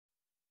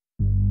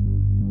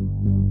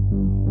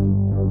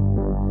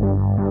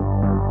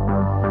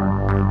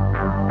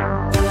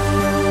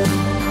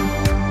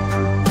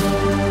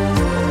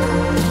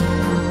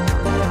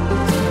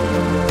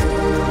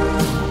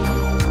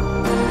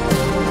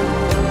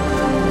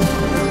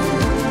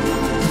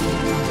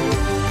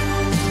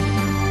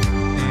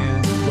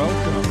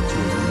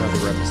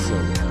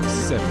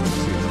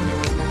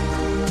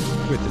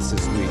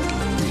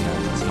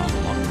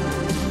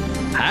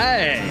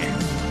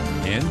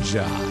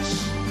Josh.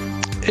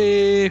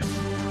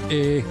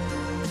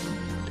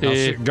 How's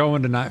it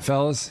going tonight,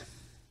 fellas?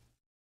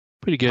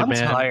 Pretty good,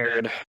 man. I'm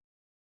tired.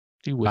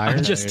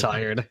 I'm just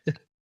tired.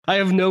 I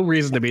have no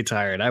reason to be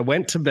tired. I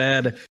went to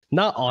bed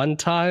not on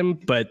time,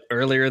 but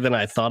earlier than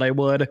I thought I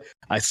would.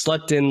 I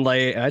slept in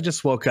late. I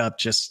just woke up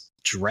just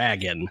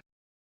dragging.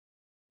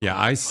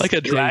 Yeah, like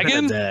a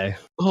dragon.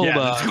 Hold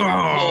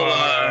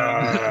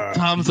on.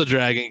 Tom's the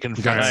dragon.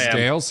 You got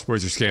scales?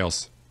 Where's your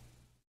scales?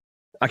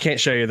 I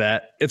can't show you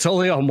that. It's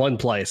only on one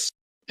place.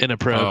 In a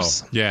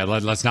probes. Oh, yeah,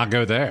 let's not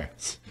go there.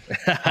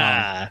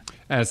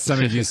 As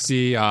some of you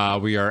see,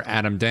 we are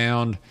Adam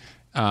down.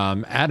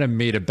 Adam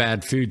made a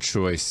bad food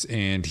choice,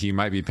 and he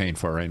might be paying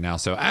for it right now.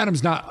 So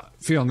Adam's not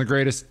feeling the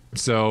greatest,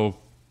 so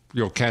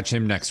you'll catch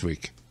him next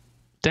week.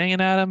 Dang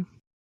it, Adam.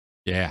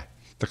 Yeah.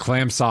 The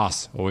clam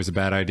sauce, always a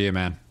bad idea,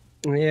 man.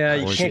 Yeah,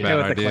 you can't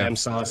go with the clam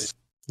sauce.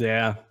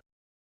 Yeah.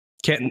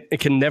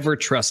 Can never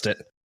trust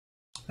it.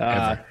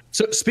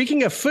 So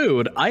speaking of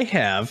food, I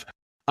have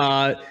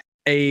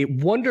a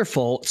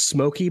wonderful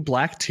smoky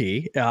black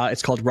tea.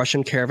 It's called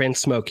Russian Caravan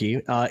Smoky.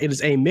 It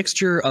is a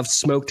mixture of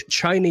smoked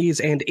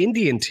Chinese and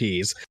Indian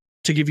teas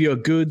to give you a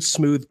good,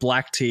 smooth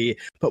black tea,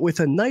 but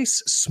with a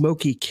nice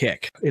smoky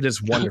kick. It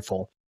is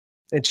wonderful.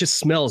 It just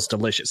smells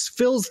delicious.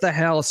 Fills the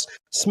house,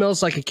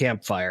 smells like a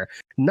campfire.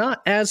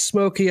 Not as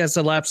smoky as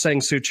the Lapsang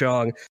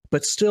Souchong,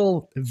 but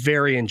still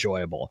very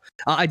enjoyable.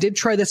 I did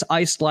try this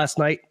iced last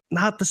night.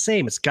 Not the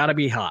same. It's got to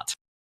be hot.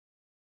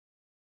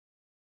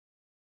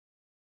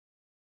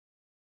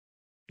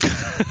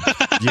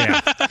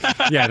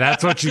 Yeah,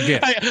 that's what you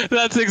get.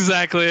 That's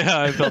exactly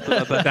how I felt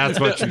about that.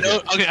 That's what you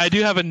get. Okay, I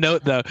do have a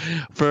note though.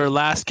 For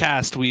last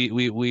cast, we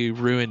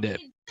ruined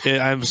it.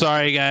 I'm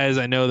sorry, guys.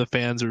 I know the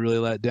fans were really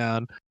let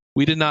down.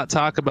 We did not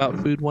talk about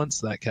food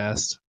once that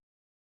cast.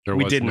 There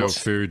was no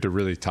food to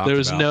really talk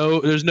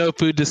about. There's no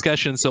food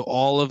discussion. So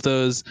all of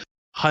those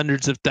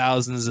hundreds of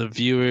thousands of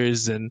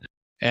viewers and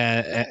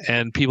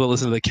people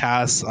listen to the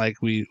cast, like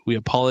we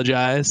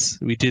apologize.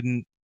 We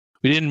didn't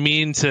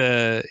mean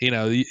to,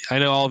 I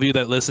know all of you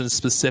that listen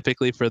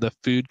specifically for the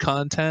food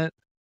content.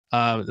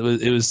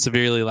 It was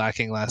severely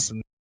lacking last,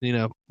 and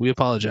we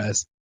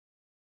apologize.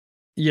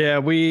 Yeah,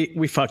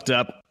 we fucked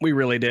up. We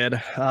really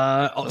did.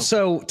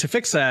 So to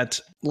fix that,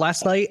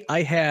 last night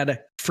I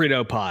had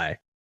Frito pie.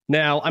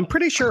 Now I'm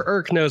pretty sure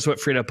Irk knows what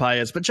Frito pie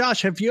is, but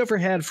Josh, have you ever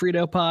had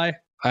Frito pie?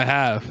 I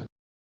have.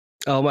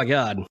 Oh my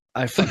god,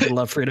 I fucking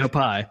love Frito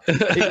pie.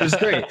 It was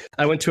great.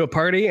 I went to a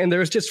party and there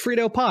was just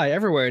Frito pie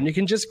everywhere, and you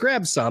can just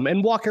grab some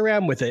and walk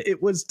around with it.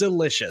 It was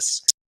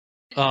delicious.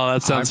 Oh,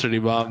 that sounds pretty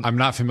bomb. I'm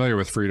not familiar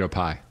with Frito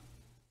pie.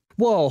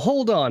 Whoa,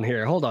 hold on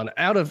here. Hold on.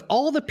 Out of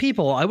all the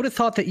people, I would have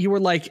thought that you were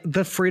like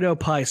the Frito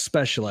pie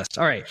specialist.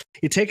 All right.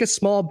 You take a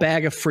small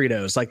bag of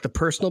Fritos, like the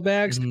personal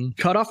bags,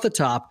 cut off the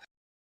top,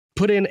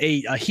 put in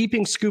a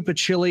heaping scoop of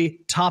chili,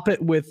 top it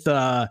with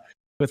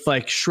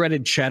like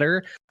shredded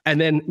cheddar,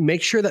 and then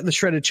make sure that the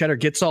shredded cheddar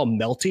gets all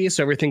melty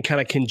so everything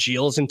kind of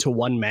congeals into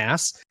one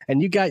mass,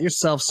 and you got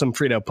yourself some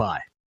Frito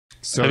pie.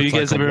 So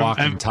it's like a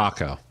walking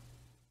taco.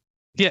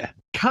 Yeah.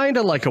 Kind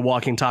of like a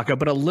walking taco,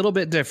 but a little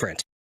bit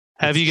different.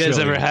 Have you guys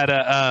ever had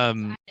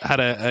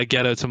a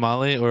ghetto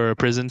tamale or a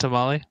prison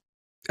tamale?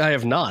 I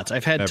have not.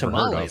 I've had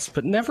tamales,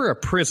 but never a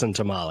prison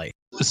tamale.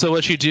 So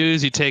what you do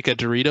is you take a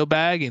Dorito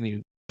bag and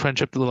you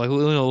crunch up the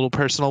little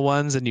personal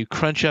ones, and you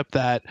crunch up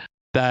that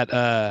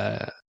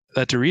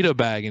Dorito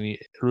bag, and you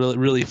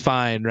really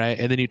fine, right?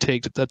 And then you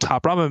take the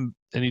top ramen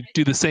and you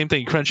do the same thing.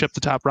 You crunch up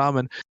the top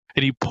ramen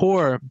and you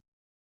pour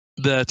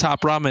the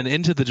top ramen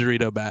into the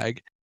Dorito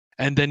bag,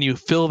 and then you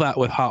fill that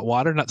with hot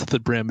water, not to the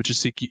brim, but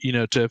just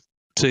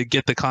to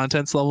get the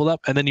contents leveled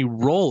up, and then you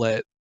roll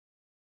it.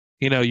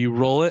 You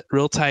roll it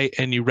real tight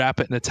and you wrap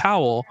it in a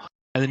towel,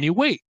 and then you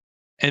wait.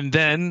 And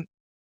then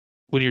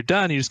when you're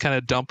done, you just kind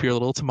of dump your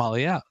little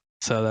tamale out.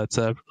 So that's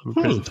a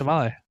prison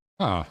tamale.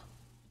 Oh,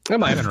 I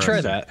might have to try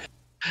that.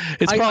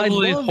 It's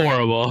probably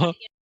horrible.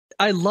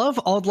 I love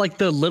all like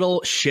the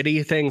little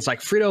shitty things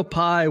like Frito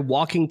pie,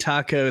 walking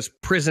tacos,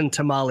 prison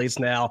tamales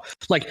now.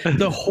 Like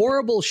the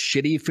horrible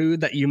shitty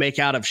food that you make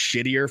out of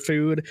shittier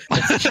food.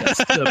 It's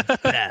just the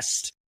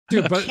best.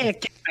 Dude, but you can't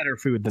get better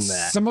food than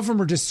that. Some of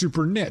them are just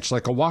super niche,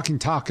 like a walking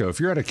taco. If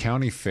you're at a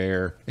county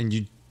fair and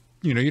you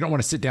don't want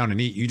to sit down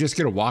and eat, you just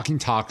get a walking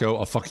taco,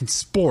 a fucking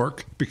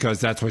spork, because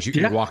that's what you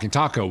eat a walking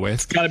taco with.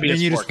 It's gotta be and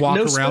a you spork. just walk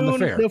no around spoon, the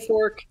fair. No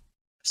fork.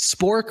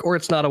 Spork, or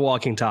it's not a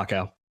walking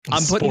taco.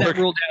 I'm putting that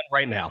rule down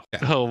right now.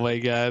 Yeah. Oh my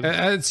god!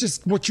 It's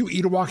just what you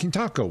eat a walking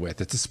taco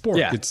with. It's a spork.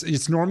 Yeah.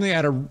 It's normally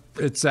at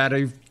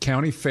a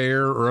county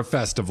fair or a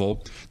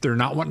festival. They're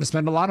not wanting to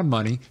spend a lot of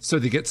money, so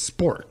they get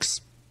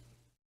sporks.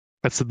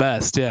 That's the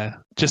best, yeah.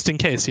 Just in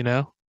case,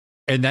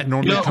 And that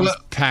normally comes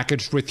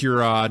packaged with your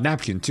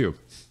napkin too.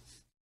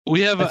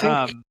 We have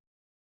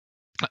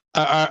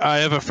I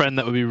have a friend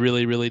that would be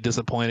really, really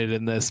disappointed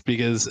in this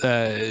because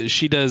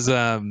she does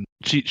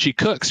she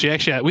cooks. We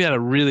had a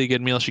really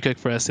good meal she cooked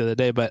for us the other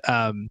day, but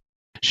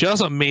she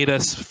also made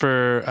us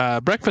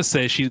for breakfast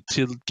today. She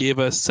gave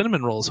us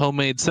cinnamon rolls,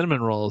 homemade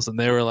cinnamon rolls, and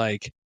they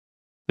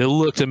It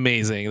looked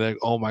amazing. Like,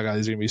 oh my god,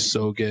 these are gonna be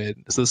so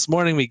good. So this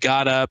morning we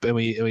got up and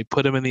we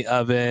put them in the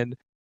oven,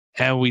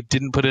 and we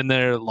didn't put in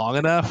there long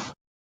enough.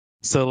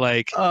 So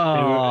like,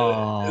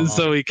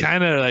 so we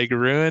kind of like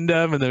ruined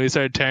them, and then we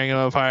started tearing them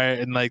apart,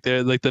 and like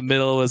they're like the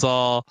middle was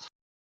all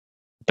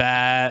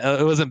bad.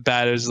 It wasn't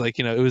bad. It was like,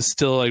 it was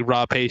still like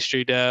raw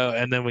pastry dough,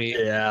 and then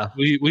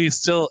we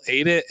still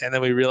ate it, and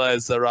then we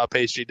realized the raw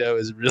pastry dough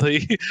is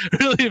really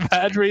really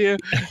bad for you.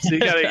 So you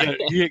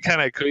get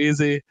kind of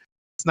queasy.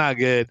 It's not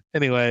good.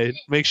 Anyway,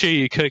 make sure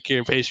you cook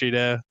your pastry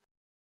dough.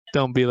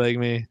 Don't be like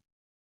me.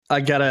 I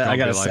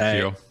gotta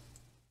say.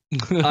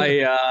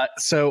 Like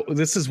so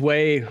this is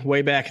way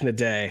back in the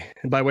day.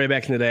 And by way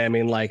back in the day, I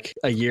mean like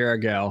a year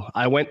ago.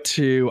 I went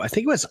to, I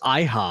think it was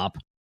IHOP,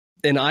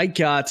 and I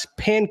got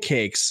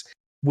pancakes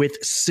with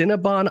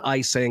Cinnabon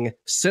icing,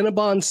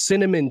 Cinnabon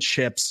cinnamon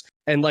chips,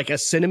 and like a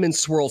cinnamon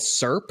swirl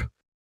syrup.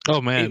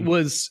 Oh man.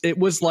 It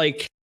was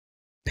like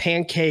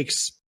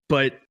pancakes,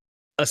 but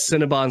a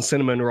Cinnabon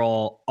cinnamon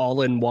roll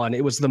all in one.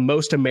 It was the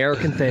most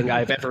American thing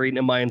I've ever eaten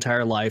in my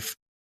entire life.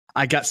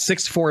 I got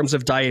 6 forms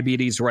of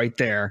diabetes right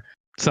there.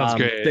 Sounds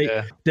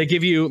great. They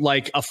give you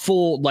like a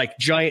full like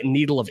giant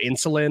needle of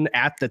insulin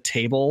at the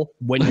table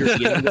when you're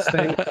eating this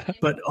thing.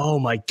 But oh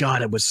my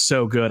god, it was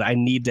so good. I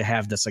need to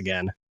have this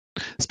again.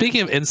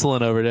 Speaking of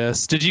insulin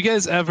overdose, did you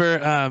guys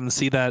ever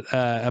see that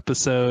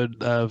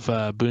episode of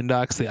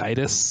Boondocks, the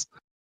itis?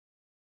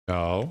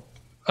 No.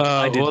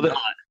 I did not.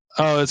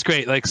 Oh, it's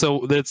great. Like,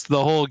 so it's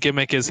the whole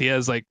gimmick is he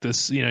has like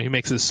this, he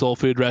makes this soul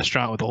food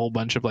restaurant with a whole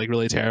bunch of like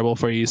really terrible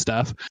for you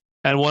stuff.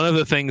 And one of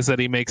the things that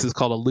he makes is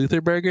called a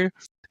Luther burger.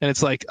 And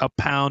it's like a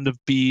pound of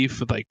beef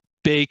with like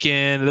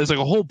bacon. There's like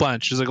a whole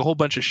bunch. There's like a whole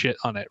bunch of shit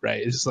on it,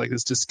 right? It's just like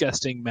this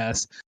disgusting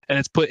mess. And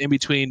it's put in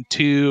between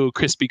 2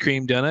 Krispy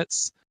Kreme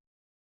donuts.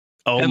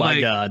 Oh and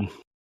my god.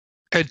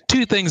 I had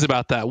 2 things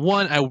about that.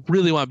 One, I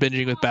really want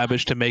Binging with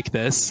Babbage to make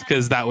this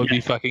because that would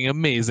be fucking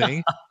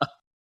amazing.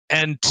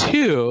 And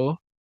 2,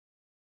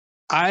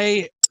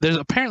 there's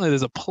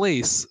a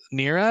place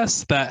near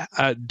us that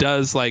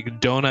does like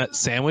donut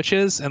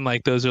sandwiches, and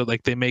like those are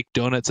like they make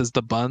donuts as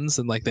the buns,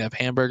 and like they have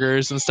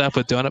hamburgers and stuff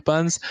with donut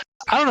buns.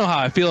 I don't know how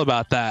I feel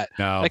about that.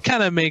 No. It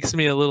kind of makes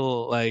me a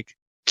little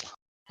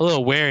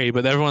wary,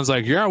 but everyone's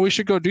like, yeah, we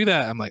should go do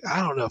that. I'm like,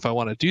 I don't know if I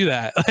want to do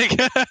that.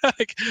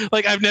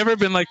 Like I've never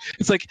been like,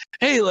 it's like,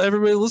 hey,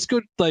 everybody, let's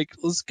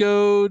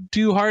go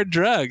do hard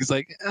drugs.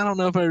 Like, I don't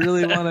know if I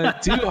really want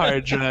to do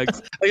hard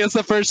drugs. Like, it's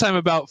the first time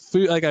about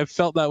food. Like, I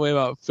felt that way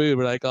about food.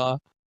 But like, oh.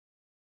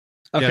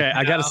 Okay, yeah,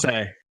 I gotta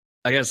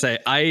say,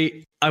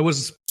 I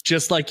was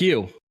just like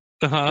you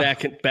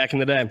back in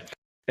the day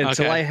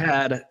until I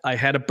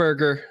had a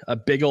burger, a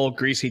big old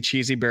greasy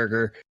cheesy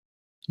burger,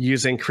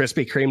 using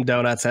Krispy Kreme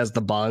donuts as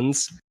the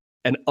buns,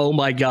 and oh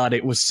my god,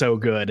 it was so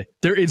good.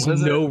 There is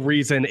no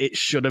reason it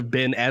should have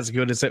been as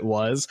good as it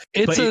was,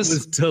 but it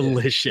was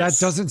delicious.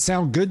 That doesn't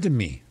sound good to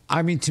me.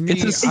 I mean, to me,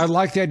 I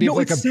like the idea of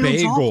like a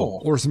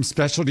bagel or some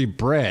specialty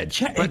bread,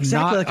 yeah, but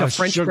exactly, not like a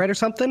French bread or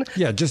something.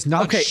 Yeah, just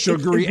not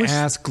sugary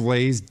ass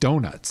glazed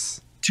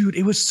donuts. Dude,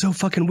 it was so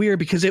fucking weird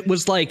because it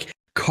was like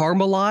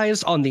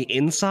caramelized on the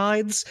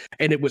insides,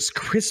 and it was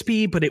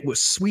crispy, but it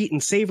was sweet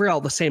and savory all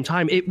at the same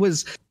time. It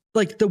was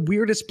like the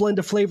weirdest blend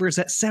of flavors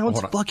that sounds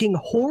fucking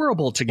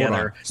horrible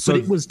together, but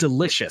it was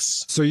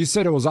delicious. So you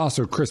said it was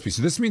also crispy.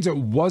 So this means it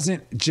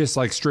wasn't just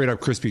like straight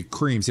up Krispy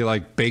Kremes. They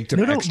like baked them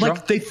extra? No,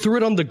 like they threw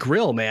it on the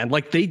grill, man.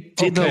 Like they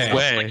did those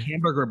like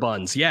hamburger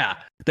buns. Yeah.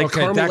 They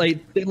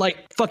they like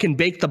fucking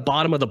baked the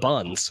bottom of the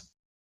buns.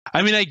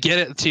 I mean, I get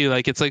it too.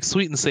 Like, it's like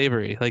sweet and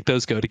savory. Like,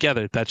 those go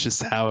together. That's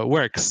just how it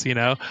works, you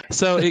know?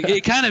 So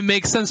it kind of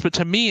makes sense. But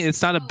to me,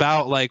 it's not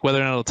about like whether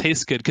or not it'll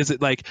taste good. Because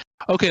it like,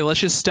 okay, let's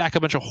just stack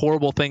a bunch of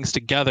horrible things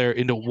together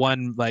into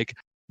one like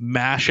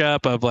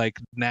mashup of like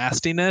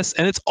nastiness,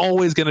 and it's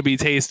always going to be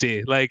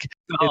tasty. Like,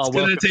 it's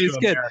going to taste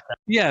good.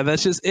 Yeah,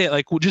 that's just it.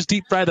 Like, we'll just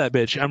deep fry that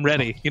bitch. I'm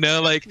ready. You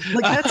know, like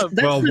that's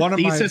well, the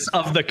thesis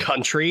of the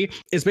country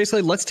is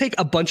basically let's take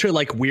a bunch of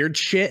like weird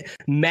shit,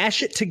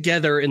 mash it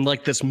together in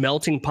like this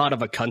melting pot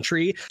of a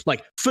country,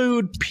 like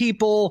food,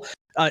 people,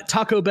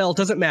 Taco Bell,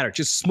 doesn't matter.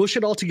 Just smush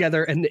it all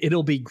together, and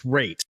it'll be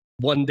great.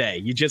 One day,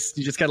 you just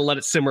got to let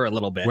it simmer a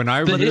little bit. When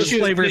I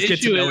flavors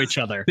get to know each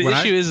other. The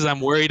issue is I'm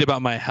worried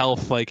about my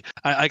health. Like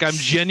I'm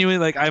genuinely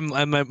like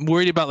I'm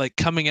worried about like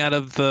coming out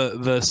of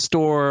the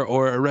store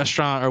or a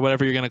restaurant or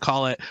whatever you're gonna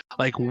call it,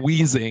 like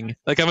wheezing.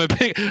 Like I'm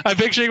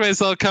picturing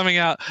myself coming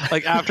out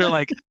like after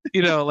like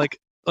you know like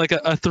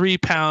a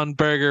 3-pound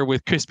burger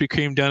with Krispy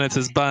Kreme donuts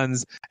as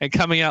buns and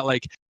coming out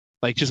like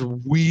just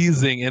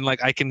wheezing, and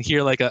like I can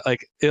hear like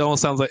it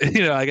almost sounds like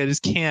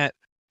like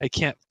I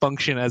can't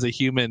function as a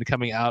human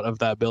coming out of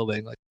that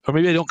building. Like, or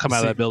maybe I don't come out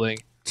of that building.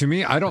 To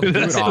me, I don't do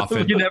it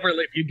often. You never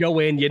leave. You go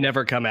in, you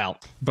never come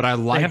out. But I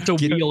like they have to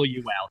wheel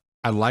you out.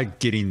 I like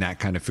getting that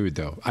kind of food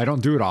though. I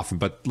don't do it often,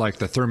 but like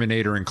the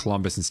Terminator in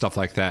Columbus and stuff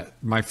like that.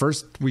 My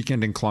first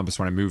weekend in Columbus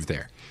when I moved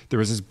there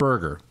was this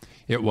burger.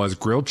 It was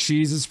grilled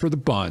cheeses for the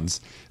buns,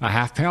 a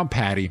 1/2-pound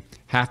patty,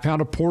 1/2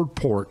 pound of pulled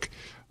pork,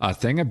 a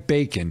thing of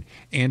bacon,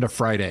 and a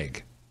fried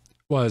egg.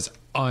 It was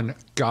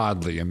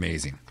ungodly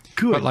amazing.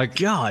 Good but like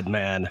God,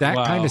 man. That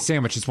kind of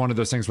sandwich is one of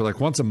those things where like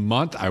once a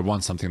month I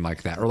want something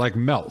like that. Or like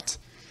Melt.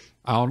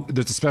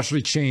 There's a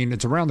specialty chain.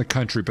 It's around the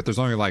country, but there's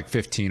only like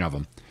 15 of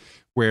them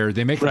where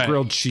they make a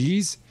grilled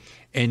cheese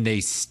and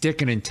they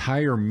stick an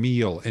entire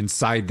meal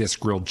inside this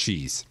grilled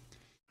cheese.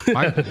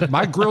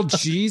 My grilled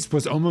cheese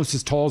was almost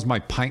as tall as my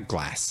pint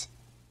glass.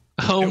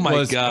 Oh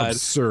my God.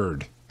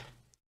 Absurd.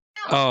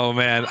 Oh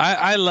man,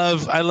 I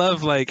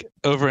love like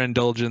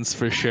overindulgence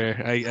for sure.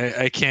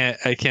 I can't.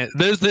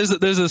 There's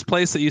this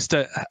place that used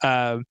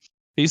to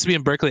be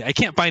in Berkeley. I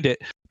can't find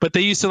it, but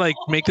they used to like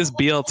make this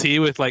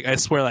BLT with like I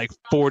swear like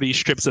 40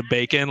 strips of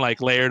bacon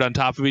like layered on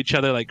top of each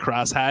other like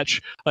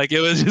crosshatch. Like it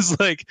was just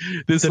like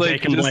this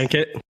bacon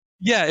blanket.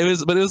 Yeah, it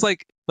was, but it was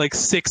like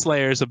 6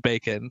 layers of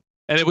bacon.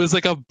 And it was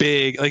like a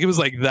big, like it was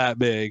like that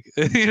big,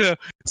 you know.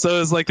 So it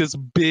was like this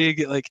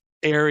big like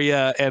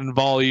area and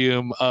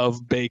volume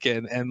of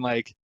bacon, and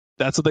like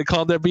that's what they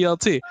called their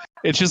BLT.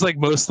 It's just like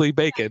mostly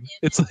bacon.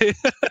 It's like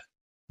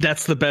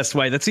that's the best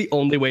way. That's the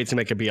only way to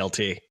make a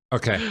BLT.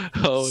 Okay.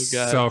 Oh my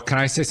God. So can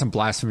I say some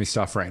blasphemy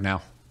stuff right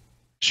now?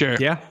 Sure.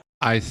 Yeah.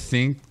 I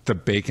think the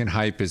bacon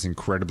hype is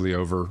incredibly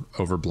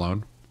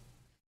overblown.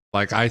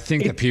 Like I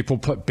think that people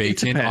put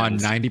bacon on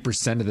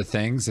 90% of the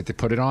things that they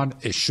put it on.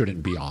 It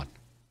shouldn't be on.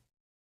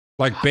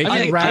 Like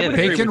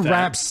bacon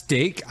wrapped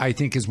steak, I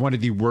think is one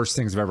of the worst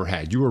things I've ever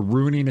had. You are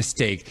ruining a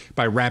steak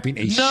by wrapping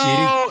a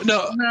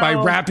shitty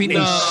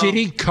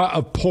cut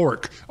of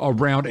pork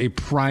around a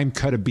prime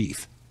cut of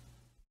beef.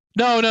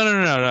 No.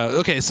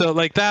 Okay, so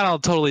like that I'll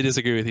totally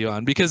disagree with you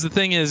on, because the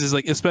thing is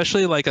like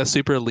especially like a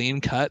super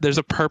lean cut, there's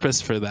a purpose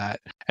for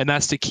that, and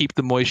that's to keep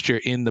the moisture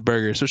in the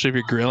burger, especially if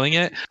you're grilling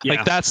it. Yeah.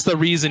 Like that's the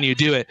reason you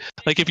do it.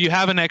 Like if you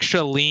have an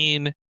extra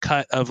lean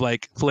cut of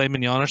like filet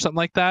mignon or something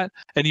like that,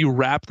 and you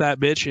wrap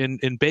that bitch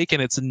in bacon,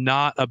 it's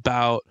not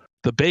about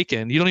the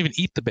bacon. You don't even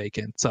eat the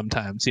bacon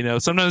sometimes, you know.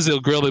 Sometimes they'll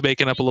grill the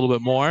bacon up a little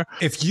bit more.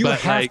 If you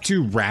have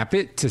to wrap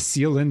it to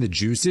seal in the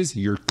juices,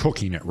 you're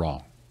cooking it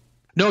wrong.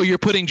 No, you're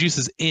putting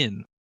juices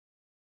in.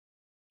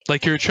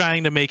 Like you're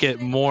trying to make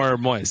it more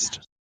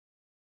moist.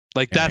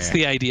 Like that's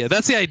the idea.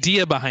 That's the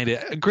idea behind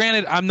it.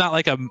 Granted, I'm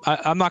not going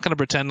to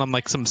pretend I'm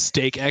like some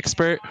steak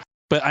expert,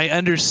 but I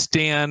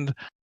understand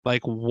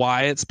like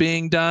why it's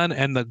being done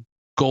and the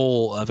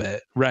goal of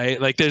it, right?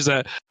 Like there's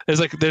a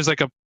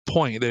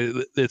point.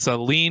 It's a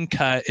lean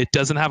cut. It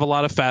doesn't have a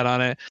lot of fat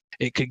on it.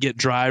 It could get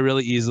dry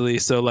really easily.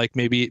 So like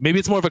maybe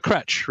it's more of a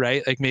crutch,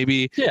 right? Like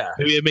maybe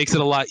it makes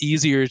it a lot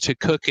easier to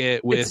cook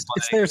it with.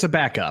 It's there's a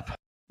backup.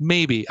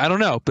 Maybe, I don't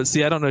know, but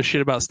see, I don't know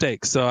shit about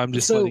steak, so I'm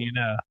just letting you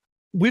know.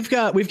 We've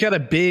got a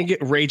big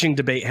raging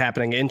debate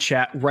happening in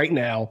chat right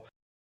now.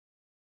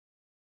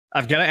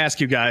 I've got to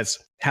ask you guys,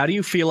 how do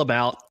you feel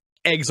about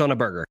eggs on a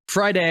burger?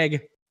 Fried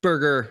egg,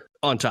 burger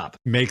on top.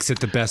 Makes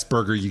it the best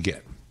burger you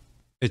get.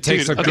 It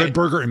takes a good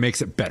burger and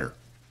makes it better.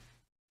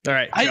 All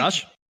right,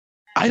 Josh?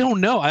 I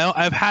don't know.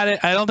 I've had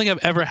it. I don't think I've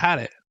ever had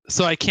it.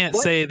 So I can't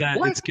say that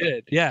it's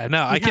good. Yeah,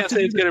 no, I can't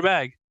say it's good or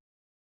bad.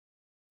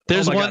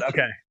 There's one. God,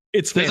 okay.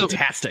 It's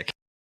fantastic.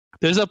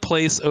 There's a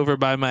place over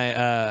by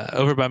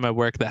my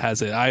work that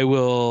has it. I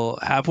will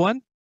have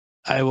one.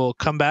 I will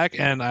come back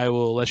and I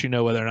will let you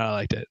know whether or not I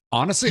liked it.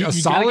 Honestly, a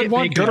solid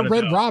one. Go to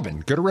Red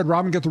Robin. Go to Red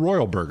Robin. Get the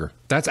Royal Burger.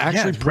 That's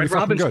actually pretty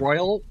fucking good.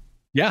 Royal.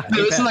 Yeah,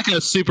 this is like a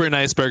super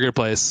nice burger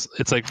place.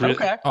 It's like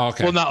okay.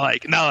 Well, not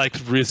like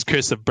Ruth's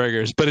Chris of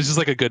burgers, but it's just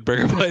like a good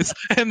burger place,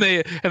 and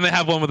they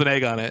have one with an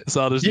egg on it. So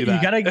I'll just do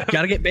that. You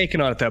gotta get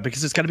bacon on it though,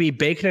 because it's got to be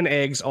bacon and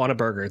eggs on a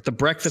burger. The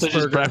breakfast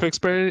burger.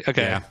 Breakfast burger.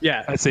 Okay.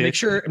 Yeah. I see. Make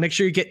sure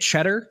you get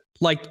cheddar.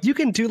 Like you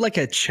can do like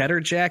a cheddar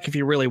jack if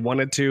you really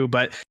wanted to,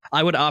 but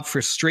I would opt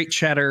for straight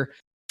cheddar,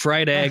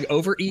 fried egg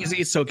over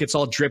easy, so it gets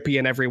all drippy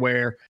and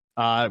everywhere.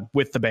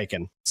 With the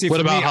bacon. See,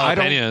 what about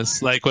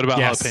jalapenos? Like, what about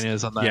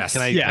jalapenos on that? Yes.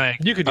 Can I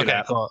you could do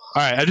that. Cool. All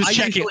right, I'm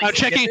checking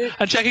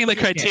the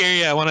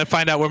criteria. I want to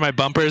find out where my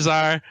bumpers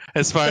are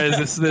as far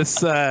as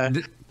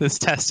this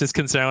test is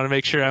concerned. I want to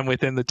make sure I'm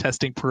within the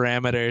testing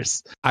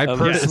parameters. I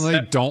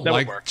personally don't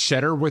like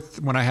cheddar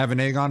when I have an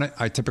egg on it.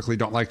 I typically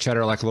don't like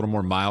cheddar. I like a little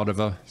more mild of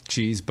a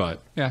cheese,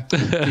 but yeah,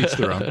 each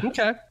their own.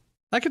 Okay,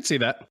 I could see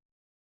that.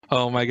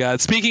 Oh my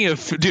God! Speaking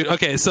of, dude.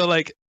 Okay,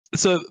 so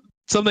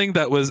something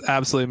that was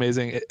absolutely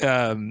amazing.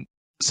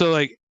 So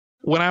like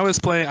when I was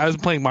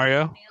playing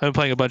Mario. I've been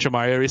playing a bunch of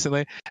Mario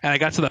recently, and I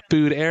got to the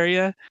food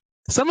area.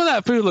 Some of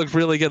that food looked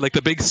really good, like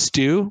the big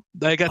stew.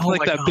 I got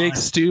to that big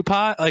stew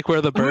pot, like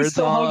where the birds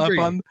all up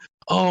on.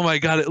 Oh my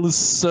God, it was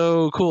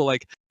so cool.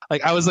 Like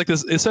I was like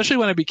this, especially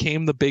when I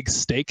became the big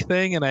steak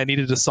thing, and I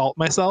needed to salt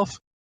myself.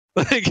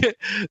 Like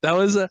that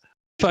was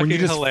fucking when you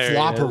just hilarious.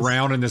 Flop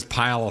around in this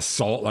pile of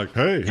salt, like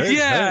hey.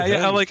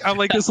 I'm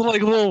like this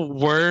little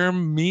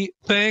worm meat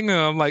thing.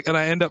 And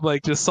I end up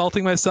like just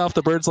salting myself.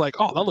 The bird's like,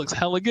 oh, that looks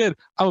hella good.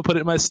 I'm gonna put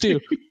it in my stew.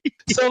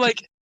 So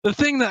like the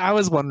thing that I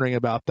was wondering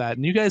about that,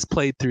 and you guys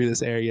played through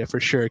this area for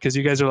sure, because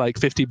you guys are like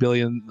 50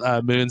 billion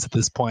moons at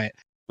this point.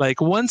 Like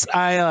once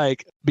I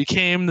like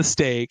became the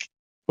steak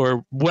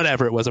or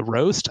whatever it was, a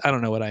roast. I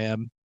don't know what I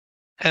am,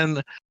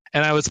 and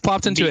I was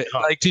plopped into it.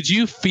 Like, did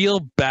you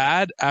feel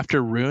bad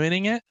after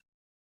ruining it?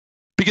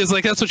 because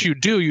like that's what you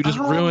do. You just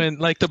ruin,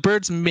 like the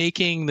bird's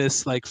making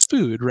this like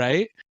food,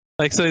 right?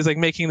 Like so he's like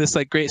making this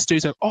like great stew.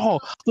 He's like, oh,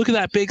 look at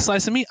that big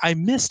slice of meat. I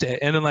missed it.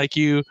 And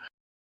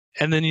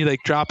then you like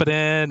drop it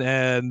in,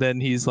 and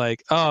then he's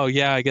like, oh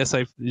yeah, I guess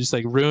I just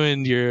like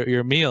ruined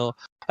your meal.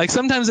 Like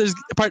sometimes there's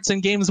parts in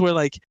games where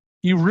like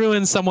you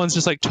ruin someone's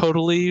just like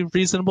totally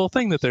reasonable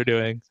thing that they're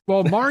doing.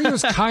 Well,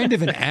 Mario's kind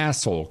of an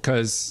asshole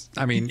because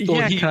I mean,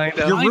 yeah,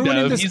 you're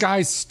ruining this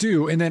guy's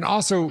stew, and then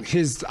also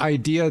his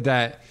idea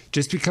that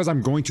just because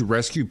I'm going to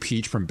rescue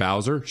Peach from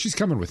Bowser, she's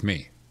coming with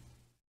me.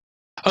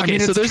 Okay, I mean,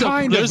 so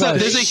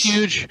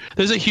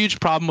there's a huge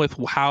problem with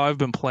how I've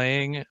been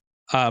playing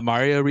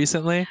Mario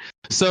recently.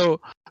 So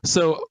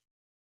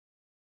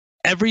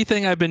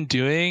everything I've been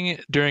doing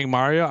during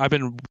Mario, I've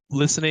been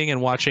listening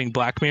and watching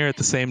Black Mirror at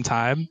the same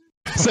time.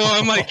 So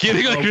I'm like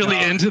getting like really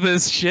into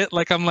this shit.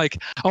 Like I'm like,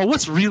 oh,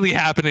 what's really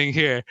happening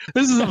here?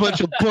 This is a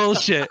bunch of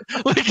bullshit.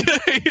 Like,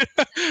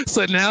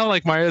 so now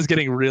like Mario's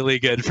getting really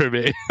good for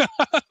me.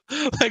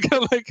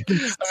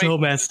 So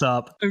messed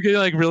up. I'm getting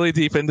like really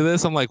deep into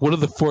this. I'm like, what are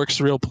the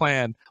Fork's real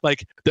plan?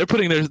 Like they're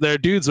putting their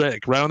dudes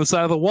right on the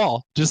side of the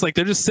wall, just like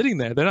they're just sitting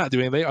there. They're not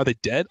doing anything. Are they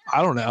dead?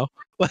 I don't know.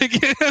 Like,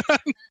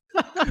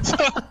 so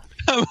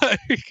I'm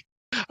like.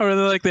 Or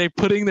they're like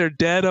putting their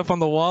dead up on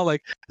the wall,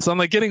 like so. I'm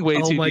like getting way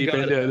too deep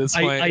into it at this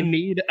point. I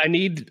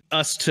need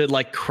us to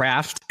like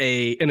craft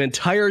an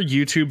entire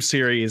YouTube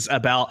series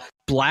about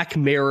Black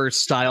Mirror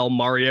style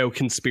Mario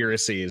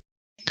conspiracies.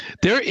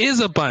 There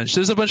is a bunch.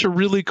 There's a bunch of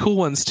really cool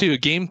ones too.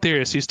 Game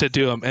theorists used to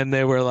do them, and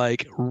they were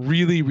like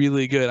really,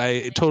 really good.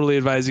 I totally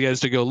advise you guys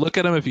to go look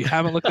at them if you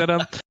haven't looked at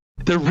them.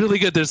 They're really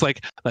good. There's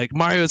like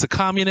Mario is a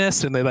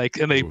communist, and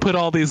they put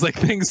all these like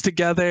things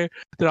together.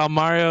 That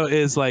Mario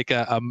is like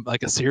a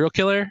serial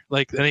killer,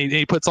 like, and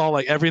he puts all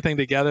like everything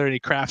together and he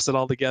crafts it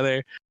all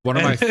together. One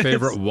of my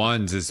favorite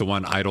ones is the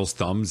one Idle's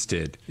Thumbs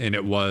did, and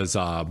it was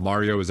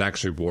Mario was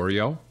actually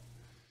Wario.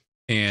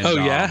 And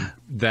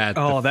that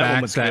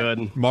one was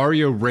good.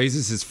 Mario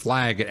raises his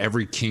flag at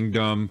every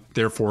kingdom,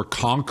 therefore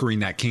conquering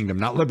that kingdom,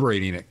 not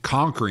liberating it,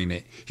 conquering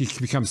it. He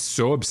becomes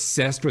so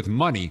obsessed with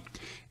money,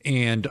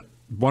 and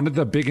one of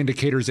the big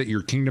indicators that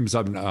your kingdom's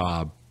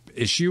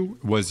issue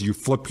was you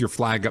flip your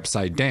flag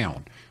upside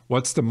down.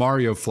 What's the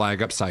Mario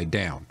flag upside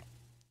down?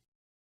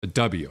 A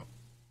W.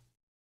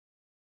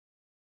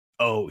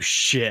 Oh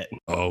shit.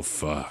 Oh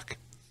fuck.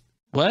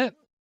 What?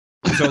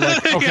 So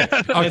like, okay,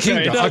 a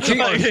kingdom.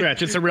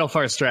 It's a real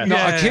far stretch. No,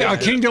 a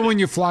kingdom, when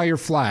you fly your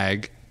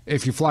flag,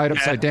 if you fly it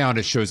upside down,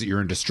 it shows that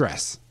you're in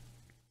distress.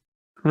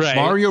 Right.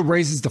 Mario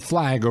raises the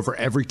flag over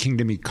every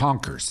kingdom he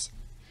conquers.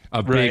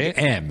 A big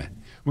M.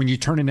 When you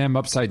turn an M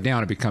upside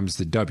down, it becomes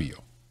the W.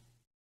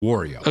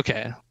 Wario.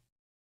 Okay.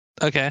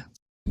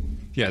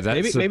 Yeah,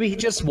 that's maybe he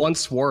just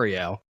wants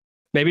Wario.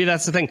 Maybe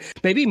that's the thing.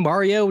 Maybe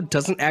Mario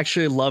doesn't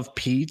actually love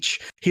Peach.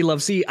 He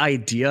loves the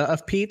idea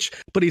of Peach,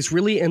 but he's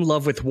really in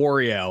love with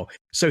Wario.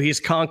 So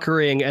he's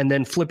conquering and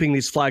then flipping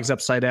these flags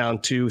upside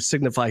down to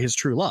signify his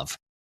true love.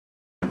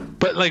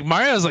 But like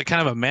Mario's like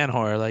kind of a man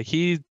whore. Like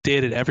he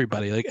dated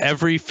everybody. Like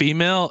every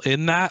female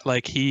in that,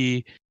 like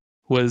he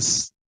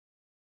was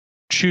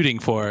shooting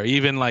for,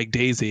 even like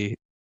Daisy.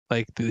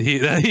 Like he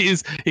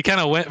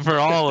kind of went for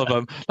all of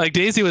them. Like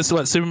Daisy was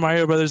what, Super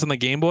Mario Brothers on the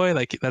Game Boy?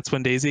 Like that's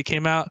when Daisy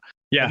came out.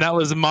 Yeah. And that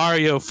was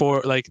Mario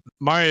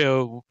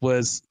Mario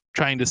was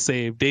trying to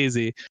save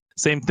Daisy.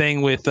 Same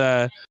thing with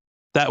that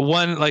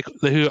one, like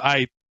who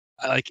I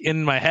like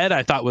in my head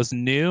I thought was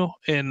new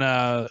in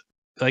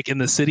like in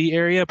the city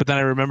area, but then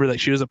I remember that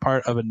she was a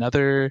part of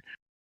another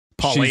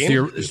Pauline.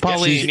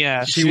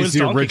 She was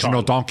the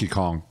original Donkey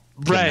Kong.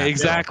 Right,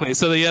 exactly. Yeah.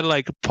 So you had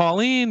like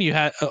Pauline, you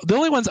had the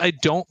only ones I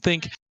don't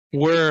think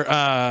were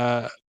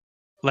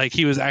like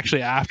he was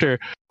actually after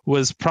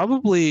was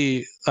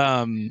probably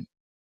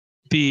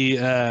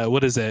the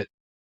what is it?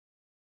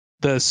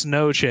 The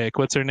snow chick.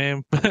 What's her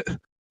name?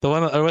 The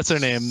one, or what's her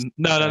name?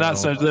 No, not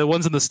Snow. The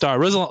ones in the star.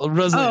 Rosalind,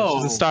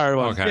 she's the star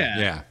one.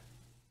 Okay,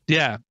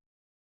 yeah.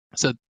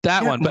 So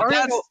that one,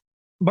 but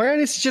Mario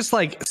needs to just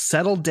like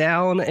settle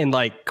down and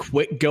like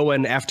quit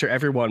going after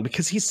everyone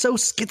because he's so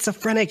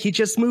schizophrenic. He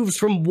just moves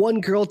from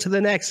one girl to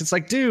the next. It's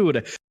like,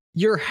 dude,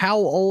 you're how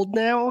old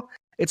now?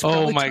 It's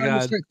probably time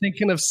to start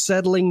thinking of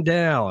settling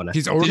down.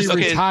 He's already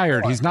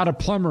retired. He's not a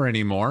plumber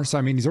anymore. So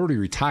I mean, he's already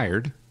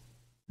retired.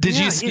 Did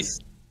you see?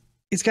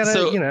 He's got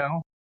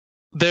a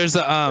There's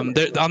a on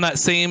that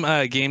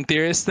same game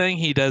theorist thing.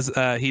 He does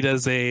a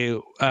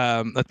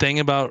thing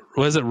about,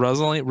 was it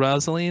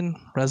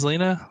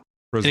Rosalina?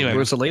 Anyway,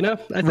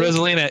 Rosalina.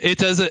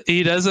 Rosalina.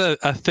 He does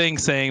a thing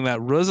saying that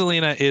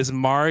Rosalina is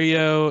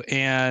Mario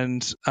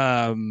and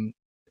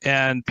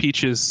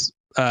Peach's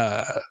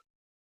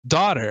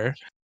daughter.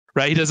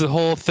 Right. He does a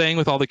whole thing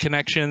with all the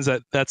connections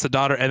that's a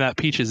daughter, and that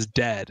Peach is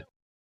dead.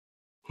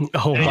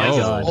 Oh my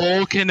god!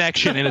 Whole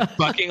connection, and it's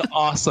fucking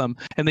awesome.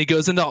 And he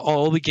goes into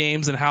all the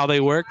games and how they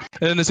work,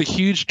 and then there's a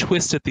huge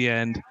twist at the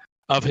end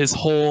of his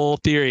whole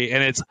theory,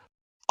 and it's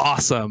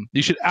awesome.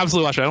 You should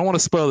absolutely watch it. I don't want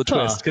to spoil the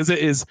twist because it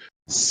is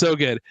so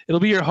good.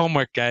 It'll be your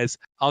homework, guys.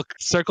 I'll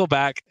circle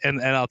back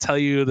and I'll tell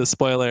you the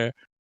spoiler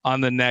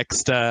on the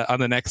next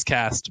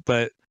cast.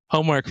 But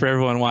homework for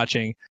everyone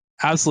watching: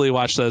 absolutely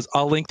watch those.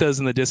 I'll link those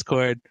in the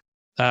Discord.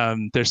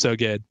 They're so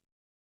good.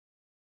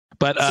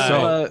 But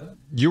so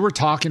you were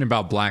talking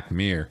about Black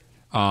Mirror.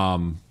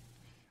 I'm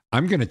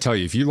going to tell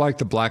you, if you like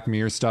the Black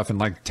Mirror stuff and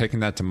like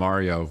taking that to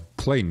Mario,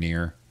 play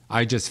NieR.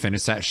 I just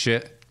finished that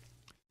shit.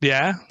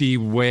 Yeah. The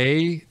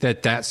way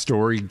that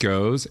story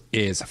goes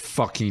is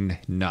fucking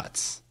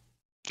nuts.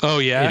 Oh,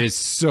 yeah. It is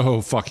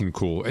so fucking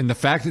cool. And the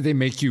fact that they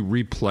make you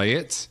replay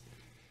it,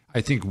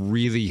 I think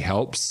really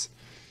helps.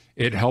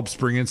 It helps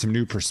bring in some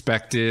new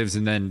perspectives.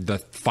 And then the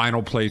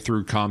final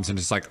playthrough comes and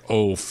it's like,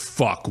 oh,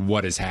 fuck,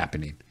 what is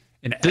happening?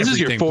 And this is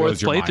your fourth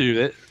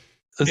playthrough.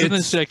 Isn't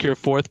this like your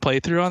fourth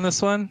playthrough on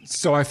this one?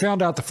 So I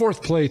found out the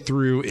fourth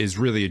playthrough is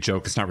really a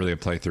joke. It's not really a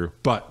playthrough,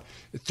 but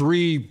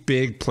 3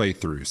 big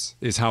playthroughs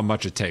is how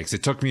much it takes.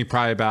 It took me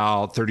probably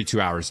about 32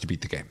 hours to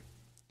beat the game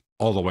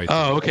all the way through.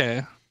 Oh,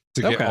 okay.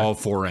 To get all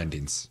 4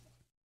 endings.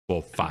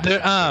 Well, 5.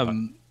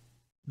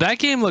 That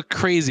game looked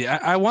crazy.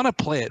 I want to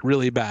play it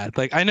really bad.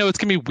 Like, I know it's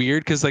gonna be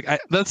weird because like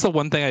that's the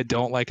one thing I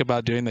don't like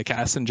about doing the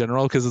cast in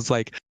general, because it's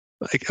like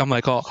I'm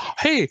like, oh,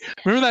 hey,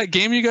 remember that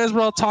game you guys were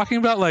all talking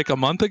about like a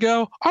month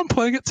ago? I'm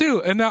playing it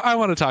too, and now I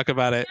want to talk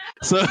about it.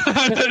 So,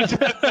 I'm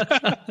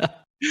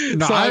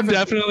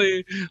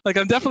definitely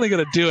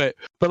gonna do it.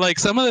 But like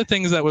some of the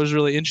things that was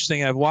really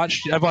interesting, I've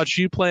watched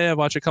you play. I've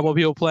watched a couple of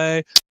people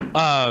play.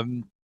 I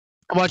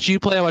watched you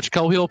play. I watched a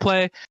couple of people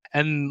play,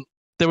 and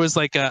there was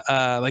like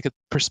a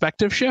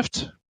perspective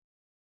shift.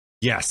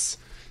 Yes,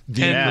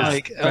 and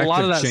like a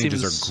lot of that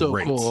seems so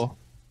cool.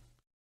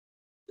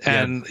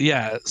 And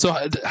so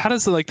how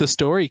does the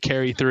story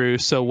carry through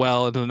so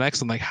well into the next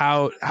one? Like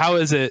how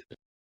is it?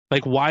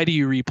 Like why do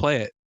you replay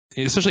it,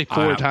 especially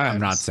 4 times?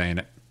 I'm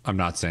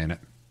not saying it.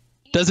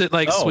 Does it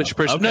like switch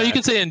perspectives? No, you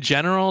can say in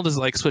general. Does it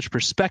like switch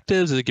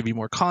perspectives? Does it give you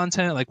more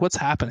content? Like what's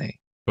happening?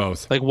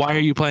 Both. Like why are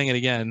you playing it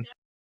again?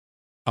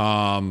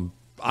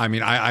 I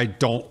mean, I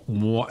don't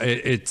want.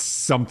 It's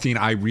something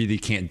I really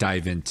can't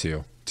dive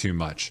into too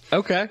much.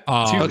 Okay. Too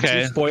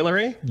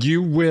spoilery.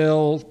 You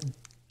will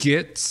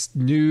get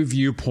new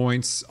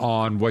viewpoints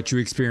on what you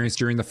experienced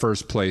during the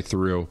first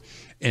playthrough,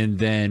 and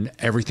then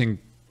everything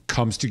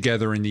comes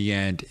together in the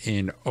end.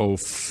 And oh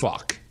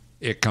fuck,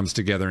 it comes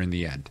together in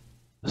the end.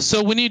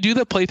 So when you do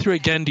the playthrough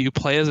again, do you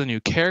play as a new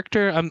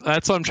character?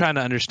 That's what I'm trying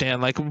to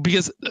understand. Like,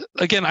 because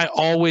again, I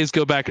always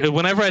go back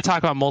whenever I talk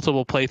about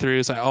multiple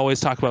playthroughs. I always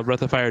talk about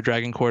Breath of Fire,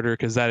 Dragon Quarter,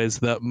 because that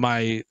is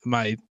my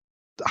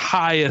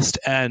highest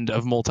end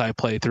of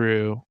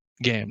multi-playthrough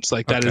games.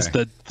 Like that is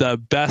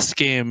the best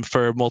game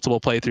for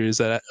multiple playthroughs,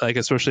 that like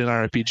especially in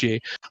an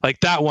RPG. Like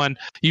that one,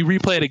 you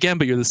replay it again,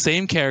 but you're the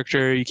same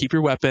character, you keep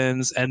your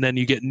weapons, and then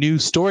you get new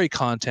story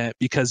content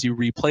because you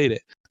replayed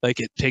it. Like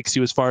it takes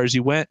you as far as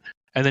you went,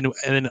 and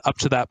then up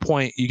to that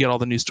point you get all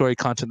the new story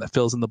content that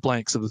fills in the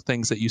blanks of the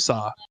things that you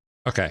saw.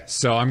 Okay,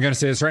 so I'm going to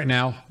say this right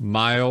now.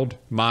 Mild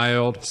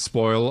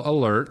spoil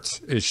alert.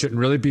 It shouldn't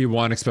really be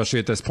one, especially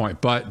at this point.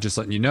 But just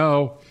letting you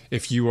know,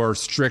 if you are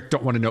strict,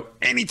 don't want to know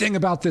anything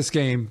about this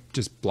game,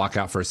 just block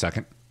out for a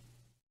second.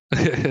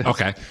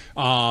 Okay.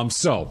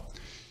 So,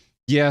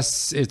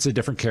 yes, it's a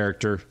different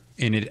character.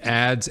 And it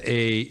adds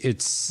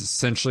it's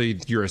essentially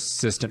your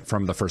assistant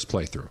from the first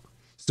playthrough.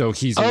 So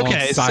he's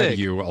alongside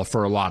you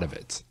for a lot of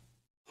it.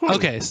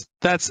 Okay,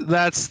 that's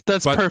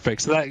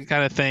perfect. So that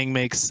kind of thing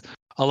makes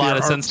a lot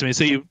of sense to me.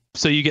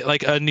 So you get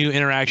like a new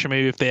interaction,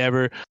 maybe if they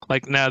ever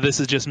like, now this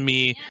is just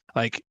me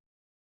like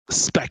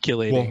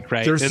speculating,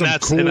 right? And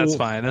that's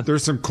fine.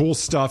 There's some cool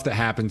stuff that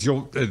happens.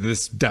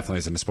 This definitely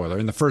isn't a spoiler.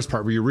 In the first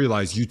part where you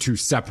realize you two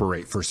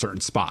separate for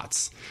certain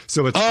spots.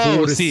 So it's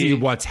cool to see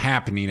what's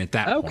happening at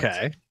that point.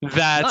 Okay.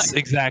 That's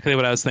exactly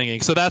what I was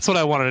thinking. So that's what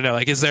I wanted to know.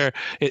 Like, is there,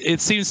 it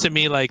seems to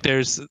me like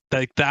there's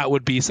like, that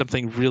would be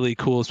something really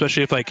cool,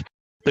 especially if like,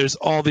 there's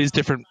all these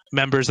different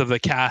members of the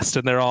cast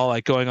and they're all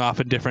like going off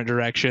in different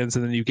directions,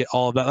 and then you get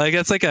all of that. Like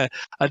it's like a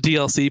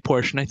DLC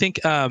portion. I think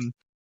Last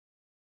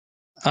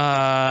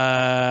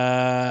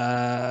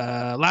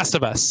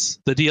of Us,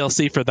 the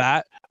DLC for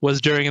that was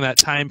during that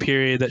time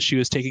period that she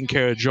was taking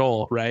care of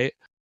Joel, right?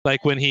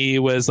 Like when he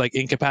was like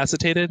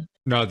incapacitated.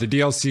 No, the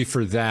DLC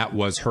for that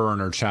was her and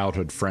her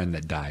childhood friend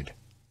that died.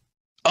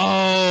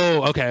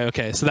 Oh,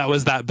 okay. So that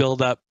was that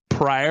build up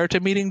prior to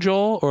meeting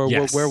Joel, or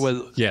yes. Where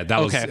was? Yeah, that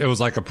was. It was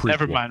like a prequel.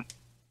 Never mind.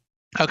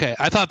 Okay,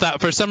 I thought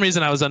that for some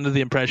reason I was under the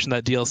impression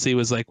that DLC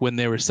was like when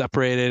they were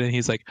separated, and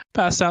he's like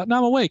passed out. Now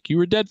I'm awake. You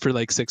were dead for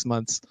like 6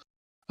 months.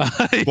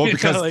 Well,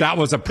 because that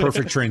was a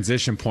perfect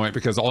transition point,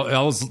 because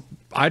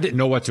I didn't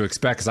know what to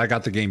expect, because I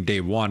got the game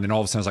day one, and all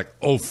of a sudden I was like,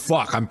 oh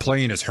fuck, I'm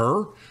playing as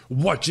her?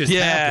 What just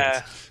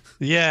happened?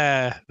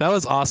 Yeah, that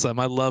was awesome.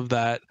 I love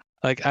that.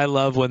 Like I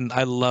love when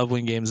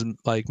games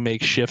like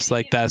make shifts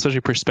like that,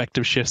 especially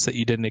perspective shifts that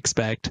you didn't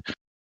expect.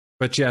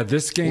 But yeah,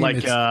 this game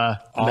like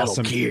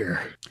awesome. Metal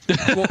Gear.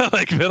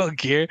 Like Metal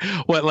Gear.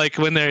 What, like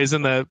when he's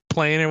in the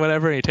plane or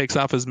whatever, and he takes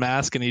off his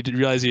mask and he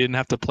realizes you didn't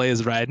have to play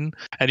as Raiden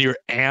and you're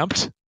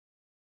amped.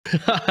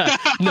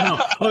 No,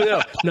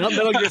 not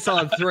Metal Gear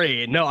Solid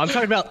 3. No, I'm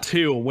talking about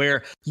 2,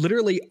 where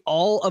literally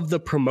all of the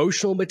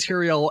promotional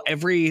material,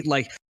 every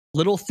like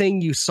little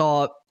thing you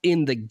saw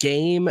in the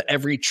game,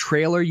 every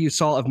trailer you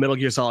saw of Metal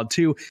Gear Solid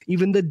 2,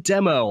 even the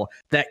demo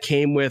that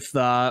came with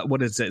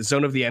what is it,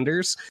 Zone of the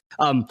Enders,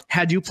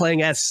 had you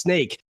playing as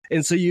Snake.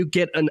 And so you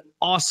get an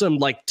awesome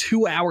like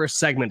 2-hour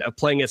segment of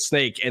playing as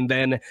Snake, and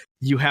then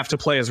you have to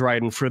play as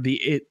Raiden for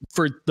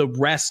the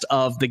rest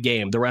of the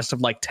game, the rest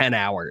of like 10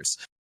 hours.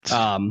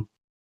 And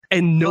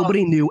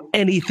nobody knew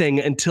anything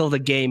until the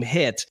game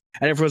hit,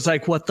 and everyone's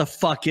like, "What the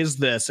fuck is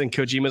this?" And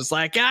Kojima's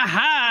like,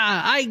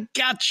 "Aha! I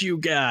got you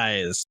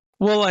guys."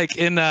 Well, like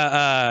in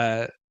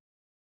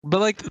but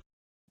like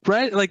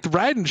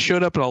Raiden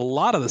showed up in a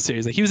lot of the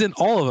series. Like he was in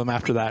all of them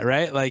after that,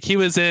 right? Like he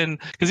was in,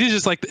 because he's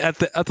just like at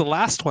the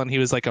last one, he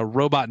was like a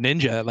robot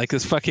ninja, like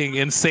this fucking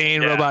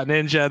insane robot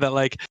ninja that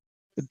like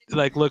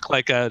looked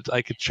like a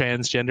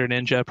transgender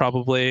ninja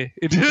probably.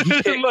 He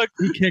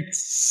kicked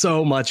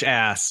so much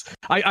ass.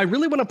 I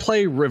really want to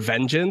play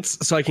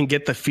Revengeance so I can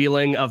get the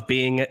feeling of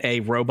being a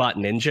robot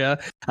ninja.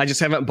 I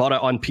just haven't bought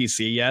it on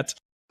PC yet.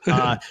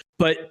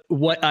 But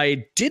what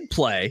I did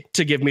play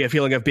to give me a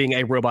feeling of being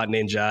a robot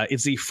ninja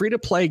is the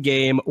free-to-play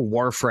game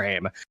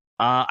Warframe.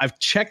 I've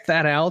checked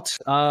that out,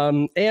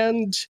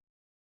 and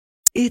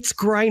it's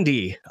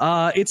grindy.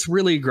 It's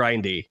really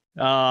grindy.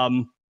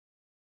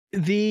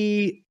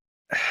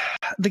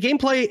 The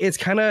gameplay is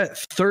kind of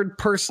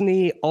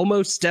third-person-y,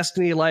 almost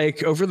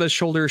Destiny-like,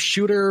 over-the-shoulder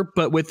shooter,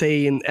 but with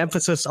an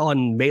emphasis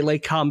on melee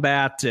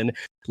combat and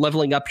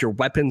leveling up your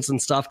weapons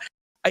and stuff.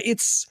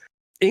 It's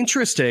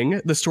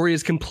interesting. The story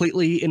is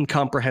completely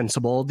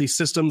incomprehensible. The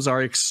systems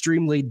are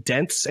extremely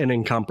dense and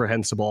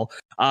incomprehensible.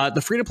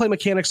 The free-to-play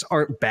mechanics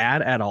aren't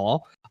bad at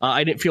all.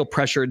 I didn't feel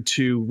pressured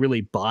to really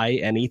buy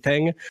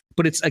anything,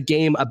 but it's a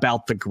game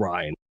about the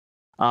grind.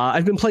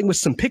 I've been playing with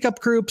some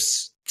pickup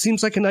groups.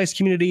 Seems like a nice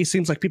community.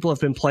 Seems like people have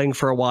been playing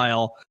for a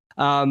while.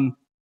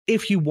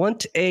 If you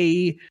want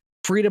a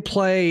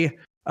free-to-play,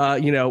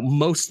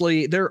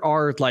 mostly there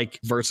are like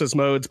versus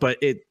modes, but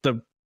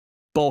the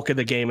bulk of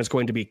the game is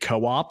going to be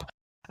co-op.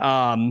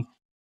 Then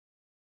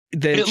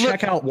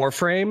check out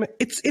Warframe.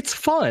 It's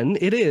fun.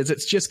 It is.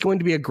 It's just going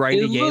to be a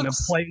grindy game of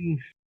playing.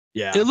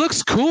 Yeah, it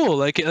looks cool.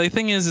 Like the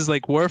thing is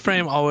like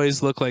Warframe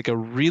always looked like a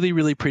really,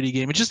 really pretty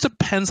game. It just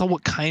depends on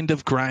what kind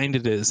of grind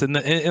it is, and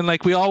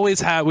like we always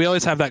have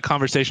that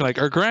conversation.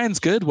 Like, our grind's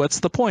good. What's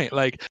the point?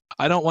 Like,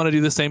 I don't want to do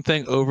the same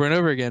thing over and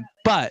over again.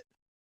 But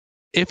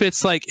if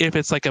it's like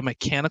a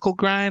mechanical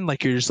grind,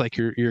 like you're just like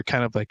you're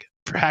kind of like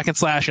for hack and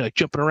slash, you're like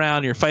jumping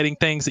around, you're fighting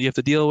things that you have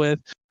to deal with.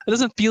 It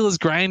doesn't feel as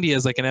grindy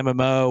as like an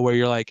MMO where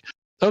you're like,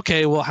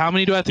 okay, well, how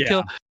many do I have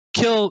to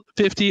kill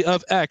 50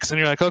 of X, and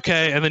you're like,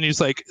 okay, and then you just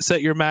like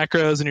set your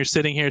macros and you're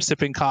sitting here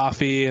sipping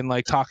coffee and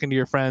like talking to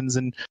your friends,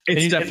 and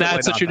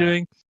that's what you're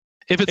doing.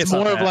 If it's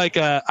more of like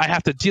I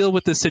have to deal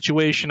with this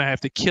situation, I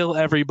have to kill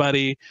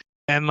everybody,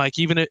 and like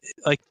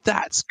like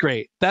that's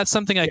great. That's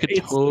something I could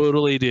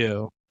totally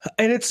do.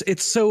 And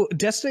it's so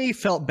Destiny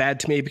felt bad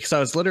to me because I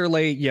was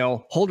literally,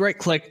 hold right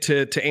click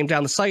to aim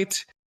down the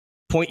sight,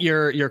 point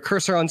your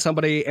cursor on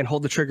somebody and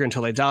hold the trigger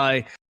until they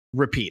die,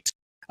 repeat.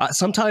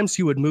 Sometimes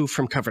you would move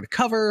from cover to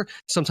cover.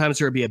 Sometimes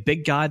there would be a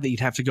big guy that you'd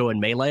have to go in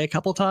melee a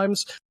couple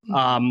times.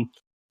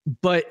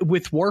 But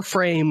with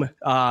Warframe,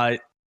 I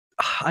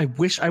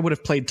wish I would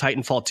have played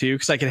Titanfall 2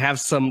 because I could have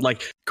some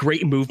like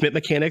great movement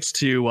mechanics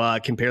to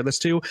compare this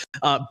to.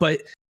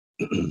 But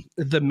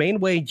the main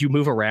way you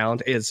move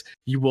around is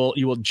you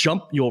will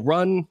jump, you'll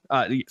run,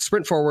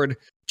 sprint forward,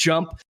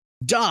 jump,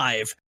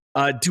 dive.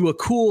 Do a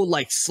cool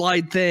like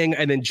slide thing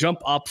and then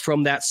jump up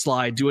from that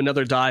slide, do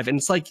another dive. And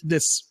it's like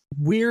this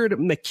weird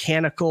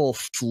mechanical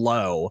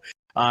flow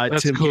to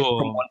get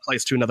from one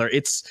place to another.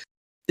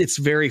 It's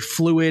very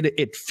fluid.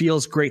 It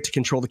feels great to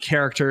control the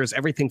characters.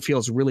 Everything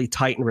feels really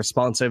tight and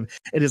responsive.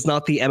 It is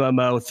not the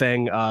MMO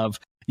thing of,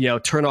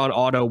 turn on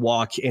auto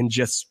walk and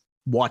just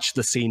watch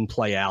the scene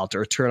play out,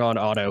 or turn on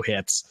auto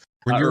hits.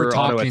 When you were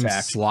talking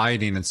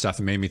sliding and stuff,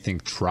 it made me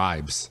think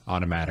Tribes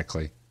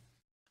automatically.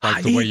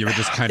 Like the way you would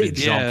just kind of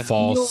jump,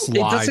 fall,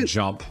 slide,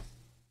 jump.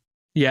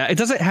 Yeah, it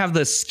doesn't have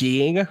the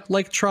skiing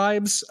like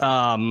Tribes.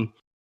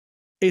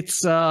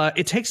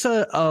 It takes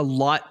a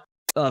lot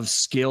of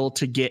skill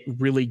to get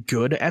really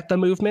good at the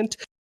movement,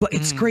 but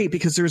it's great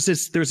because there's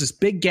this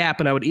big gap,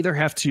 and I would either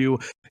have to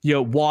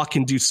walk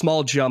and do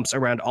small jumps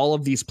around all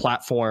of these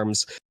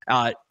platforms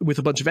with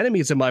a bunch of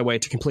enemies in my way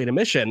to complete a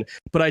mission,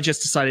 but I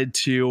just decided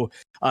to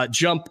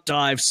jump,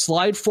 dive,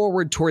 slide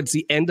forward towards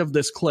the end of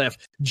this cliff,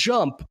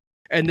 jump,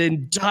 and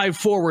then dive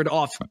forward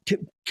off,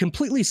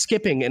 completely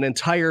skipping an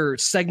entire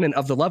segment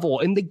of the level.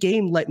 And the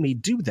game let me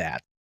do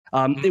that.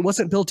 It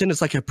wasn't built in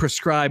as like a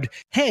prescribed,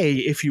 hey,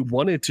 if you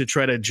wanted to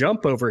try to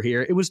jump over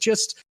here. It was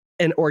just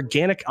an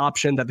organic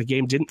option that the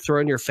game didn't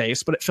throw in your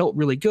face, but it felt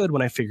really good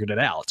when I figured it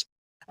out.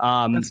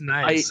 That's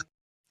nice.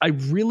 I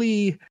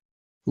really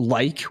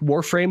like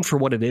Warframe for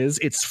what it is.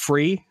 It's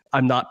free.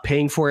 I'm not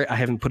paying for it. I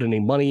haven't put any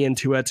money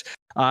into it.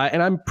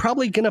 And I'm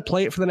probably going to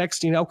play it for the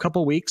next,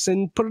 couple weeks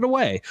and put it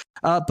away.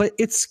 But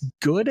it's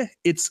good.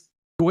 It's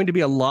going to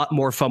be a lot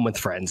more fun with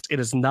friends. It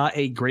is not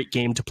a great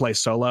game to play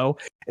solo,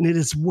 and it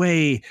is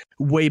way,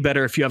 way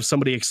better if you have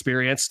somebody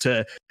experienced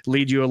to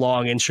lead you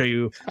along and show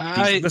you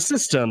the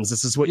systems.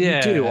 This is what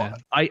you do.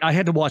 I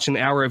had to watch an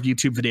hour of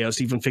YouTube videos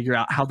to even figure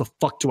out how the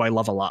fuck do I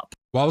level up.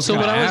 Well, I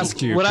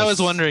was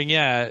wondering,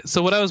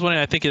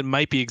 I think it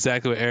might be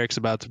exactly what Eric's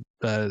about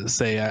to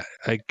say.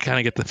 I kind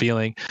of get the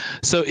feeling.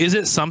 So is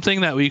it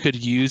something that we could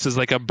use as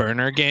like a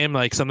burner game,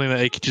 like something that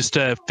like just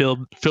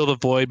fill the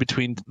void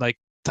between like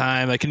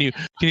time? Like, can you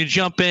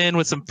jump in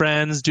with some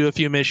friends, do a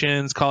few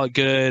missions, call it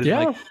good,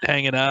 and, like,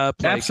 hang it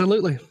up? Like,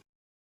 absolutely.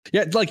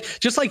 Yeah, like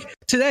just like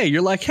today,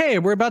 you're like, hey,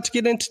 we're about to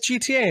get into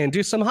GTA and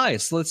do some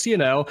heists. Let's,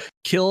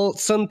 kill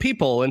some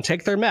people and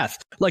take their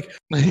meth. Like,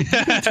 you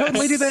can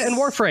totally do that in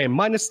Warframe,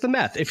 minus the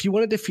meth. If you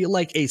wanted to feel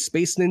like a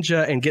space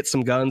ninja and get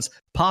some guns,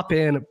 pop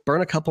in,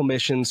 burn a couple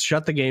missions,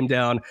 shut the game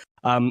down.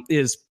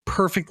 Is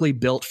perfectly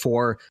built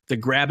for the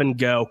grab and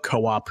go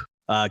co-op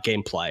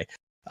gameplay.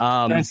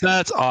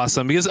 That's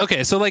awesome,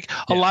 because so like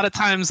a lot of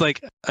times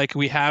like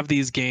we have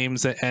these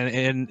games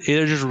and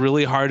they're just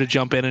really hard to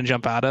jump in and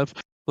jump out of.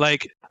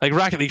 Like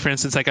Rocket League, for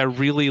instance, like I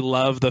really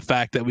love the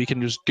fact that we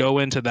can just go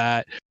into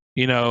that,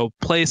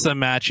 play some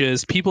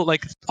matches. People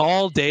like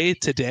all day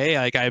today.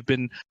 Like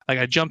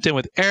I jumped in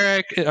with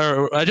Eric,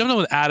 or I jumped in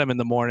with Adam in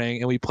the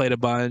morning, and we played a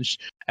bunch.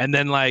 And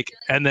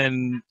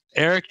then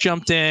Eric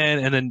jumped in,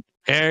 and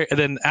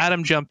then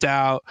Adam jumped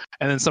out,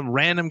 and then some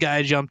random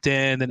guy jumped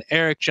in, then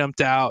Eric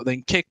jumped out,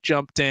 then Kick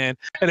jumped in,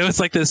 and it was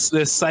like this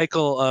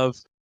cycle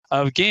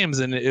of games,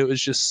 and it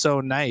was just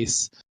so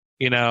nice,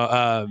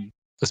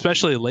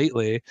 especially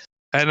lately.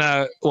 And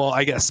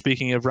I guess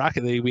speaking of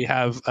Rocket League, we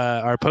have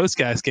our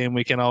postcast game.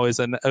 We can always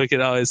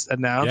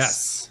announce.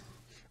 Yes.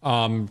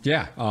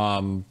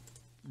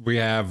 We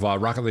have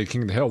Rocket League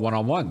King of the Hill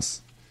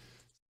one-on-ones.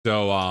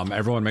 So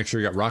everyone, make sure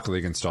you got Rocket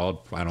League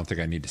installed. I don't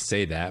think I need to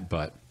say that,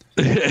 but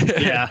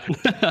yeah.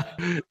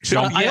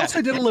 I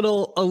also did a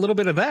little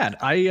bit of that.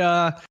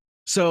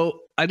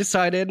 I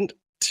decided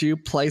to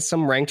play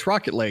some ranked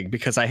Rocket League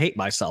because I hate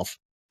myself.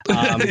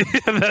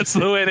 That's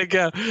the way to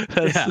go.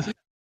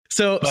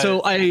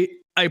 So I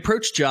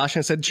approached Josh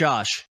and I said,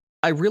 Josh,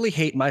 I really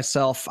hate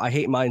myself. I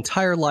hate my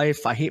entire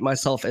life. I hate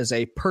myself as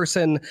a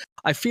person.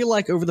 I feel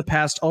like over the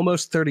past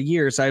almost 30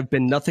 years, I've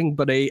been nothing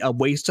but a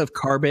waste of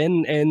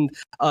carbon and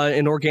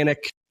an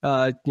organic,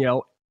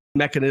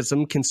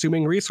 mechanism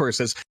consuming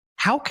resources.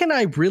 How can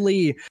I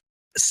really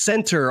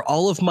center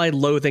all of my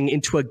loathing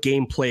into a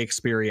gameplay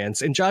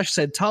experience? And Josh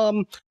said,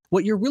 Tom,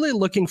 what you're really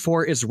looking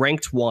for is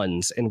ranked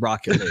ones in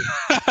Rocket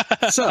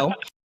League. So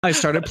I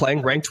started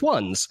playing ranked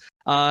ones,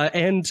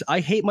 and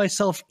I hate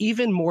myself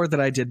even more than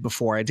I did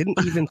before. I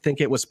didn't even think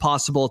it was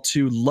possible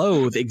to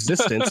loathe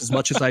existence as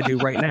much as I do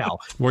right now.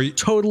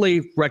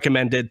 Totally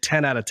recommended,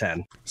 10 out of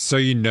 10. So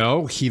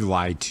he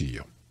lied to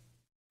you.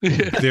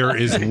 There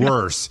is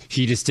worse.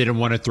 He just didn't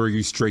want to throw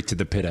you straight to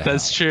the pit of hell.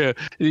 That's true.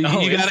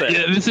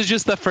 This is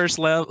just the first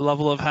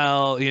level of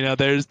hell.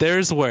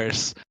 There's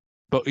worse,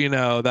 but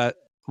that.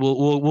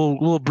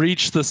 We'll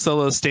breach the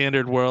solo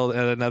standard world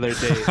at another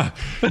date.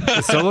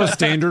 The solo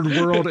standard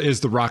world is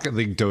the Rocket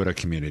League Dota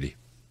community.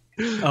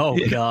 Oh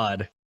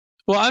God.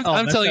 Well,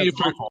 I'm telling you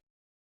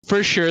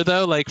for sure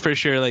though, like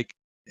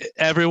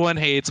everyone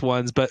hates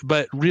ones, but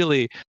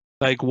really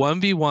like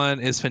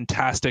 1v1 is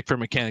fantastic for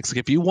mechanics. Like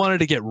if you wanted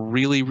to get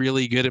really,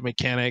 really good at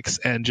mechanics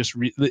and just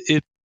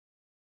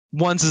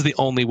ones is the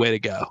only way to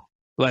go.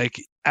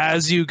 Like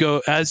as you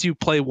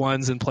play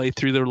ones and play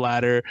through the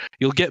ladder,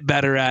 you'll get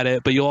better at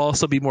it, but you'll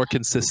also be more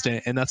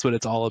consistent, and that's what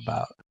it's all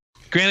about.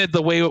 Granted,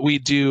 the way what we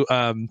do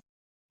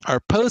our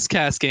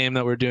postcast game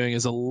that we're doing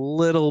is a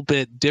little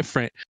bit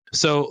different.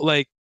 So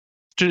like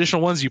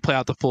traditional ones, you play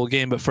out the full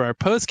game, but for our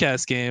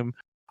postcast game,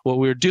 what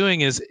we're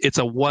doing is it's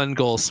a one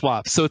goal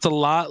swap. So it's a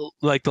lot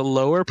like a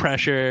lot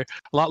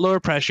lower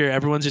pressure.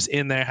 Everyone's just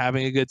in there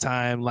having a good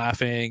time,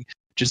 laughing,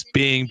 just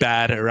being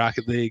bad at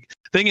Rocket League.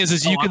 Thing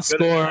is you can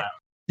score.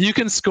 You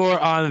can score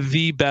on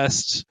the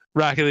best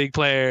Rocket League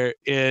player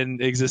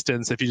in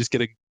existence if you just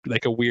get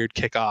a weird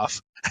kickoff,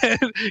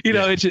 and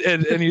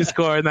you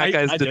score, and that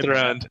guy's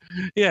dethroned.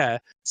 Yeah,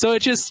 so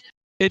it just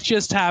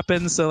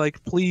happens. So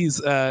like,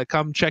 please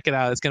come check it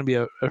out. It's gonna be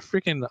a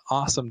freaking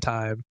awesome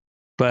time.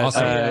 But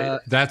also,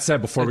 that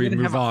said, before we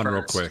move on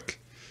real quick,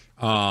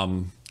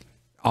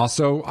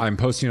 also I'm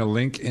posting a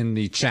link in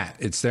the chat.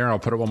 It's there. I'll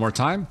put it one more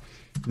time.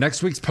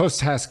 Next week's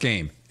post-cast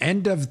game.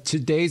 End of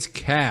today's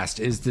cast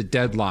is the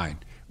deadline.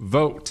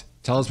 Vote.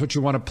 Tell us what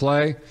you want to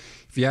play.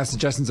 If you have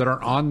suggestions that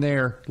aren't on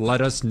there, let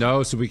us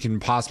know so we can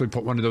possibly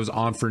put one of those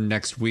on for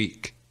next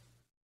week.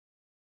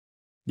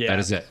 Yeah. That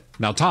is it.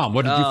 Now, Tom,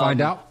 what did you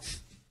find out?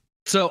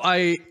 So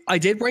I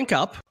did rank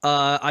up.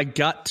 I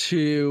got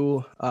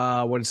to,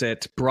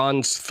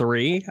 bronze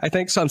 3, I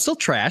think. So I'm still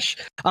trash.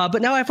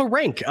 But now I have a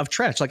rank of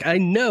trash. Like, I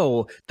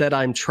know that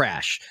I'm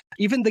trash.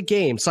 Even the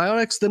game,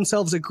 Psyonix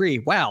themselves agree.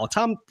 Wow,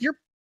 Tom, you're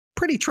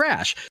pretty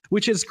trash,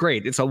 which is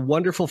great. It's a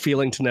wonderful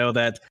feeling to know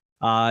that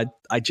I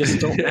just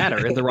don't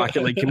matter in the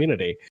Rocket League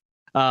community.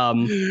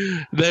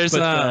 There's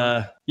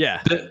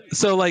yeah.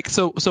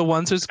 So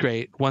ones is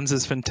great. Ones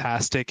is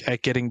fantastic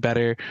at getting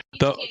better.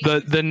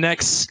 The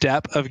next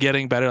step of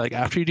getting better, like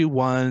after you do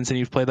ones and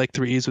you've played like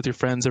threes with your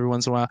friends every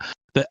once in a while,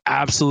 the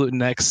absolute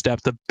next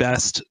step, the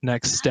best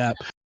next step,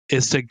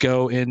 is to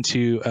go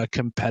into a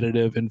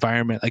competitive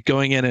environment, like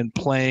going in and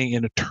playing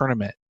in a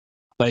tournament.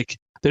 Like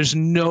there's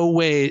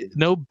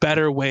no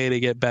better way to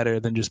get better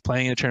than just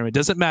playing in a tournament. It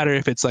doesn't matter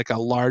if it's like a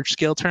large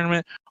scale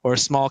tournament or a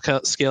small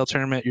scale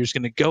tournament. You're just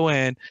going to go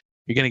in,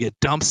 you're going to get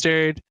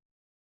dumpstered,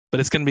 but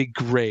it's going to be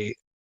great.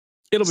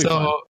 It'll be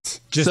fun.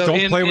 Just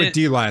don't play with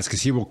D-Laz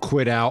because he will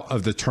quit out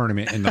of the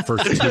tournament in the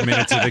first 2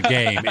 minutes of the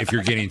game if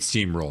you're getting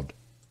steamrolled.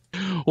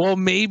 Well,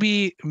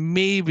 maybe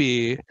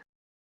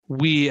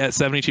we at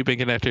 72 Pin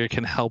Connector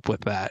can help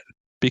with that,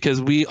 because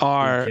we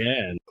are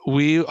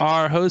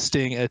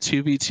hosting a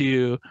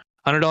 2v2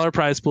 $100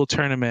 prize pool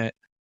tournament,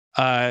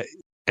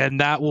 and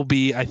that will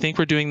be, I think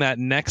we're doing that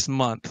next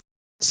month.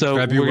 So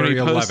February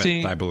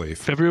 11th, I believe.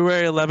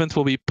 February 11th,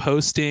 we'll be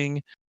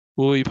posting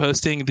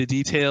the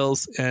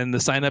details and the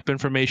sign up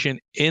information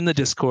in the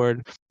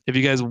Discord. If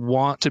you guys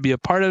want to be a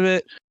part of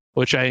it,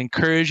 which I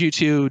encourage you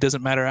to,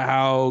 doesn't matter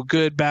how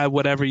good, bad,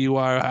 whatever you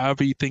are,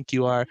 however you think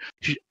you are,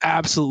 you should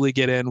absolutely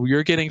get in.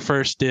 You're getting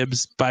first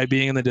dibs by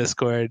being in the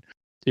Discord.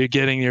 You're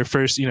getting your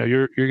first,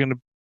 you're going to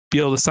be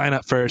able to sign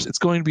up first. It's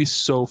going to be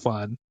so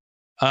fun.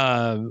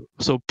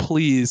 So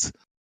please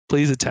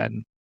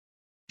attend.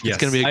 Yes.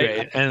 It's going to be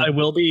great. And I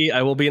will be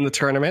in the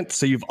tournament.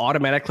 So you've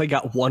automatically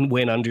got one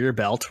win under your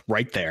belt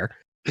right there.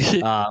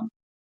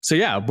 So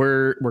yeah,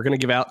 we're going to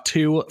give out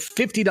 2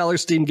 $50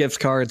 Steam gift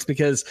cards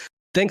because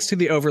thanks to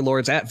the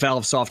overlords at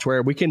Valve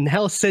Software, we can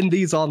now send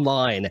these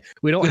online.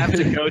 We don't have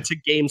to go to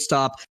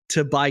GameStop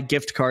to buy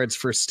gift cards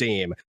for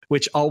Steam,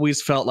 which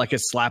always felt like a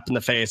slap in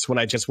the face when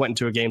I just went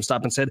into a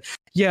GameStop and said,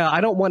 yeah,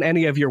 I don't want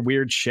any of your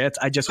weird shit.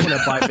 I just want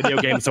to buy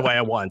video games the way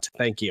I want.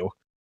 Thank you.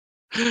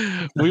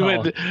 We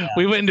went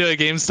into a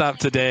GameStop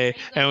today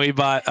and we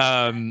bought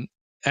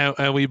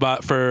and we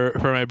bought for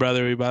my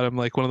brother, we bought him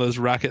like one of those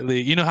Rocket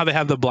League. You know how they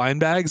have the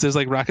blind bags? There's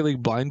like Rocket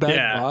League blind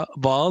bag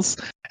balls.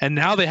 And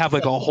now they have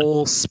like a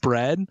whole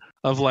spread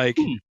of like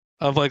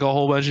a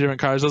whole bunch of different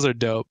cards. Those are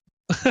dope.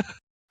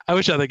 I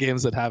wish other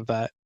games would have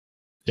that.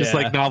 Just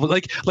like novel,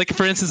 like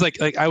for instance,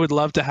 like I would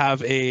love to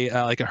have a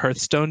like a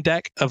Hearthstone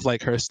deck of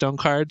like Hearthstone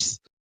cards.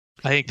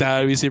 I think that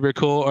would be super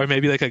cool. Or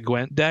maybe like a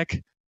Gwent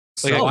deck.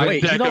 Like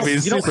wait, you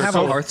don't have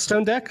a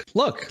Hearthstone deck?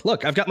 Look,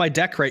 I've got my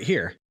deck right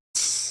here.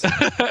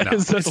 No.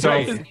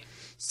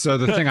 So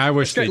the thing I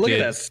wish they look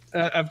did. At this.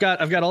 I've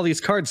got all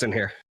these cards in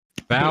here.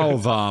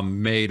 Valve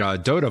made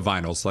Dota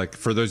vinyls. Like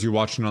for those of you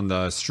watching on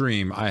the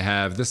stream, I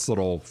have this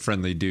little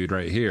friendly dude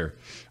right here.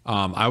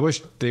 I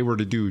wish they were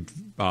to do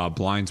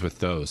blinds with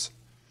those.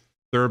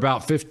 They're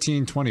about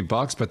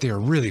 $15-$20, but they are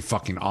really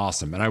fucking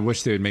awesome. And I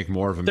wish they would make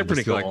more of them. They're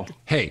pretty cool. Like,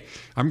 hey,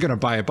 I'm gonna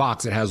buy a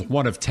box that has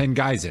one of 10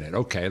 guys in it.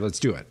 Okay, let's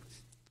do it.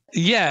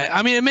 Yeah,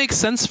 I mean, it makes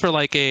sense for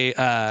like a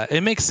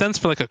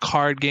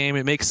card game.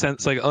 It makes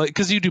sense like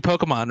because you do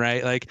Pokemon,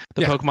 right? Like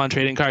the Pokemon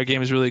trading card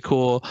game is really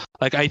cool.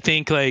 Like I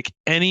think like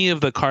any of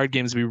the card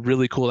games would be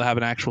really cool to have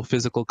an actual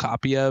physical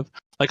copy of.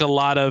 Like a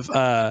lot of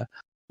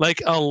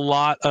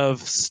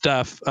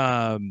stuff.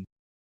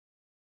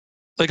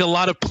 Like a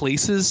lot of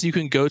places you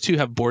can go to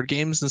have board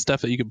games and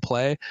stuff that you can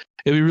play.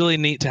 It'd be really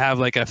neat to have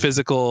like a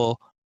physical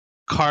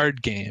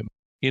card game.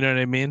 You know what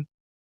I mean?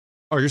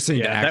 Oh, you're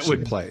saying to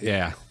actually play?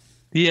 Yeah.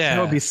 Yeah,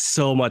 that would be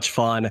so much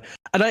fun.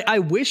 And I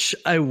wish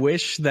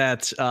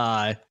that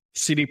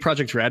CD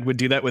Projekt Red would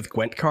do that with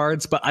Gwent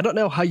cards, but I don't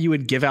know how you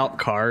would give out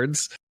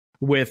cards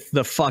with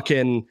the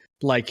fucking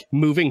like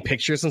moving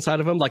pictures inside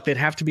of them. Like they'd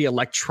have to be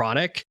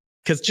electronic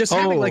because just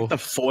having like the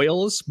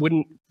foils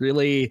wouldn't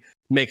really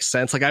make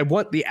sense. Like I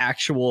want the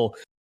actual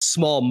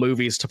small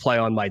movies to play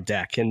on my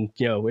deck, and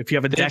if you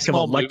have a deck of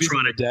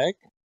electronic deck,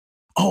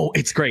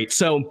 it's great.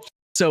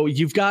 So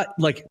you've got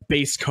like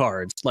base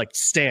cards, like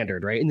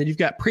standard, right? And then you've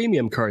got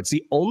premium cards.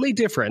 The only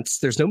difference,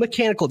 there's no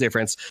mechanical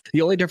difference.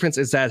 The only difference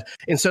is that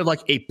instead of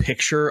like a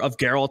picture of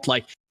Geralt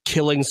like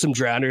killing some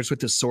drowners with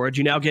his sword,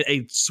 you now get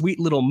a sweet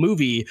little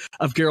movie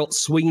of Geralt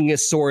swinging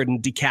his sword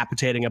and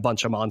decapitating a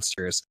bunch of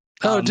monsters.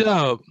 Oh,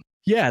 dope.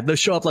 Yeah, they'll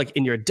show up like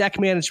in your deck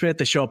management.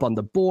 They show up on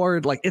the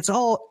board. Like it's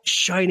all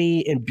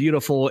shiny and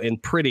beautiful and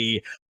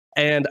pretty.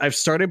 And I've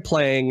started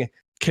playing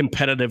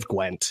competitive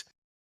Gwent.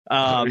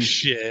 Oh,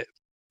 shit.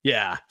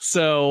 Yeah,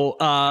 so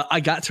I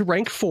got to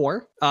rank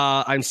 4.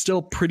 I'm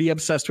still pretty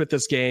obsessed with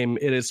this game.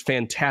 It is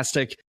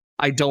fantastic.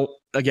 I don't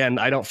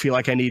feel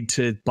like I need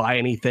to buy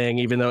anything,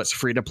 even though it's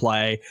free to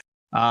play.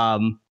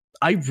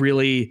 I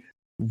really,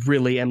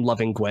 really am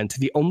loving Gwent.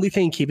 The only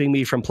thing keeping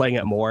me from playing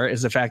it more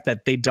is the fact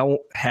that they don't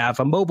have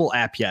a mobile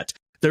app yet.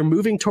 They're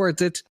moving towards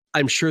it.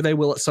 I'm sure they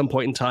will at some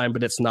point in time,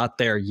 but it's not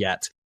there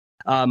yet.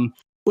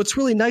 What's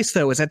really nice,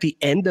 though, is at the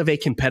end of a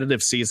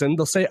competitive season,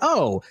 they'll say,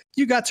 oh,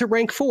 you got to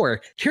rank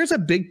 4. Here's a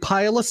big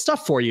pile of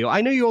stuff for you.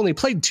 I know you only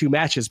played 2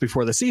 matches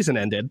before the season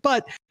ended,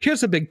 but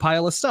here's a big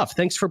pile of stuff.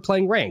 Thanks for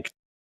playing ranked.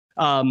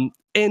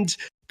 And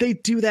they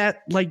do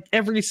that like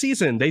every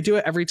season. They do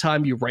it every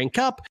time you rank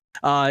up.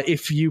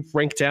 If you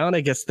rank down,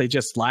 I guess they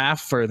just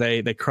laugh or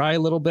they cry a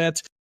little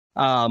bit.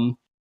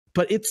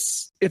 But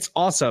it's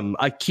awesome.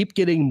 I keep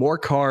getting more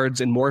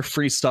cards and more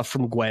free stuff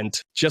from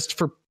Gwent just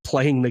for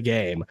playing the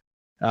game.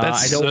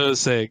 That's so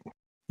sick.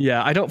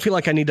 Yeah, I don't feel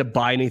like I need to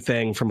buy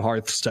anything from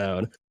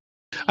Hearthstone.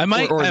 I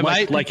might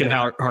in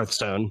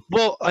Hearthstone.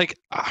 Well, like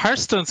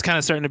Hearthstone's kind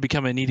of starting to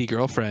become a needy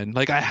girlfriend.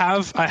 Like I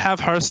have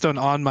Hearthstone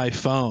on my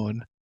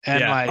phone,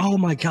 and like, oh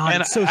my god,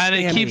 and, it's so and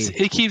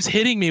it keeps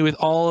hitting me with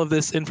all of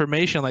this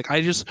information. Like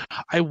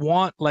I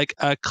want like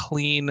a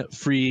clean,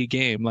 free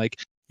game. Like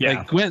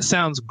Gwent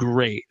sounds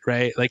great,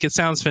 right? Like it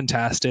sounds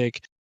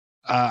fantastic.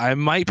 I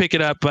might pick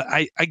it up, but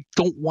I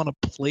don't want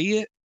to play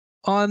it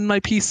on my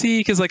PC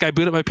because like I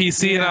boot up my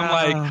PC and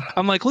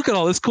I'm like, look at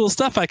all this cool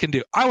stuff I can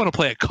do. I want to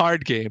play a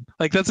card game.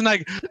 Like that's not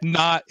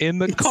in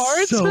the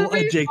cards. So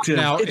addictive.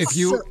 Now, if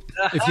you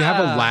have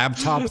a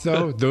laptop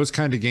though, those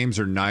kind of games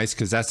are nice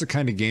because that's the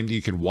kind of game that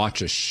you can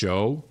watch a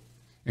show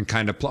and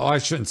kind of play. Oh, I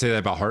shouldn't say that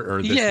about Heart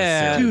or this.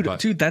 Yeah,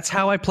 dude, that's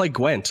how I play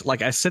Gwent.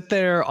 Like I sit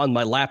there on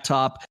my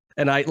laptop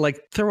and I like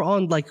throw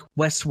on like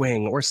West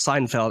Wing or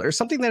Seinfeld or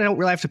something that I don't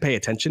really have to pay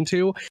attention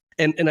to.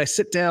 And I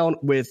sit down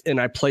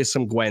and I play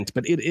some Gwent,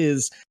 but it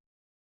is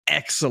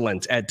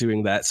excellent at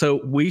doing that.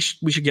 So we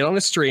should get on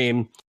a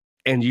stream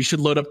and you should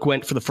load up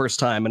Gwent for the first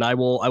time and I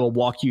will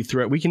walk you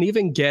through it. We can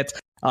even get,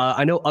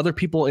 I know other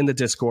people in the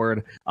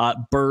Discord,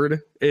 Bird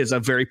is a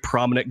very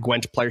prominent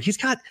Gwent player. He's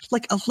got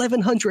like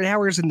 1,100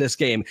 hours in this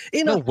game.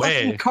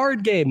 Fucking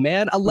card game,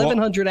 man.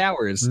 1,100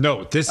 hours.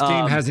 No, this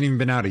game hasn't even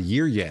been out a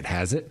year yet,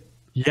 has it?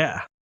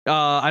 Yeah.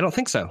 I don't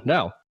think so.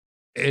 No.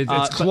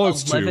 It's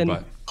close to,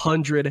 but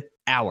 1,100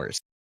 hours.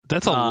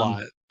 That's a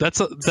lot.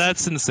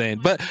 That's insane.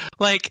 But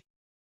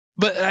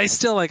I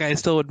still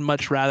would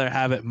much rather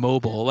have it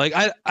mobile. Like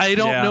I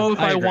don't know if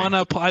I want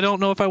to. I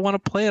don't know if I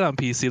want to play it on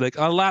PC. Like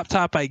a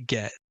laptop, I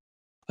get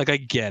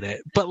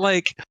it. But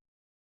like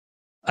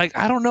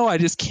I don't know. I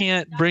just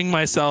can't bring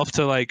myself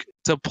to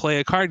play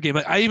a card game.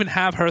 Like I even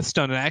have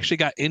Hearthstone, and I actually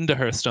got into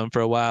Hearthstone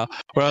for a while,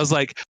 where I was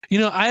like,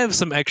 I have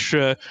some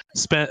extra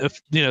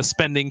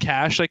spending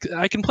cash. Like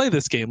I can play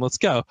this game. Let's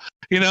go.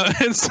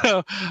 And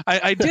so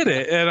I did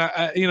it, and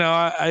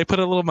I put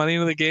a little money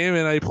into the game,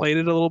 and I played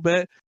it a little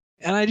bit,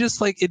 and I just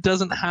like it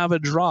doesn't have a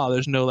draw.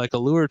 There's no like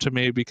allure to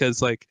me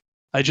because like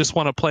I just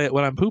want to play it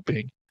when I'm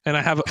pooping. And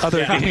I have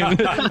other games,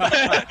 and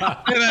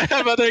I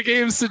have other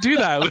games to do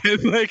that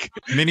with. Like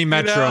Mini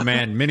Metro,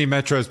 man, Mini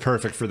Metro is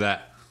perfect for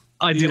that.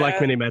 I do like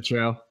Mini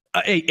Metro.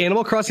 Hey,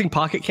 Animal Crossing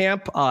Pocket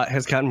Camp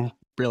has gotten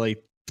really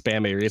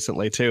spammy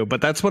recently too, but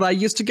that's what I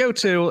used to go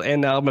to,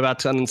 and now I'm about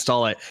to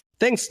uninstall it.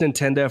 Thanks,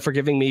 Nintendo, for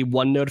giving me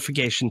one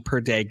notification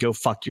per day. Go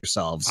fuck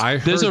yourselves. I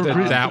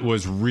heard that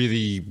was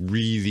really,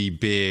 really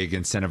big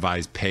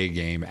incentivized pay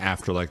game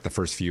after like the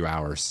first few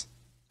hours.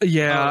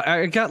 Yeah,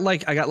 I got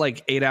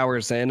like 8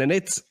 hours in, and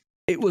it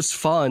was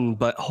fun,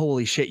 but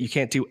holy shit, you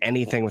can't do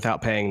anything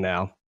without paying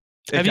now.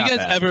 Have you guys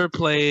ever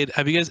played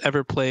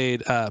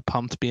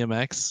Pumped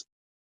BMX?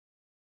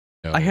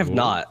 No. I have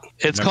not.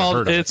 It's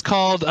called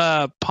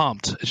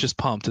Pumped. It's just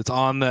Pumped. It's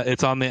on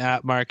the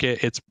app market.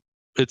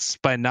 It's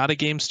by Not a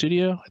Game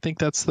Studio. I think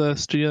that's the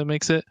studio that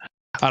makes it.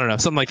 I don't know,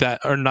 something like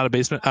that, or Not a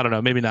Basement. I don't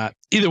know, maybe not.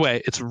 Either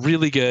way, it's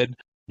really good.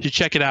 You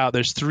check it out.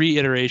 There's 3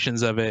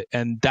 iterations of it,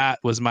 and that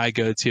was my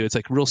go-to. It's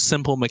like real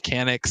simple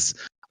mechanics.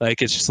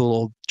 Like it's just a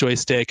little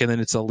joystick, and then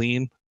it's a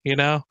lean.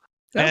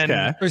 And,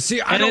 okay. See,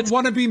 I don't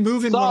want to be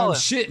moving when I'm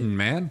shitting,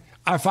 man.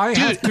 If I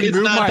have to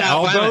move my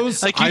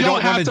elbows, like I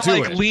don't want to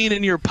do it. Lean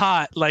in your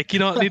pot. Like you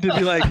don't need to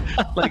be like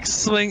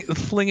flinging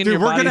your body.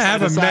 Dude, we're gonna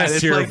have a mess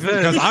here like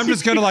because I'm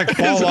just gonna like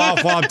fall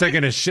off while I'm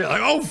taking a shit.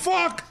 Like, oh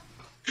fuck.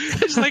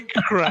 Just like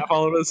crap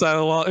all over the side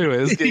of the wall.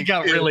 Anyways, he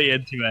got really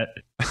into it.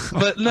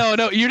 But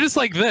no, you're just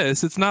like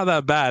this. It's not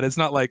that bad. It's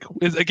not like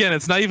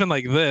it's not even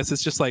like this.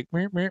 It's just like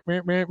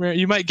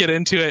you might get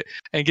into it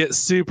and get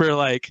super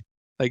like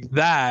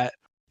that.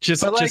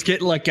 Just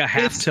get like a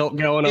half tilt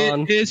going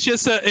on. It's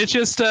just a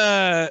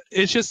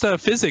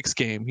physics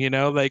game,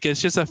 like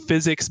it's just a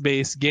physics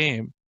based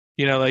game.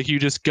 Like you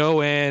just go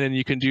in and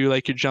you can do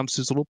like your jumps,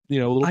 there's a little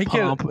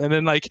pump, and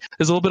then like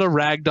there's a little bit of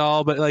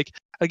ragdoll, but like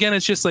again,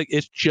 it's just like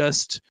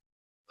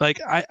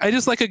I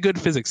just like a good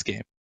physics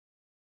game.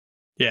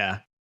 Yeah.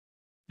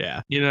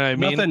 You know what I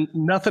mean?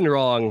 Nothing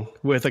wrong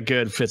with a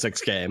good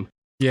physics game.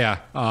 Yeah.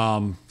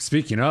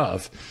 Speaking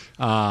of,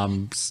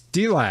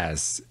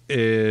 Stelaz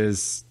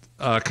is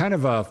kind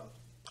of a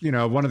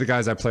one of the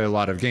guys I play a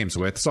lot of games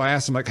with. So I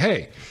asked him like,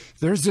 hey,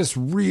 there's this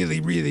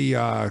really, really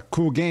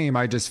cool game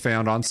I just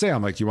found on sale.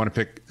 I'm like, you want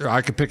to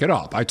I could pick it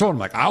up. I told him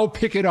like, I'll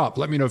pick it up.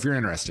 Let me know if you're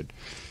interested.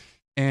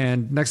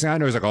 And next thing I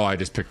know, he's like, oh, I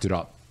just picked it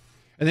up.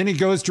 And then he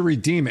goes to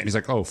redeem it. And he's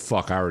like, oh,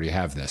 fuck, I already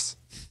have this.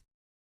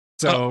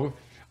 So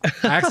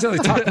I accidentally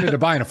talked him into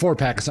buying a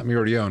 4-pack of something he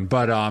already owned.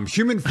 But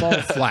Human Fall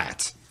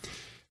Flat.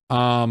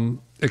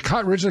 It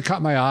originally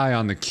caught my eye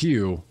on the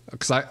queue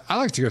because I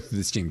like to go through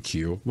the Steam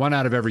queue. 1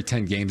 out of every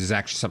 10 games is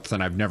actually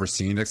something I've never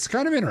seen. It's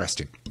kind of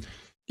interesting.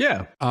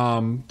 Yeah.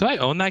 Do I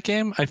own that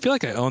game? I feel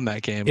like I own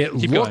that game. It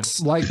looks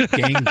like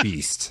Gang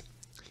Beast,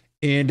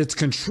 and its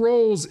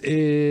controls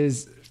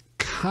is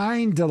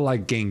kind of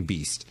like Gang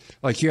Beast.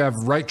 Like you have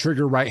right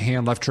trigger, right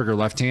hand, left trigger,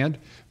 left hand,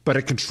 but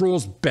it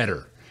controls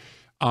better.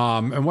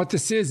 And what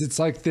this is, it's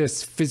like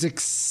this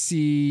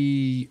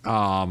physicsy,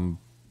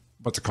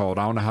 what's it called?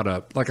 I don't know how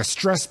to, like a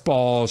stress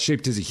ball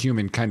shaped as a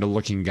human kind of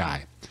looking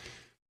guy.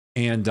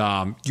 And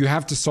you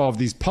have to solve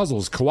these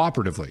puzzles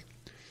cooperatively.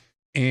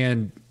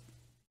 And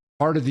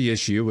part of the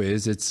issue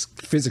is it's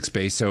physics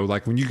based. So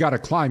like when you got to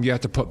climb, you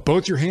have to put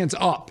both your hands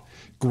up,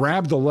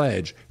 grab the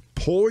ledge,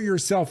 pull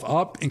yourself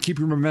up, and keep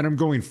your momentum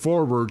going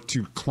forward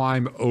to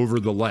climb over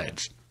the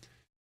ledge.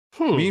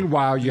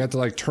 Meanwhile, you have to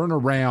like turn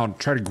around,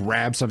 try to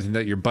grab something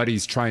that your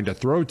buddy's trying to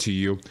throw to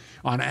you.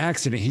 On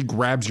accident, he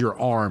grabs your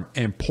arm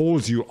and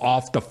pulls you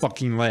off the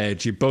fucking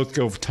ledge. You both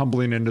go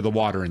tumbling into the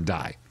water and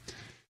die.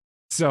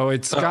 So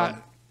it's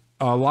got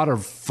a lot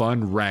of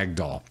fun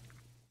ragdoll.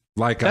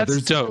 Like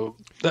that's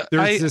dope.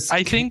 I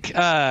think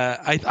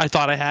I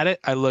thought I had it.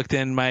 I looked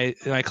in my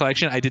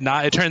collection. I did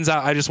not. It turns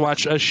out I just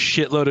watched a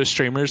shitload of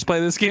streamers play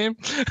this game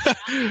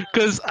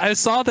because I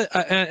saw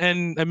that,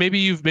 and maybe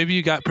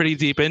you got pretty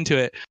deep into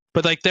it.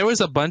 But like there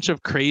was a bunch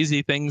of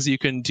crazy things you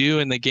can do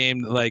in the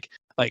game, like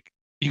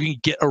you can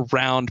get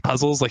around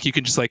puzzles. Like you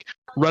can just like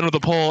run with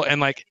the pole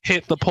and like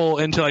hit the pole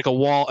into like a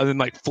wall and then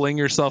like fling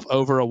yourself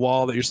over a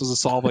wall that you're supposed to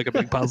solve like a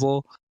big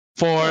puzzle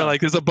for.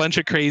 Like there's a bunch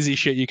of crazy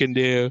shit you can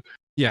do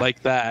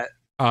like that.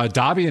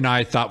 Dobby and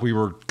I thought we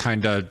were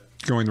kind of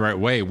going the right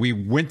way. We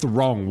went the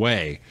wrong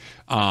way.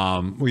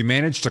 We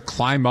managed to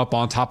climb up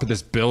on top of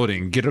this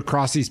building, get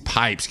across these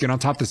pipes, get on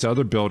top of this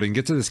other building,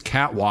 get to this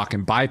catwalk,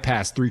 and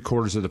bypass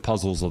 3/4 of the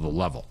puzzles of the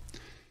level.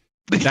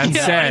 That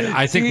said,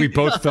 I think we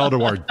both fell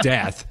to our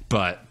death,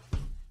 but...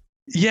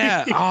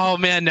 Yeah. Oh,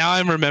 man. Now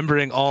I'm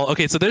remembering all.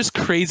 Okay, so there's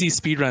crazy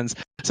speedruns.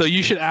 So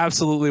you should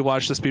absolutely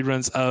watch the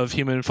speedruns of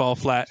Human Fall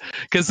Flat.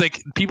 Because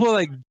like people are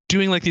like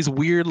doing like these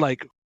weird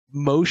like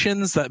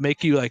motions that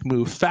make you like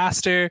move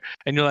faster,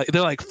 and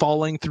they're like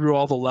falling through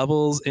all the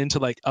levels into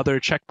like other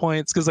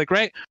checkpoints, because like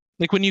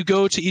like when you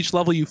go to each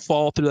level you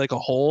fall through like a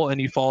hole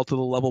and you fall to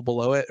the level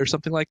below it or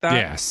something like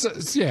that. So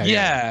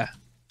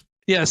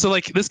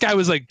like this guy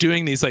was like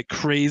doing these like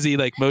crazy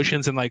like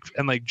motions and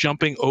like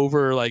jumping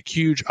over like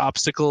huge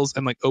obstacles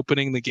and like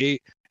opening the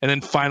gate and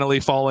then finally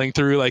falling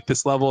through like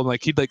this level, and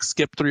like he'd like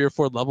skip 3 or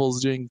 4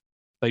 levels doing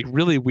like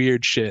really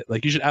weird shit.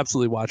 Like you should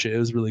absolutely watch it. It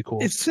was really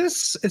cool. Is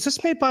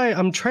this made by,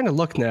 I'm trying to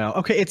look now.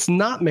 Okay, it's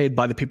not made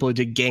by the people who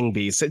did Gang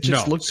Beasts. It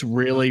just looks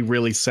really,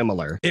 really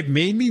similar. It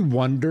made me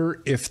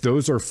wonder if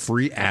those are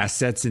free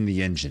assets in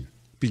the engine,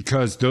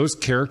 because those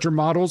character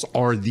models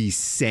are the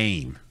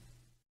same.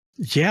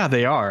 Yeah,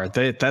 they are.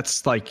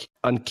 That's like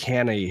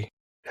uncanny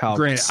how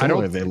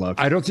similar they look.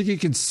 I don't think you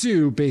can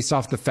sue based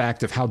off the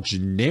fact of how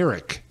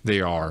generic they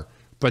are,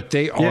 but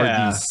they are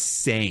the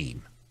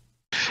same.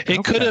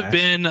 It could have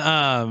been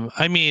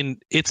I mean,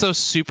 it's a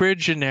super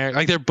generic,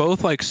 like they're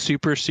both like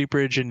super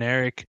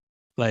generic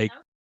like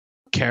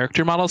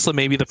character models. So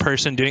maybe the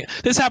person doing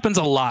this happens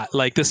a lot.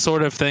 Like this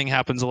sort of thing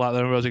happens a lot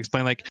that I'm about to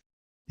explain. Like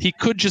he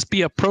could just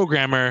be a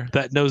programmer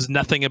that knows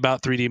nothing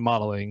about 3D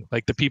modeling.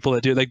 Like the people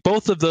that do, like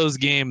both of those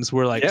games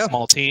were like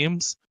small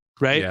teams,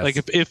 right? Yes. Like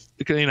if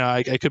you know,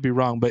 I could be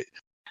wrong, but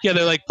yeah,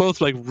 they're like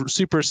both like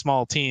super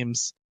small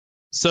teams.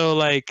 So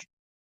like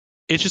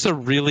it's just a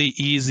really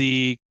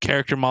easy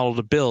character model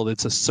to build.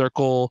 It's a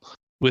circle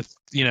with,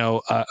 you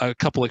know, a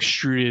couple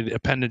extruded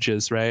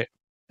appendages, right?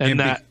 And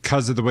that,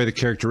 because of the way the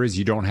character is,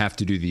 you don't have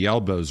to do the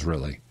elbows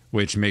really,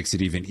 which makes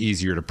it even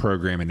easier to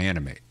program and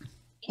animate.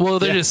 Well,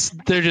 they're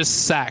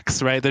just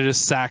sacks, right? They're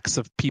just sacks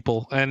of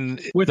people, and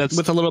with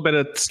a little bit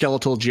of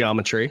skeletal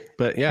geometry,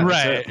 but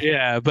right,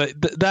 yeah.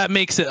 But that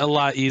makes it a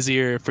lot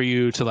easier for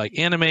you to like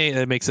animate.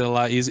 It makes it a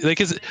lot easier, like,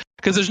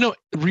 because there's no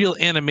real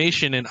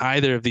animation in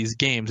either of these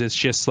games. It's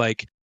just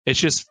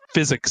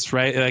physics,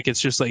 right? Like it's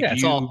just like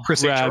it's all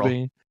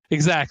procedural.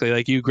 Exactly,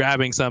 like you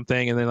grabbing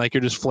something and then like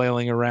you're just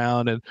flailing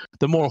around, and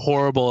the more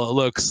horrible it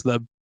looks,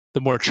 the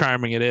more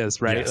charming it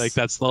is, right? Yes. Like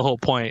that's the whole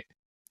point.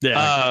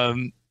 Yeah.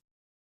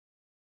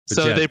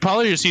 So they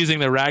probably just using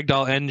the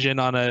ragdoll engine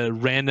on a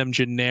random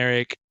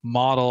generic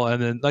model, and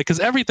then like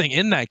because everything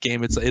in that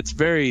game, it's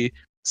very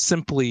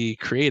simply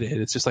created.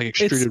 It's just like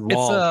extruded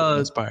wall for the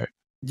most part.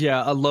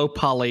 Yeah, a low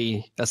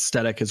poly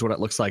aesthetic is what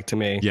it looks like to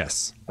me.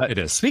 Yes, it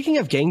is. Speaking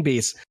of Gang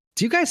Beasts,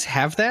 do you guys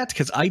have that?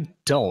 Because I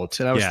don't,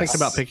 and I was thinking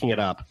about picking it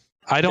up.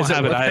 I don't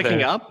have it either.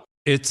 Picking up?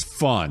 It's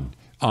fun.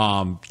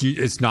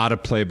 It's not a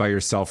play by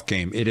yourself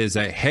game. It is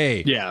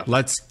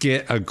let's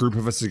get a group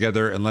of us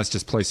together and let's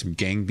just play some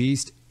Gang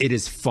Beast. It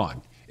is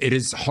fun. It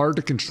is hard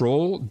to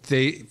control.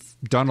 They've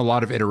done a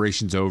lot of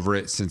iterations over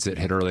it since it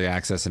hit early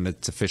access, and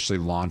it's officially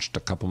launched a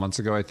couple months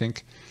ago, I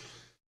think.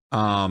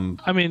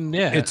 I mean,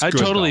 yeah, I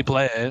totally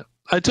play it.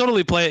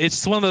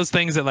 It's one of those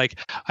things that like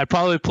I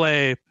probably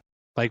play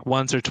like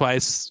once or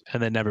twice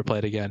and then never play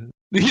it again.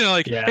 You know,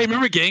 like, hey,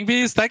 remember Gang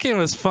Beasts? That game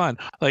was fun.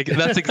 Like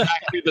that's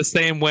exactly the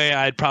same way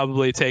I'd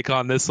probably take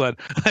on this one.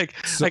 Like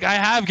I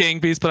have Gang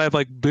Beasts, but I've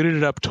like booted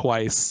it up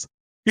twice.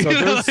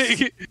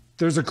 So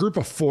there's a group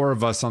of 4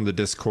 of us on the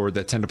Discord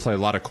that tend to play a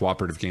lot of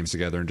cooperative games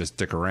together and just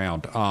dick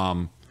around.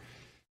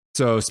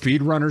 So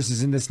Speedrunners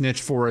is in this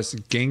niche for us.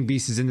 Gang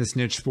Beast is in this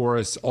niche for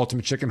us.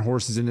 Ultimate Chicken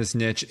Horse is in this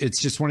niche.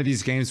 It's just one of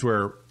these games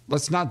where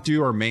let's not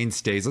do our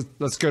mainstays.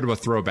 Let's go to a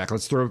throwback.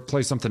 Let's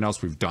play something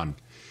else we've done.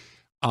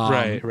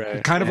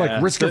 Right. Kind of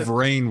like Risk of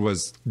Rain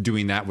was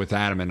doing that with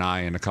Adam and I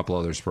and a couple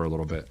others for a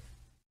little bit.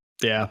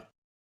 Yeah.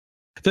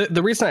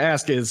 The reason I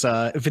ask is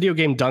Video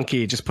Game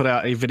Donkey just put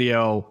out a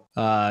video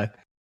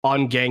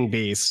on Gang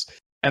Beasts,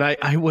 and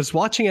I was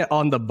watching it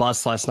on the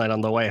bus last night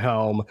on the way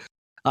home,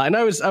 and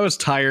I was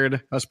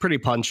tired. I was pretty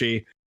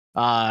punchy,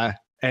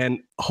 and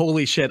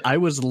holy shit, I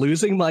was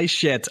losing my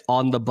shit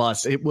on the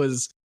bus. It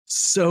was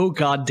so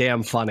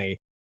goddamn funny.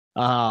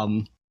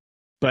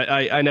 But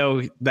I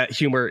know that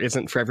humor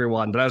isn't for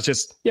everyone, but I was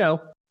just,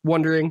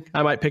 wondering.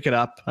 I might pick it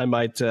up. I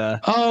might.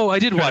 I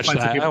did watch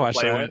that. I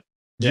watched that.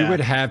 You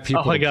would have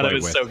people. Oh my god, it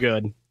was so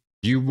good.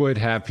 You would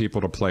have people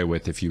to play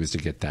with if you was to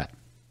get that.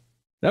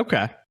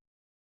 Okay.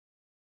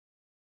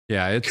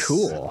 Yeah, it's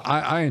cool.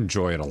 I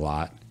enjoy it a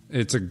lot.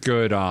 It's a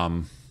good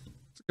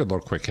little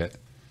quick hit.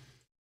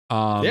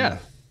 Yeah.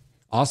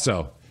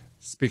 Also,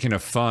 speaking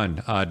of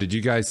fun, did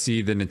you guys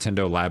see the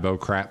Nintendo Labo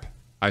crap?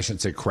 I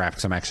shouldn't say crap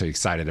because I'm actually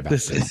excited about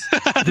this.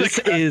 This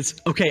is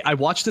okay. I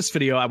watched this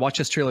video. I watched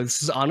this trailer.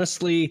 This is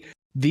honestly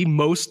the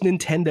most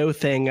Nintendo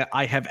thing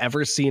I have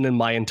ever seen in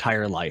my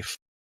entire life.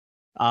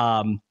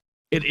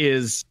 It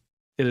is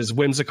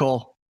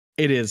whimsical.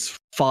 It is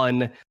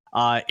fun.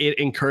 It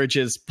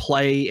encourages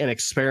play and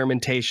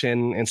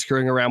experimentation and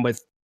screwing around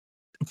with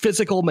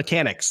physical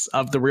mechanics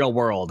of the real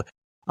world.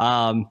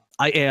 I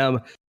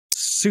am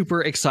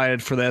super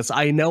excited for this.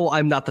 I know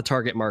I'm not the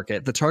target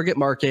market. The target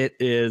market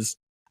is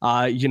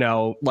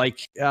young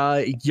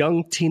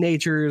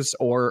teenagers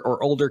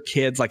or older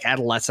kids, like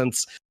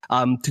adolescents,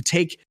 to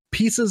take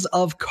pieces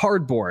of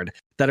cardboard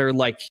that are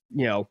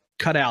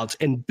cut out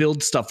and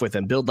build stuff with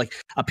them. Build like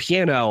a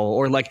piano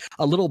or like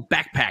a little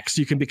backpack so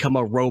you can become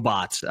a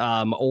robot.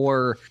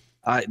 Or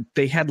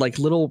they had like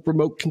little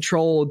remote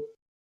controlled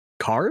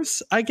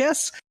cars, I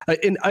guess.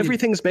 And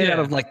everything's made out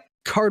of like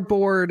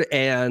cardboard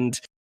and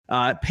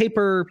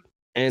paper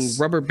and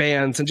rubber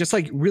bands and just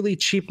like really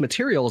cheap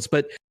materials.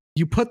 But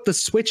you put the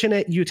Switch in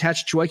it, you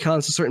attach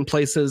Joy-Cons to certain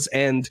places,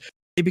 and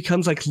it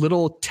becomes like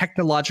little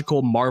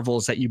technological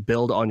marvels that you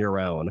build on your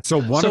own.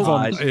 So one of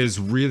them is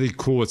really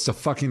cool. It's the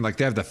fucking, like,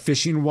 they have the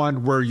fishing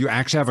one where you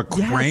actually have a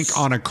crank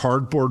on a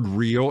cardboard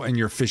reel and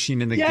you're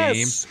fishing in the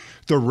game.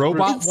 The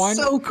robot one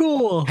so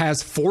cool.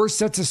 has 4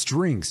 sets of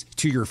strings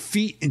to your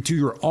feet and to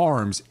your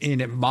arms,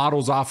 and it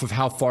models off of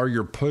how far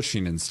you're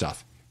pushing and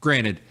stuff.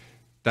 Granted,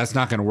 that's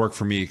not going to work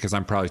for me because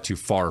I'm probably too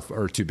far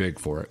or too big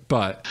for it.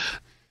 But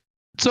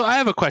so I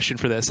have a question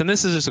for this, and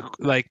this is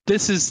just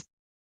this is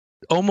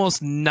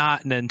almost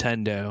not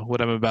Nintendo.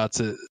 What I'm about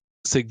to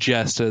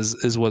suggest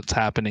is what's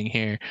happening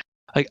here.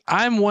 Like,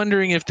 I'm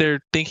wondering if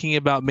they're thinking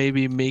about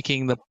maybe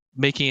making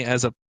it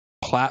as a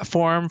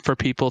platform for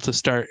people to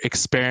start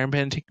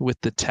experimenting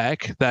with the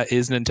tech that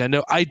is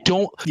Nintendo. I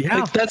don't. Yeah,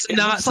 like, that's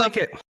not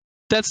something.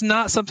 That's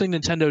not something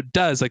Nintendo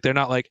does. Like, they're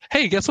not like,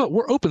 hey, guess what?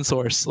 We're open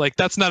source. Like,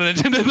 that's not a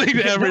Nintendo thing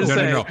to ever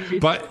say. No.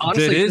 But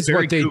honestly, it is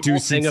what they do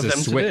since the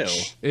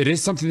Switch. It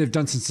is something they've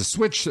done since the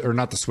Switch, or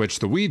not the Switch,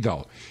 the Wii,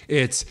 though.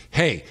 It's,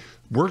 hey,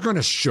 we're going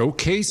to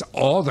showcase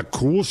all the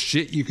cool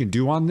shit you can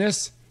do on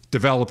this.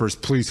 Developers,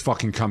 please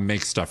fucking come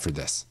make stuff for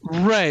this.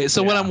 Right.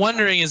 So what I'm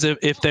wondering is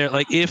if they're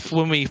like, if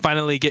when we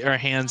finally get our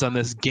hands on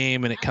this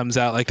game and it comes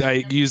out, like,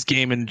 I use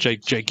game in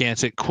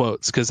gigantic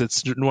quotes because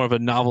it's more of a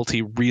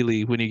novelty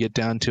really when you get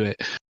down to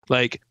it.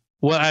 Like,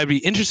 what I'd be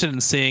interested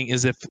in seeing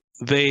is if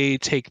they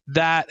take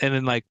that and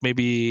then, like,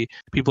 maybe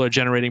people are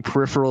generating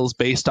peripherals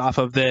based off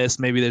of this.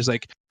 Maybe there's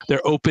like,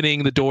 they're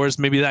opening the doors.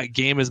 Maybe that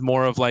game is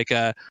more of like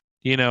a,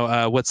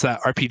 what's that,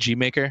 RPG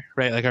Maker,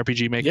 right? Like,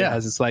 RPG Maker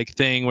has this like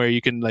thing where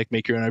you can like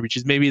make your own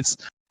RPGs. Maybe it's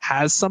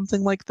has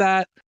something like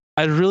that.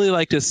 I'd really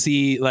like to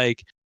see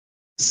like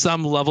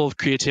some level of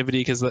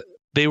creativity, because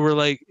they were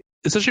like,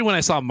 especially when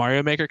I saw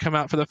Mario Maker come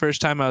out for the first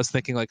time, I was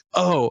thinking like,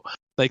 oh,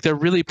 like they're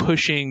really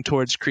pushing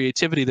towards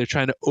creativity. They're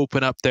trying to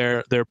open up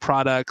their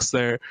products,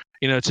 to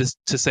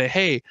say,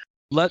 hey,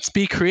 let's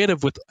be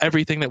creative with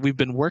everything that we've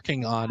been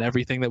working on,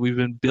 everything that we've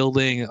been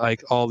building,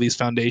 like all these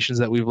foundations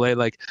that we've laid.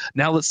 Like,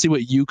 now let's see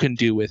what you can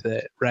do with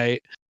it,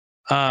 right?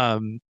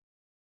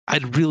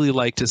 I'd really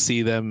like to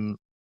see them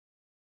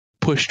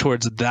push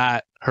towards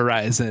that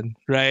horizon,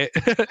 right?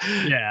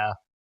 Yeah.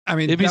 I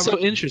mean, it'd be so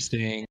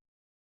interesting.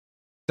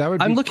 That would.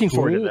 I'm looking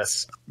forward to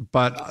this.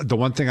 But the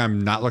one thing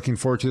I'm not looking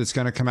forward to that's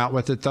going to come out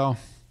with it, though,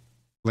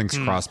 Link's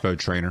Crossbow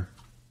Trainer.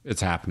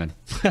 It's happening.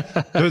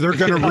 They're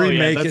going to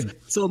remake it.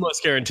 It's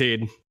almost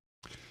guaranteed.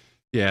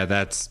 Yeah,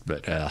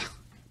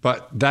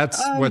 but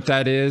that's what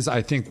that is.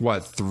 I think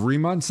 3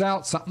 months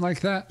out, something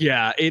like that.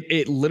 Yeah,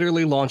 it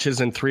literally launches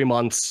in 3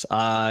 months.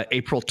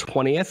 April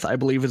 20th, I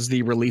believe, is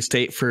the release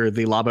date for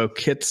the Labo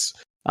kits.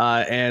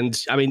 And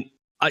I mean,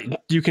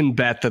 you can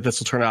bet that this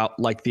will turn out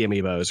like the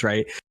amiibos,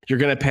 right? You're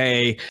going to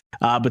pay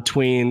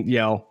between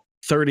 $30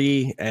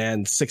 $30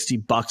 and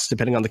 $60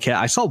 depending on the kit.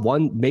 I saw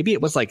one, maybe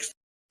it was like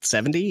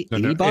 70,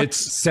 $80. It's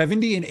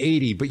 70 and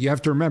 80, but you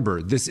have to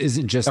remember, this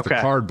isn't just the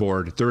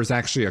cardboard. There is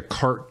actually a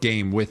cart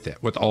game with it,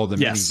 with all the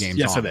mini games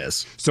yes, on it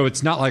is. So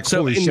it's not like,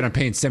 holy shit, I'm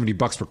paying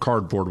 $70 for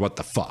cardboard. What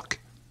the fuck?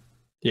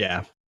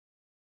 Yeah.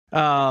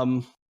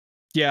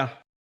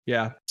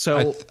 Yeah.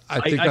 So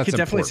I could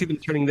definitely see them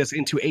turning this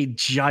into a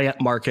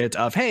giant market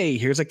of, hey,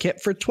 here's a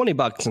kit for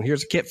 $20 and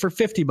here's a kit for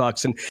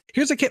 $50 and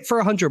here's a kit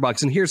for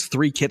 $100 and here's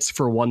 3 kits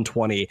for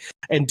 $120,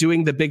 and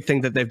doing the big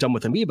thing that they've done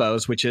with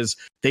Amiibos, which is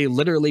they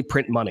literally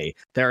print money.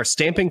 They're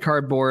stamping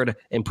cardboard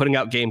and putting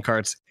out game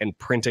carts and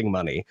printing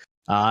money.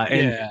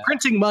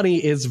 Printing money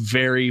is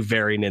very,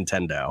 very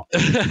Nintendo.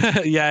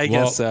 Yeah, I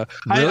guess so.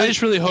 Really? I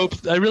just really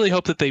hope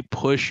that they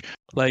push,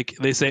 like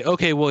they say,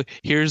 okay, well,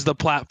 here's the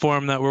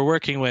platform that we're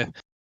working with.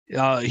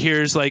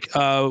 Here's like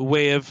a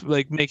way of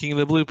like making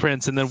the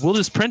blueprints, and then we'll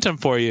just print them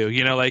for you,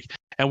 you know, like,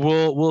 and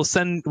we'll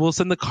send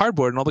the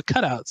cardboard and all the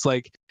cutouts.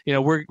 Like, you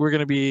know, we're going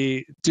to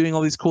be doing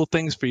all these cool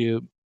things for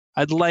you.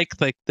 I'd like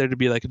there to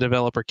be like a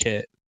developer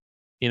kit,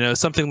 you know,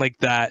 something like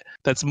that.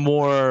 That's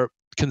more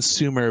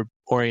consumer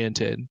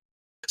oriented.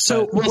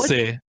 So we'll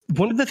see.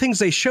 One of the things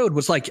they showed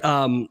was like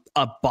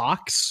a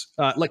box,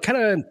 like kind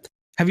of.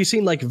 Have you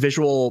seen like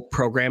visual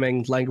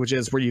programming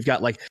languages where you've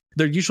got like,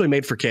 they're usually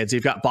made for kids.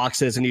 You've got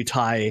boxes and you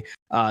tie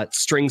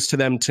strings to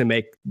them to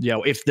make, you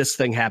know, if this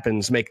thing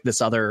happens, make this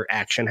other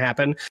action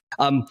happen.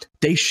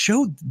 They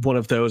showed one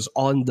of those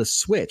on the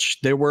Switch.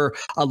 There were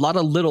a lot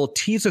of little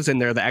teases in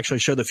there that actually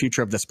show the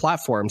future of this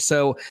platform.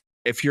 So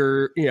if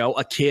you're, you know,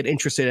 a kid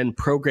interested in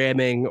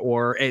programming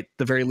or at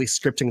the very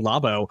least scripting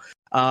Labo,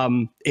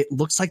 it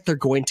looks like they're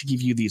going to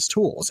give you these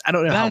tools. I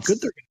don't know how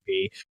good they're going to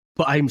be,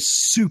 but I'm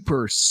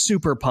super,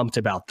 super pumped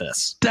about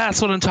this.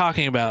 That's what I'm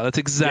talking about. That's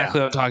exactly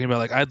what I'm talking about.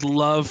 Like, I'd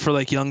love for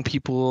like young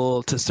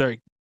people to start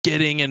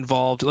getting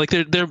involved. Like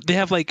they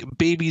have like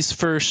baby's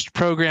first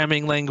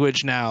programming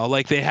language now.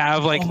 Like they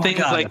have like things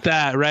like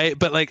that, right?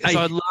 But like, so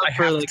I'd love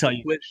for like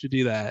Twitch to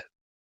do that.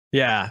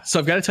 Yeah. So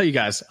I've got to tell you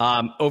guys,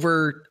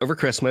 over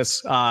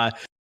Christmas,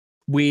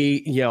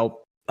 we, you know,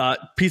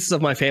 pieces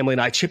of my family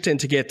and I chipped in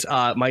to get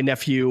my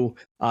nephew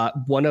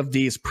one of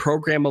these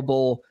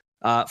programmable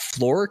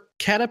floor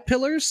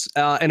caterpillars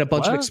and a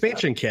bunch of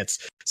expansion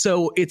kits.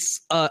 So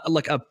it's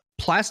like a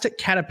plastic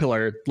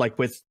caterpillar, like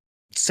with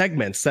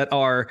segments that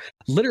are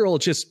literal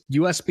just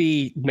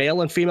USB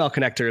male and female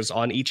connectors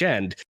on each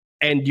end,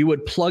 and you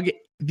would plug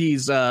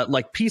these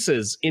like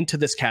pieces into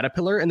this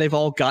caterpillar, and they've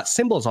all got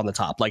symbols on the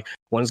top. Like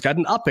one's got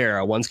an up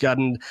arrow, one's got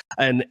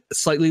an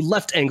slightly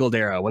left angled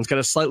arrow, one's got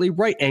a slightly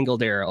right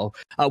angled arrow,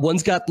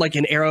 one's got like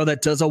an arrow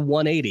that does a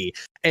 180,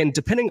 and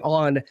depending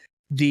on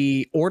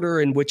the order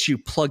in which you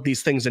plug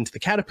these things into the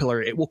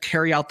caterpillar, it will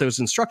carry out those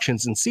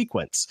instructions in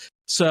sequence.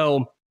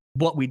 So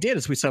what we did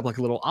is we set up like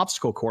a little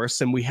obstacle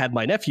course, and we had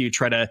my nephew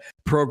try to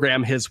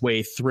program his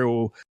way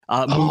through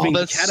moving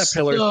the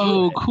caterpillar.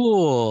 So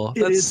cool.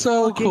 That's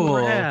so cool.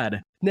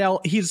 Rad. Now,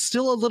 he's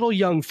still a little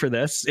young for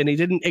this, and he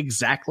didn't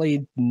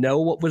exactly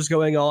know what was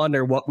going on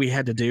or what we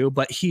had to do,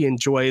 but he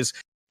enjoys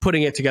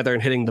putting it together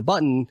and hitting the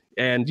button,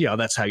 and you know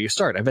that's how you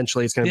start.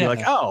 Eventually it's going to be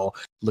like, oh,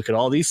 look at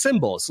all these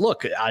symbols,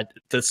 look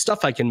the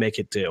stuff I can make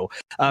it do.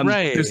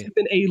 There's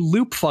even a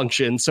loop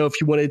function, so if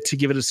you wanted to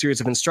give it a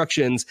series of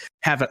instructions,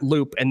 have it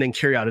loop and then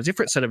carry out a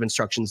different set of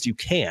instructions, you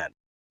can.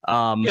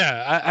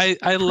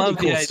 I love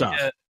the idea stuff.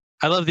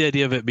 I love the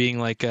idea of it being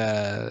like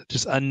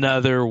just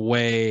another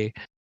way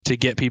to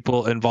get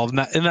people involved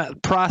in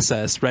that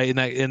process, right?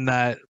 In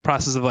that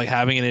process of like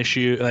having an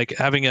issue, like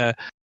having a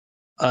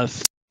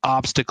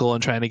obstacle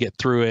and trying to get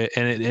through it,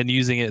 and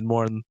using it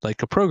more in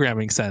like a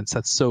programming sense.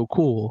 That's so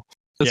cool.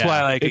 That's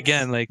why, like,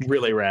 again, like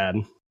really rad.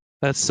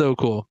 That's so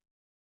cool.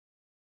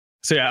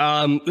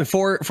 So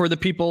for the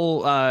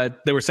people that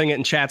were saying it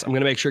in chats, I'm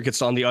going to make sure it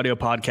gets on the audio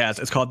podcast.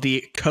 It's called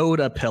the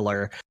Coda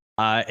Pillar,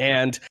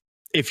 and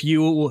if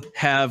you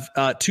have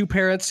 2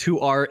 parents who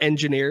are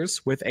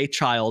engineers with a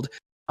child,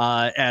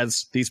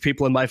 as these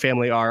people in my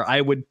family are,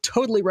 I would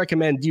totally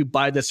recommend you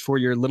buy this for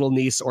your little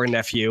niece or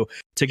nephew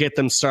to get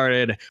them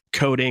started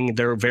coding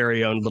their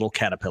very own little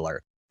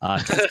caterpillar.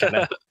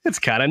 It's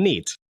kind of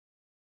neat.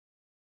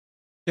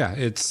 Yeah,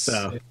 it's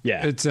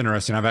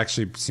interesting. I've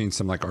actually seen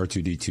some like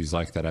R2D2s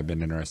like that I've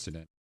been interested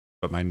in,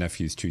 but my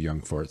nephew's too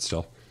young for it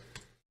still.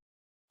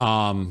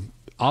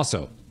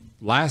 Also,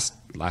 last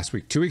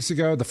week, 2 weeks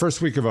ago, the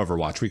first week of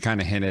Overwatch, we kind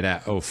of hinted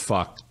at, oh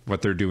fuck,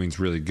 what they're doing is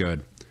really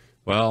good.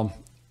 Well,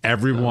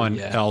 everyone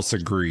else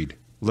agreed.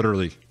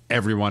 Literally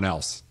everyone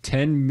else.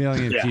 10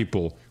 million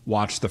people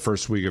watched the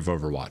first week of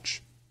Overwatch.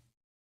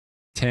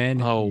 10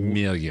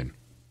 million.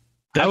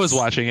 I was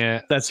watching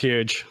it. That's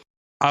huge.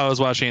 I was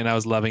watching it and I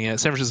was loving it.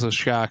 San Francisco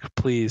Shock,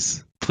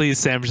 please,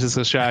 San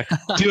Francisco Shock,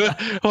 do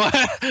it.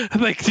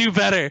 Like, do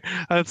better.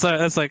 That's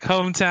like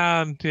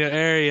hometown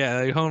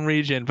area, like home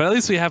region. But at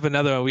least we have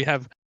another one. We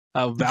have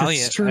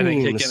Valiant, I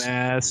think, kicking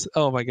ass.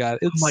 Oh my god!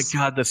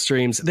 The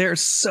streams, they're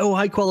so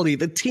high quality.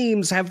 The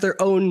teams have their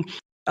own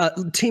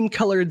team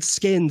colored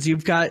skins.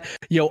 You've got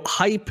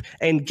hype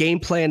and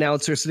gameplay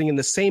announcers sitting in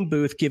the same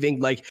booth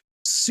giving like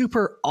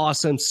super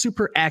awesome,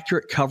 super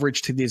accurate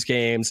coverage to these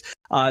games.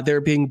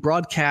 They're being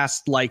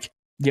broadcast like,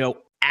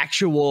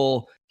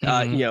 actual,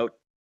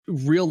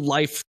 real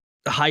life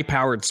high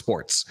powered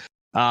sports.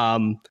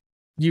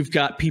 You've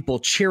got people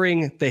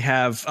cheering. They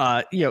have,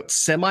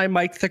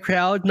 semi-mic the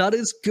crowd, not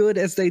as good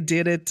as they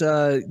did at,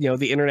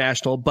 the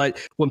international. But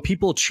when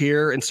people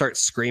cheer and start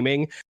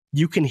screaming,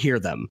 you can hear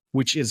them,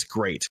 which is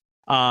great.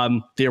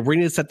 The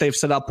arenas that they've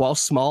set up, while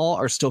small,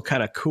 are still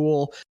kind of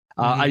cool.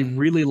 I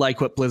really like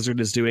what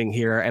Blizzard is doing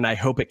here, and I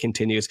hope it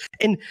continues.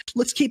 And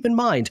let's keep in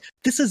mind,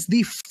 this is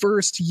the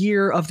first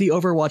year of the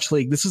Overwatch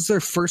League. This is their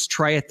first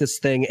try at this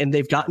thing, and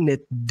they've gotten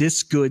it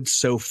this good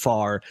so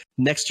far.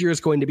 Next year is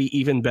going to be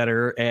even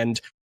better,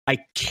 and I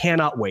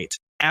cannot wait.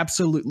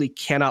 Absolutely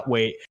cannot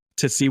wait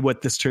to see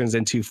what this turns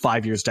into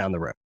 5 years down the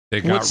road.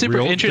 What's super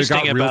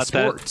interesting about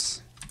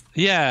that?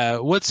 Yeah,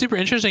 what's super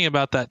interesting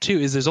about that too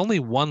is there's only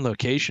one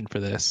location for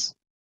this.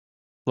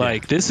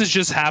 Like this is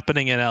just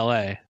happening in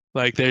LA.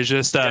 Like there's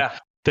just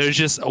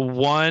a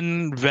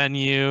one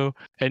venue,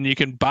 and you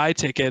can buy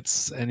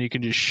tickets, and you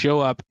can just show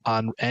up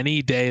on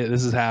any day that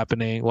this is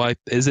happening. Well,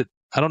 is it?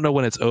 I don't know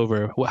when it's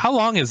over. How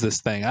long is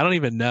this thing? I don't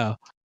even know.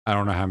 I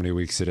don't know how many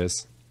weeks it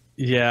is.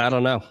 Yeah, I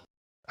don't know.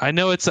 I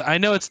know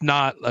it's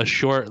not a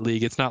short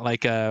league. It's not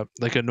like a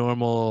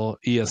normal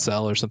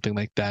ESL or something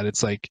like that.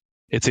 It's like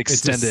it's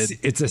extended.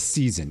 It's a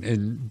season,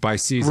 and by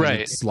season,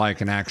 it's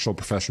like an actual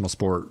professional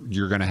sport.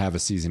 You're going to have a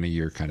season a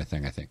year kind of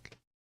thing, I think.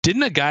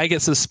 Didn't a guy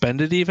get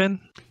suspended even?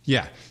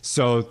 Yeah.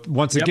 So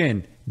once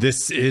again,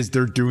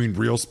 they're doing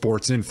real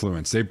sports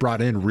influence. They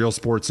brought in real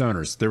sports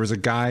owners. There was a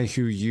guy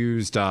who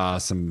used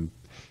some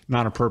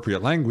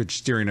non-appropriate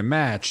language during a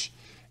match,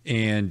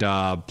 and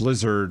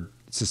Blizzard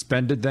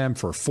suspended them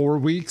for 4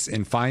 weeks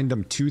and fined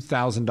them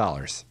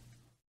 $2,000.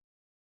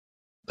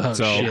 Oh,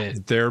 so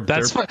shit.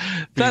 That's on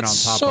top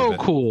so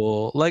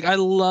cool. Like I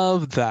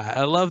love that.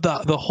 I love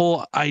the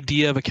whole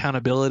idea of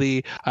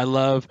accountability. I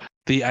love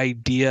the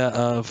idea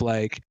of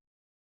like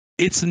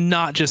it's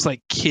not just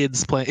like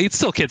kids playing. It's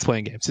still kids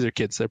playing games. These are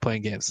kids. They're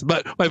playing games.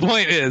 But my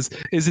point is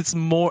it's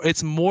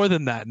more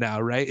than that now,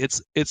 right?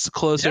 It's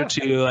closer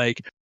to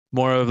like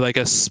more of like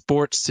a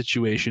sports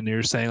situation.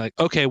 You're saying like,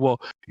 okay, well,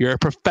 you're a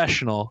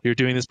professional. You're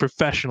doing this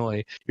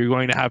professionally. You're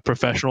going to have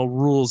professional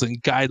rules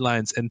and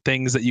guidelines and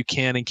things that you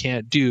can and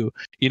can't do.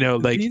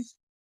 Like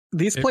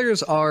these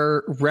players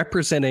are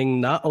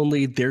representing not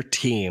only their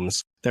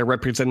teams, they're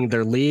representing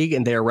their league,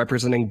 and they are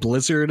representing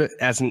Blizzard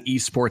as an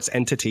esports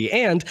entity.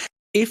 And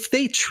if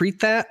they treat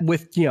that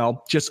with,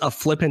 just a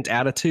flippant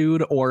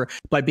attitude, or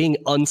by being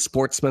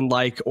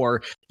unsportsmanlike,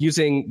 or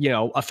using,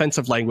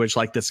 offensive language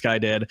like this guy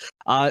did,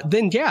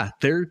 then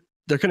they're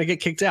going to get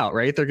kicked out,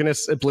 right?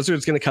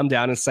 Blizzard's going to come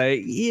down and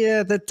say,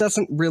 yeah, that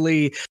doesn't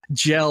really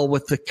gel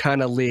with the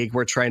kind of league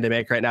we're trying to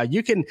make right now.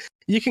 You can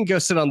go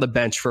sit on the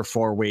bench for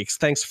 4 weeks.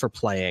 Thanks for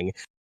playing.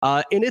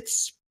 And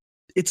it's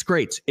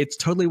great. It's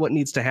totally what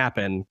needs to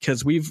happen,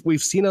 because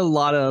we've seen a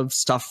lot of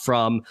stuff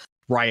from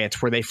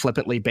Riot where they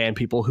flippantly ban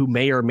people who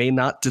may or may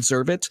not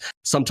deserve it.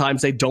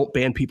 Sometimes they don't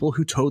ban people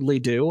who totally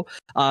do.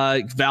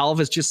 Valve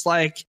is just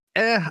like,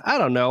 I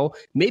don't know.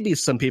 Maybe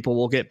some people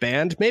will get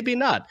banned, maybe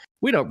not.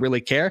 We don't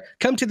really care.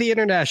 Come to the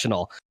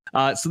international.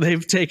 So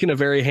they've taken a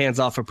very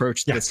hands-off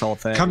approach to this whole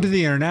thing. Come to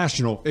the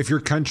international. If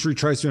your country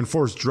tries to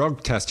enforce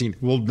drug testing,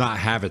 we'll not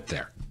have it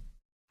there.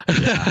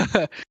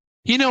 Yeah.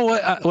 You know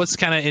what? What's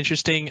kind of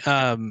interesting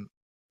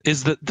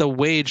is the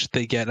wage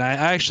they get. And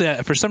I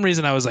actually, for some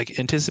reason, I was like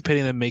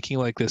anticipating them making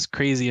like this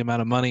crazy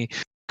amount of money.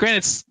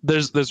 Granted,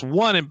 there's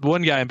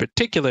one guy in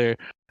particular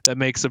that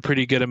makes a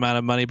pretty good amount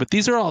of money, but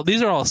these are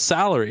all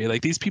salary.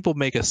 Like these people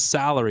make a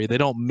salary. They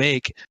don't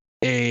make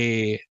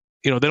they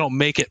don't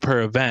make it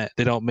per event.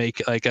 They don't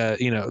make like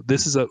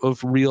this is a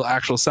real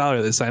actual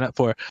salary they sign up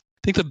for. I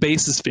think the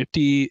base is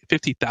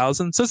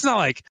 50,000. So it's not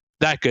like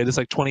that good. It's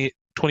like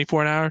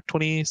 24 an hour,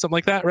 20, something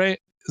like that, right?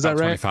 Is that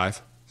right?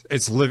 25.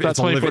 It's a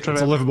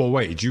livable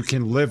wage. You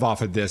can live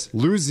off of this,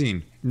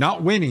 losing,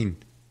 not winning,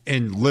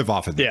 and live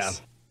off of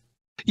this.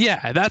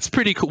 Yeah, that's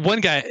pretty cool. One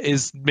guy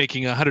is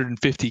making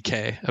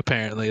 150K,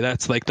 apparently.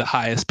 That's like the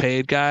highest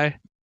paid guy,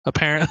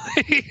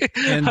 apparently.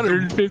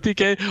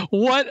 150K.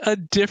 What a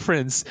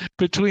difference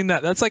between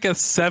that. That's like a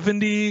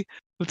 $70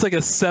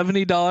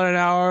 an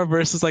hour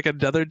versus like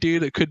another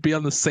dude that could be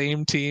on the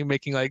same team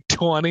making like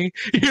 20.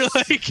 You're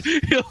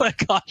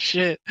like, oh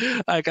shit.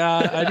 Like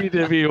I need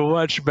to be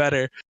much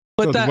better.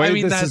 But the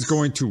way this is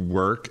going to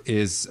work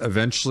is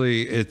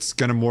eventually it's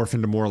going to morph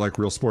into more like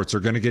real sports.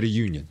 They're going to get a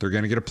union. They're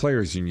going to get a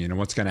players union. And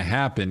what's going to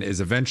happen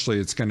is eventually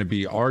it's going to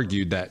be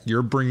argued that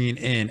you're bringing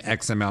in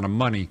X amount of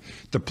money.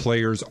 The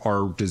players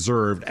are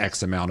deserved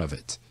X amount of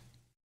it.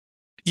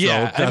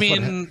 Yeah,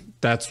 so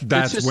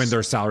that's when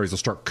their salaries will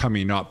start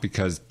coming up,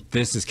 because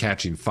this is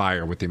catching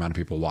fire with the amount of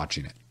people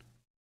watching it.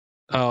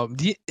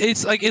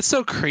 It's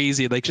so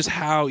crazy, like just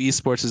how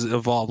esports has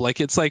evolved.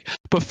 Like it's like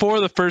before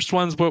the first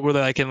ones were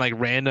like in like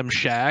random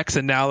shacks,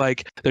 and now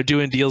like they're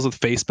doing deals with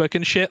Facebook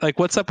and shit. Like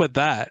what's up with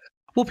that?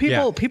 Well,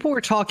 people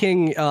were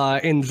talking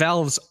in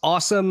Valve's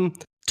awesome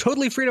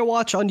totally free to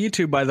watch on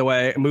YouTube, by the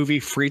way, a movie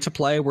Free to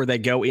Play, where they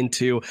go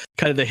into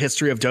kind of the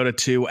history of Dota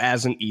 2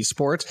 as an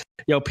esport.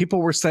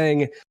 People were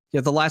saying,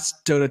 the last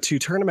Dota 2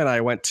 tournament I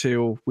went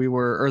to, the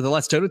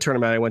last Dota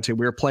tournament I went to,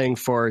 we were playing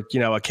for,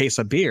 a case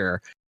of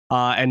beer.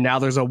 And now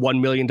there's a $1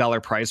 million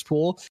prize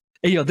pool.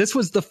 And, this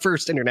was the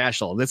first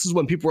international. This is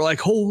when people were like,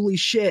 holy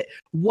shit,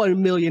 $1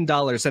 million.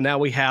 And now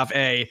we have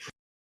a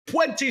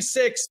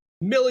 $26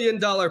 million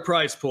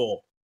prize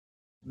pool.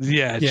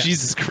 Yeah,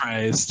 Jesus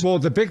Christ. Well,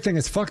 the big thing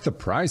is fuck the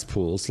prize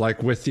pools.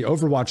 Like with the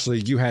Overwatch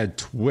League, you had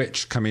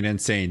Twitch coming in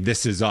saying,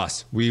 this is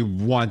us. We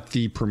want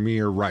the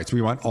premier rights.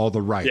 We want all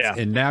the rights. Yeah.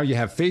 And now you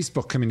have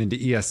Facebook coming into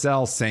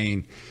ESL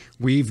saying,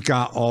 we've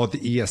got all the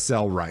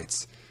ESL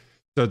rights.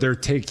 So they're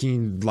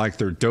taking like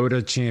their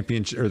Dota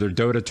championship or their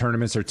Dota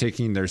tournaments, they're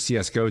taking their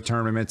CSGO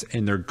tournaments,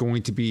 and they're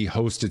going to be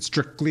hosted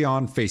strictly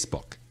on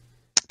Facebook.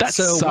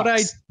 What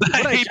I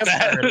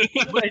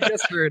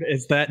just heard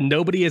is that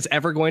nobody is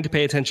ever going to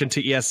pay attention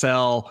to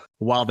ESL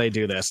while they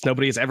do this.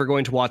 Nobody is ever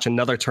going to watch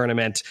another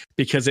tournament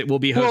because it will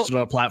be hosted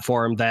on a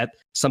platform that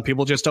some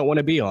people just don't want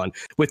to be on.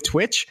 With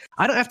Twitch,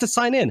 I don't have to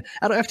sign in.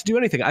 I don't have to do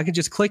anything. I can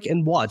just click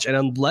and watch. And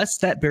unless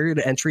that barrier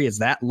to entry is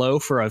that low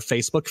for a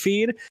Facebook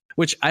feed,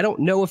 which I don't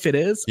know if it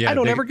is, I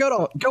don't ever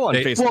go on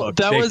Facebook.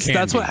 Well,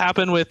 that's what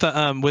happened with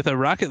a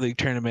Rocket League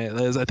tournament.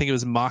 I think it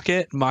was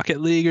Mocket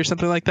League or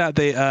something like that.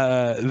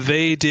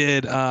 They did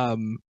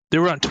they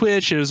were on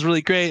Twitch. It was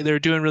really great. They were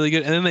doing really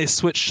good, and then they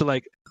switched to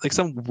like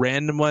some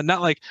random one. Not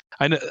like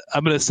I'm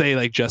gonna say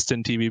like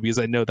Justin TV because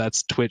I know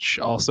that's Twitch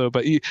also,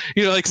 but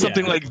like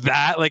something like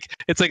that. Like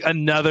it's like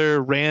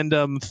another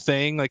random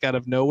thing like out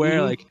of nowhere.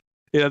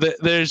 Mm-hmm. Like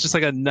there's just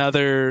like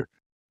another.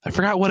 I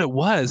forgot what it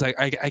was.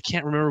 I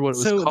can't remember what it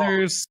was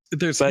called. So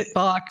there's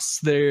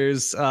Hitbox.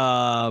 There's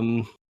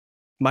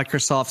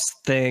Microsoft's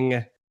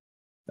thing.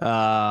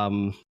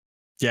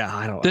 Yeah,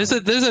 I don't. There's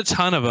a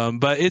ton of them,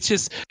 but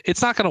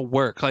it's not gonna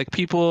work. Like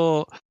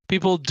people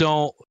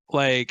don't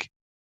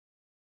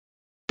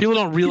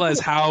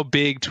realize how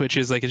big Twitch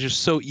is. Like it's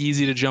just so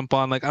easy to jump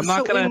on. Like I'm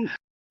not gonna.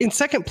 In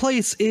second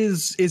place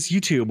is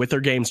YouTube with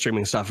their game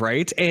streaming stuff,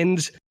 right?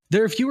 And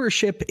their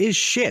viewership is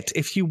shit.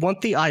 If you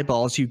want the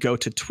eyeballs, you go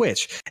to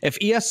Twitch. If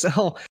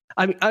ESL,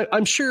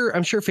 I'm sure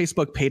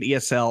Facebook paid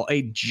ESL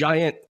a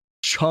giant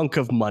chunk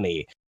of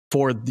money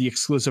for the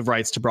exclusive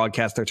rights to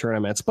broadcast their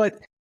tournaments, but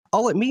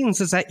all it means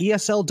is that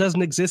ESL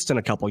doesn't exist in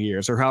a couple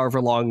years, or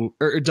however long,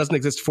 or it doesn't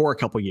exist for a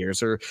couple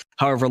years, or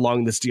however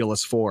long this deal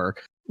is for.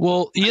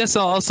 Well, ESL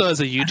also has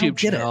a YouTube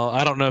channel.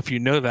 I don't know if you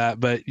know that,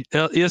 but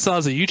ESL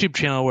has a YouTube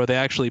channel where they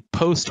actually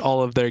post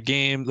all of their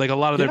games, like a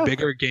lot of their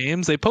bigger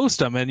games. They post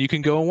them, and you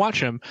can go and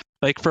watch them.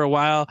 Like for a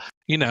while,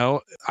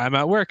 I'm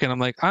at work, and I'm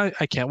like,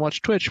 I can't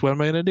watch Twitch. What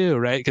am I gonna do,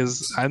 right?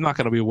 Because I'm not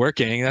gonna be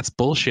working. That's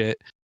bullshit.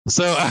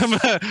 So I'm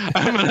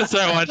gonna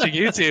start watching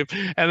YouTube,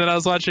 and then I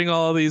was watching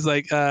all of these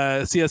like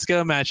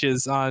CS:GO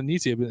matches on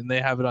YouTube, and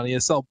they have it on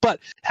ESL. But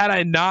had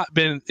I not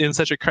been in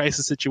such a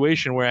crisis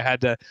situation where I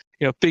had to,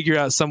 figure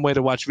out some way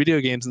to watch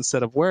video games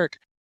instead of work,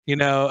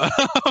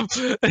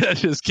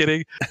 just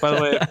kidding. By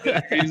the way,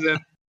 reason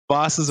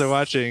bosses are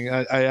watching,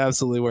 I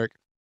absolutely work.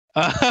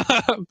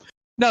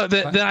 No,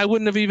 then I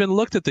wouldn't have even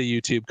looked at the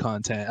YouTube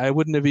content. I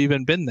wouldn't have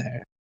even been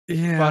there.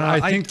 Yeah, but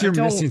I think you're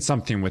missing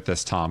something with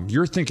this, Tom.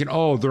 You're thinking,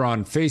 oh, they're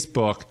on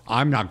Facebook.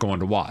 I'm not going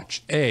to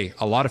watch. A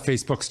lot of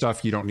Facebook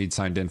stuff you don't need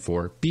signed in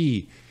for.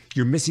 B,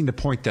 you're missing the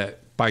point that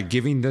by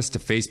giving this to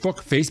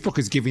Facebook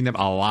is giving them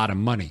a lot of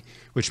money,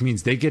 which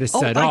means they get to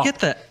set up. I get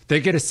that. They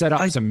get to set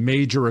up some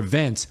major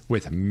events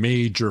with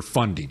major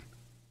funding.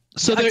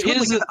 So I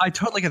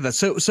totally get that.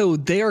 So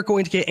they are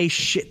going to get a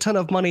shit ton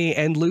of money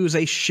and lose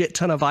a shit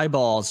ton of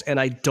eyeballs, and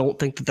I don't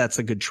think that that's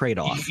a good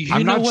trade-off.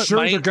 I'm not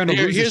sure they're going to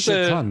lose a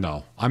shit ton,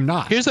 though. I'm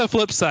not. Here's a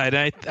flip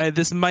side.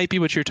 This might be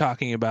what you're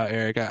talking about,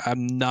 Eric.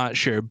 I'm not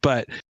sure,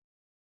 but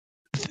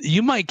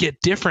you might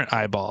get different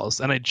eyeballs.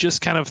 And I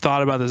just kind of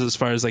thought about this as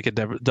far as like a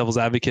devil's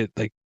advocate,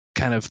 like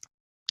kind of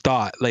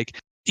thought. Like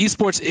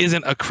esports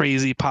isn't a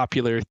crazy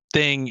popular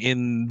thing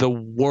in the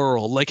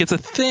world. Like it's a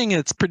thing.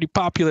 It's pretty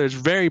popular. It's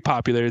very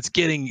popular. It's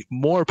getting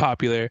more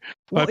popular.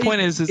 My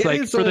point is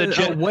like for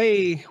a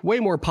way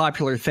more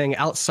popular thing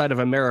outside of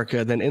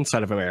America than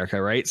inside of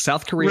America, right?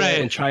 South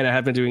Korea and China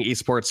have been doing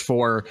esports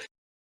for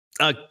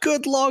a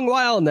good long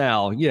while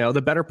now.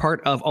 The better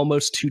part of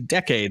almost 2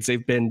 decades.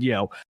 They've been,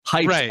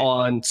 hyped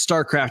on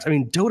StarCraft. I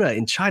mean, Dota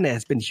in China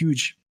has been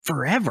huge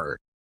forever.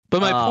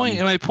 But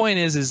my point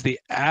is the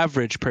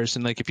average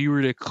person, like if you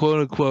were to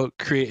quote unquote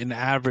create an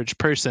average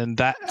person,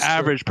 that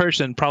average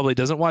person probably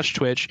doesn't watch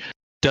Twitch,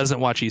 doesn't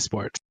watch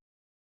esports.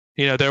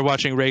 They're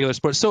watching regular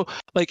sports. So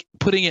like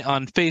putting it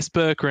on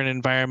Facebook or an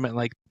environment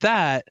like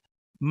that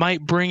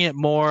might bring it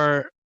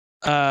more.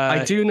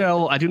 I do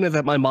know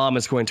that my mom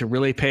is going to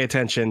really pay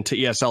attention to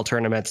ESL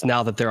tournaments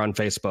now that they're on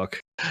Facebook.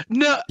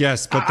 No,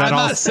 yes, but I'm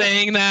not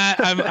saying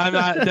that. I'm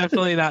not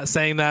definitely not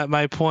saying that.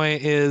 My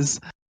point is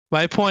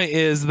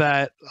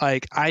that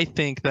like I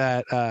think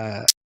that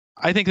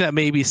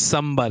maybe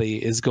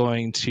somebody is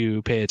going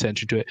to pay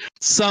attention to it.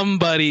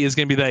 Somebody is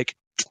going to be like,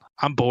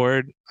 I'm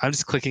bored. I'm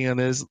just clicking on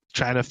this,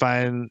 trying to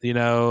find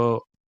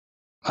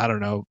I don't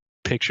know,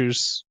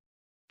 pictures.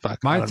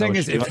 Fuck, My thing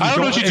is, if I don't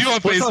know what you do on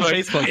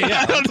Facebook.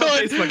 Yeah, I don't know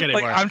Facebook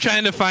anymore. Like, I'm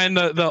trying to find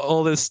the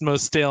oldest,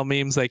 most stale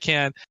memes I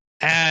can,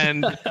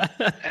 and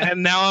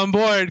now I'm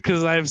bored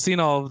because I've seen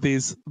all of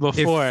these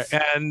before,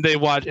 and they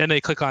watch and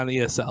they click on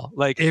ESL.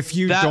 Like, if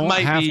you that don't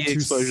might have be to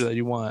exposure that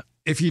you want.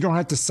 If you don't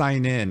have to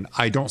sign in,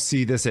 I don't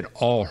see this at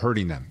all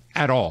hurting them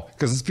at all.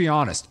 Because let's be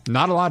honest,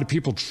 not a lot of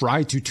people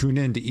try to tune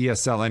into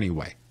ESL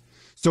anyway.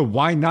 So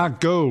why not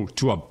go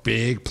to a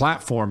big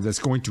platform that's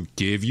going to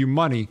give you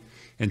money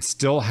and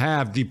still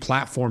have the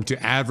platform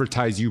to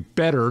advertise you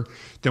better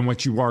than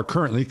what you are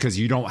currently because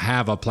you don't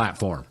have a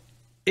platform?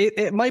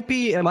 It might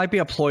be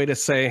a ploy to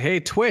say,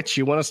 hey, Twitch,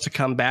 you want us to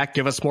come back,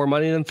 give us more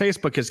money than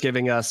Facebook is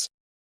giving us.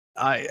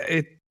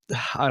 I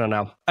don't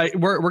know.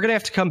 We're gonna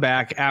have to come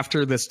back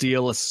after this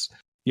deal is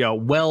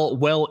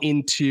well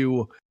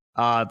into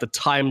the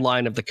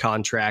timeline of the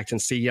contract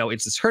and see,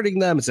 is this hurting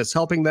them? Is this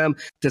helping them?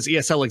 Does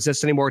ESL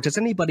exist anymore? Does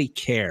anybody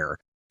care?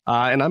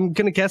 And I'm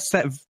gonna guess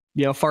that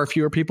far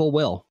fewer people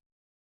will.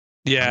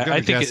 Yeah,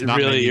 I think it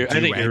really. I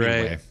think you're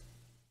right.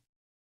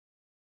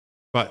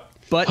 But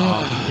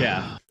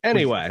yeah.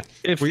 Anyway,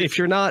 if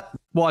you're not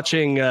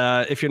watching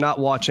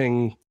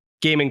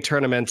gaming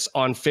tournaments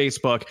on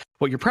Facebook,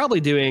 what you're probably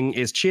doing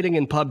is cheating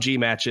in PUBG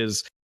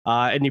matches,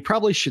 and you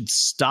probably should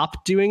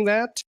stop doing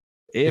that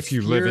if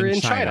you live in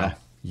China.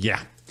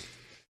 Yeah.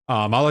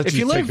 I'll let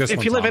you take this one.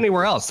 If you live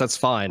anywhere else, that's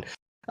fine.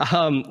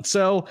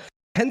 So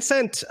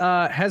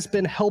Tencent has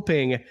been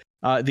helping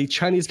the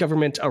Chinese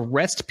government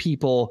arrest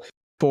people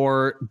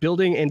for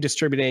building and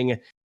distributing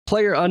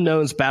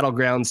Playerunknown's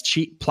Battlegrounds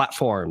cheat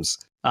platforms.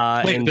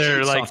 And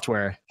they're cheat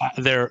software.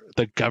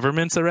 The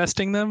government's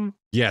arresting them?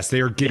 Yes, they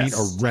are getting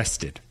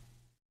arrested.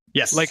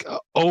 Yes. Like,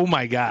 oh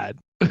my God.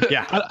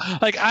 Yeah.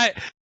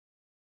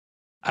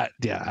 I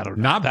don't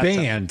know. Not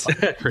banned.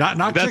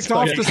 not kicked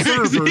off the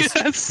servers.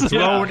 Yes.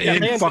 Thrown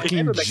in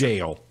fucking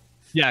jail.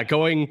 Yeah,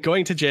 going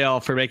to jail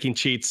for making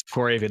cheats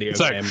for a video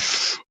game.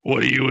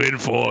 What are you in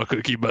for,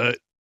 Cookie Butt?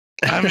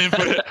 I'm in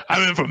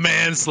for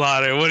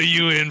manslaughter. What are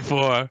you in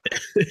for?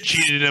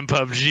 Cheated in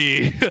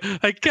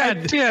PUBG. Like,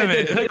 God damn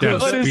it! Like,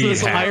 what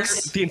is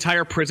this? The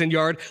entire prison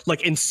yard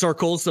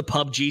encircles the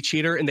PUBG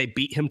cheater and they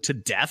beat him to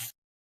death.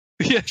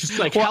 Yeah, just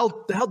like how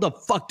the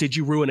fuck did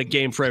you ruin a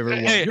game for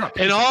everyone? Hey,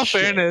 in all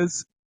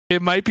fairness,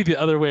 it might be the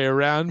other way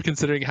around,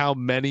 considering how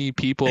many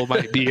people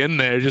might be in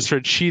there just for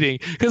cheating.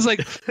 Because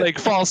like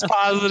false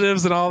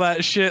positives and all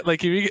that shit.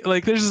 Like, if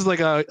you, there's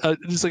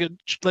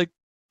just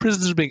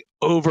prisons are being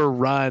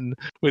overrun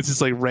with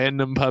just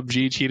random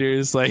PUBG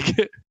cheaters.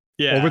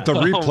 Yeah. Well, with the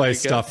replay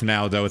stuff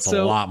now, though, it's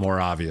a lot more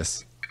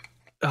obvious.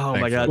 Oh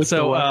my God!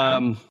 So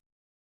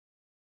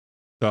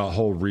the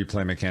whole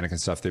replay mechanic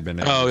and stuff they've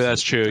been. Oh,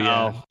 that's true.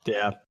 Yeah. Oh,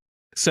 yeah.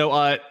 So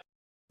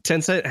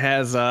Tencent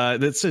has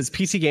this is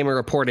PC Gamer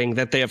reporting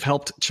that they have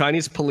helped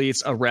Chinese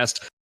police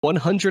arrest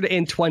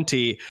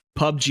 120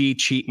 PUBG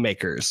cheat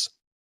makers.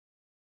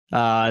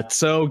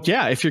 So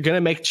yeah, if you're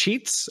gonna make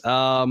cheats,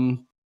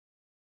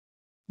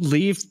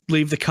 leave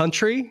the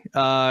country,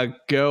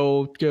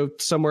 go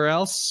somewhere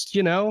else,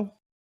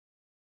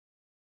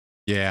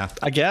 Yeah,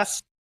 I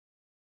guess.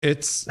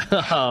 It's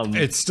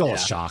still a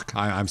shock.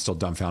 I'm still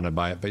dumbfounded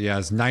by it. But yeah,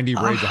 it's 90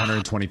 raids,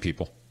 120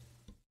 people.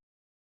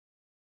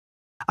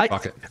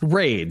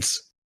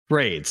 Raids.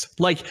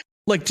 Like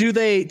do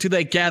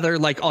they gather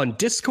on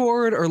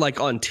Discord or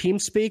on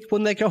TeamSpeak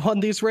when they go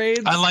on these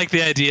raids? I like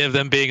the idea of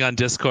them being on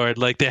Discord.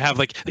 Like they have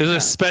there's a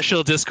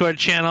special Discord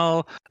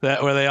channel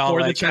where they all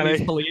the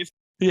Chinese police.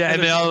 Yeah,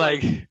 and they all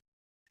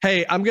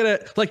hey, I'm gonna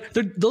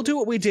they'll do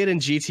what we did in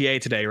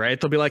GTA today,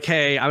 right? They'll be like,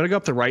 hey, I'm gonna go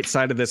up the right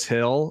side of this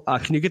hill.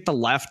 Can you get the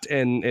left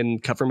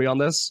and cover me on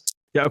this?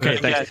 Yeah, okay,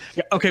 thanks.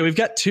 Yeah, okay, we've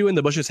got two in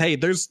the bushes. Hey,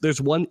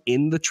 there's one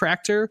in the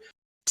tractor,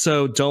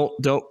 so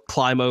don't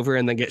climb over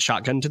and then get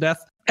shotgunned to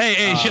death.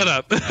 Hey, shut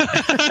up.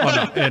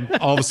 Oh, no. And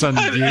all of a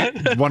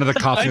sudden, one of the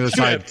cops on the other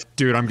side,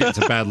 dude, I'm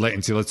getting to bad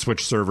latency. Let's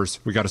switch servers.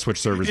 We got to switch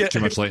servers. Yeah. Too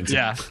much latency.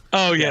 Yeah.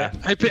 Oh, yeah.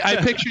 I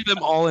picture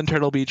them all in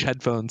Turtle Beach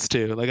headphones,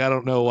 too. I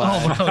don't know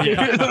why. Oh,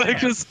 yeah.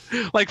 Just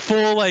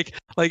full,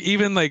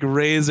 even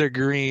razor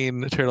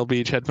green Turtle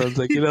Beach headphones.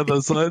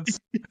 Those ones?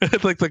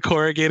 With the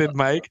corrugated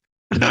mic.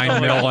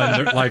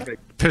 9mm and they're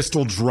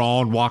pistol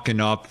drawn,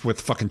 walking up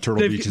with fucking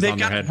Turtle Beaches on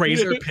their head. They've got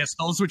razor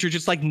pistols, which are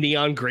just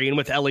neon green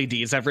with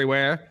LEDs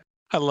everywhere.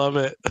 I love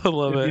it.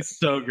 It's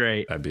so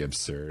great. That'd be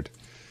absurd.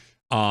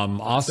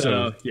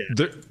 Also,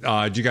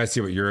 did you guys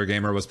see what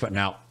Eurogamer was putting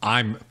out?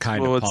 I'm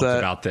kind of pumped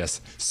about this.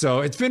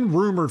 So it's been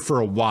rumored for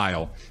a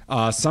while.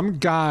 Some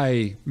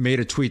guy made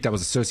a tweet that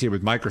was associated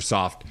with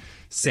Microsoft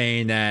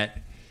saying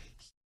that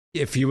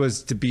if he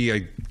was to be a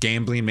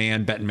gambling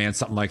man, betting man,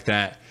 something like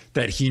that,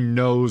 that he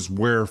knows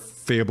where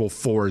Fable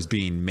 4 is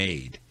being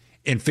made.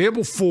 And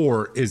Fable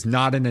 4 is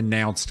not an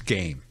announced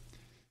game.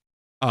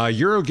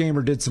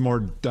 Eurogamer did some more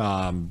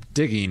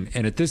digging,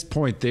 and at this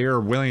point, they are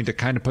willing to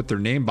kind of put their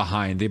name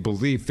behind. They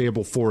believe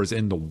Fable 4 is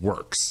in the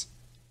works.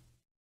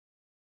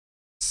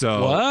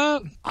 So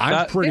what?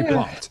 I'm pretty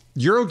pumped.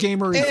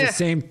 Eurogamer is the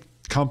same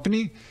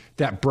company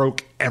that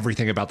broke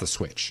everything about the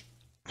Switch.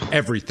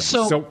 everything.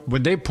 So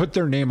when they put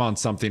their name on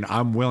something,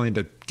 I'm willing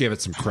to give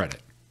it some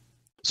credit.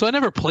 So I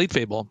never played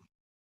Fable.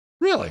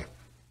 Really?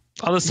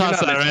 I'll just toss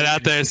that right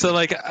out there. So,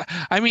 like,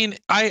 I mean,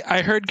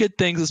 I heard good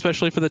things,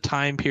 especially for the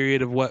time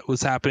period of what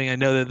was happening. I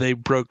know that they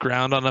broke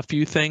ground on a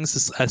few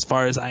things, as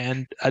far as I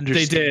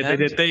understand.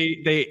 They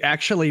did. They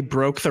actually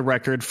broke the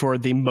record for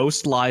the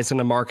most lies in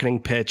a marketing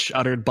pitch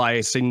uttered by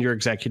a senior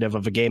executive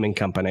of a gaming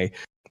company.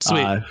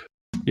 Sweet.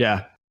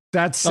 Yeah.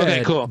 That said,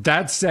 okay, cool.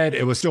 That said,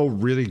 it was still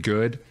really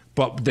good,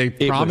 but they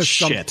promised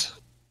shit.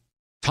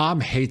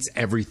 Tom hates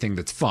everything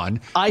that's fun.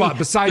 But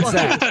besides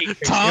that,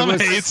 Tom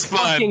hates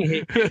fun.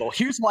 Hate Fable.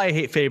 Here's why I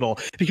hate Fable.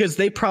 Because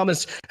they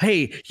promised,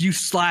 hey, you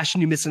slash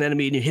and you miss an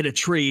enemy and you hit a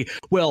tree.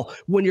 Well,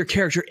 when your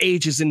character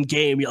ages in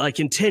game, like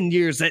in 10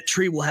 years, that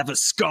tree will have a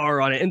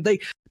scar on it. And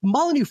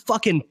Molyneux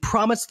fucking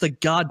promised the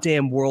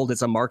goddamn world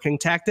as a marketing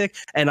tactic,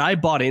 and I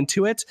bought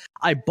into it.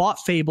 I bought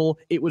Fable.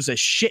 It was a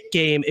shit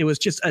game. It was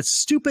just a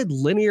stupid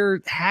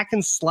linear hack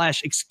and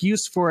slash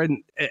excuse for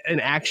an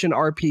action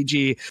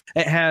RPG.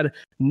 It had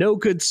no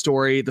good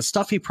story. The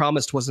stuff he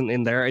promised wasn't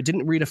in there. It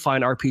didn't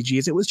redefine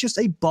RPGs. It was just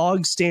a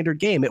bog standard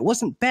game. It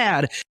wasn't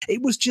bad.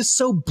 It was just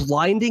so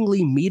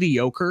blindingly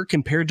mediocre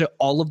compared to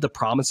all of the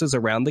promises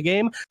around the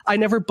game. I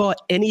never bought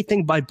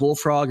anything by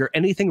Bullfrog or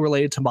anything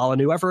related to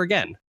Molyneux ever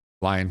again.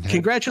 Lionhead.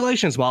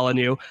 Congratulations,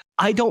 Molyneux.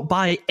 I don't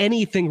buy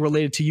anything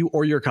related to you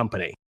or your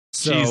company.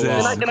 So, Jesus.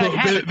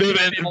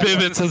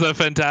 Bivens has a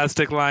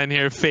fantastic line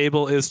here.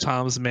 Fable is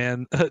Tom's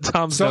man.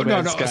 Tom's so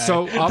no no. Sky.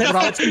 So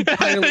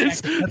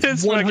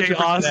it's fucking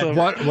awesome.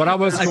 What I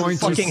was going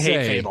to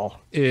say Fable.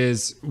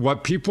 is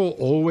what people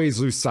always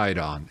lose sight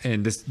on,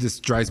 and this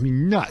drives me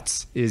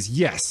nuts. Is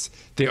yes,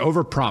 they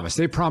overpromised.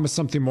 They promised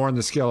something more on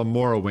the scale of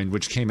Morrowind,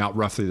 which came out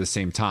roughly the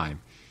same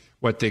time.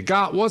 What they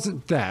got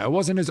wasn't that. It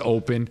wasn't as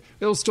open.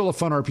 It was still a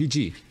fun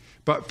RPG.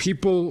 But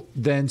people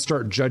then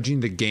start judging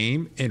the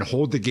game and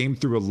hold the game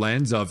through a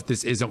lens of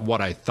this isn't what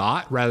I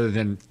thought, rather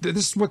than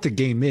this is what the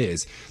game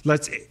is.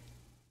 Let's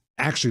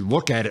actually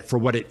look at it for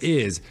what it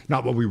is,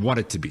 not what we want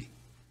it to be.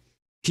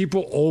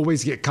 People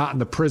always get caught in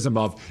the prism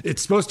of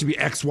it's supposed to be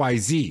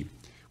XYZ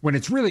when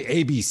it's really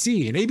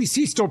ABC, and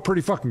ABC is still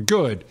pretty fucking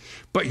good,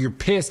 but you're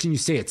pissed and you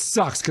say it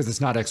sucks because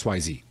it's not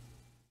XYZ.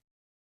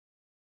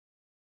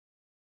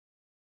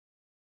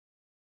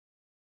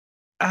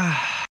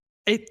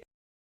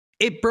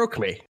 It broke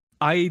me.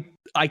 I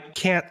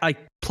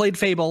played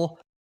Fable.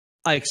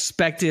 I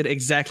expected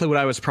exactly what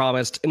I was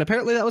promised, and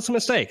apparently that was a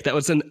mistake. That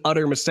was an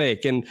utter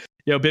mistake. And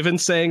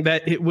Bivens saying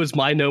that it was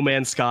my No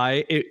Man's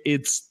Sky,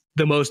 it's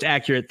the most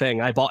accurate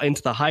thing. I bought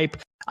into the hype.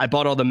 I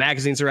bought all the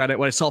magazines around it.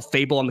 When I saw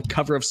Fable on the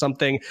cover of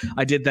something,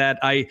 I did that.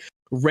 I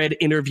read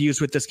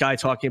interviews with this guy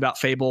talking about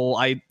Fable.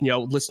 I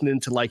listened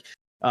into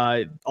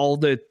all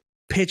the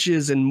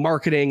pitches and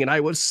marketing, and I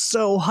was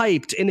so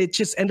hyped, and it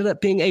just ended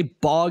up being a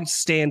bog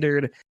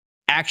standard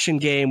action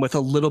game with a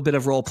little bit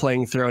of role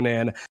playing thrown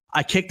in.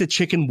 I kicked the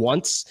chicken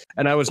once,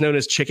 and I was known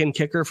as Chicken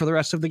Kicker for the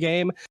rest of the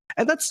game,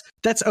 and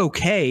that's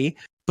okay,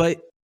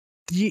 but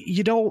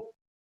you don't.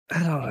 I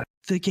don't know.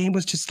 The game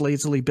was just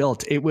lazily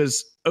built. It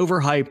was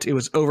overhyped. It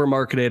was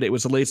overmarketed. It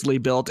was lazily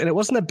built, and it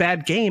wasn't a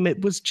bad game.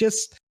 It was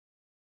just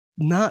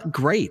not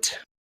great.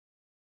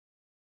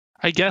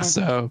 I guess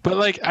so,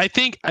 but I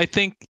think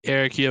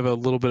Eric, you have a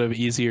little bit of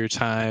easier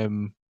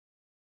time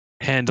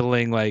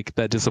handling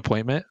that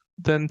disappointment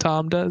than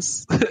Tom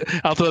does.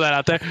 I'll throw that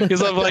out there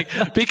because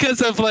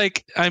of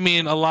I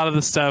mean, a lot of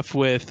the stuff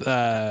with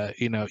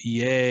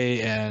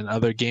EA and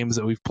other games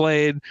that we've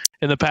played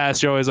in the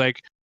past, you're always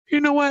like, you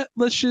know what?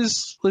 Let's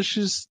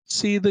just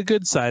see the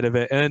good side of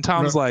it, and then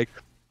Tom's like,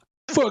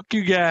 fuck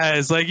you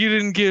guys, you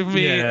didn't give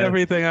me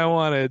everything I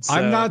wanted. So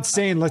I'm not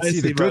saying let's see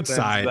the good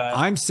side.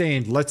 I'm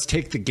saying let's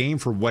take the game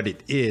for what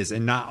it is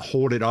and not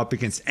hold it up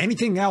against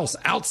anything else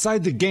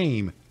outside the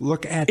game.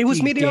 Look at it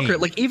was mediocre.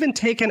 Game. Even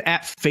taken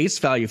at face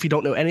value, if you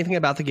don't know anything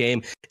about the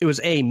game, it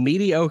was a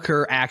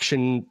mediocre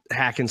action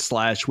hack and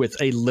slash with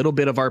a little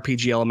bit of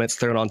RPG elements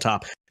thrown on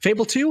top.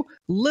 Fable 2,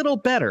 little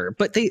better,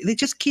 but they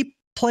just keep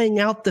playing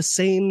out the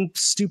same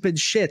stupid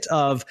shit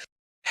of,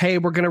 hey,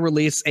 we're going to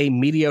release a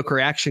mediocre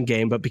action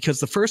game, but because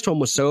the first one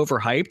was so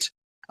overhyped,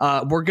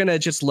 we're going to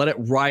just let it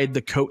ride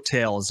the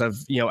coattails of,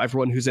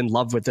 everyone who's in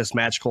love with this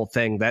magical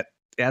thing that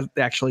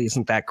actually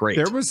isn't that great.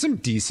 There was some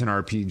decent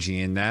RPG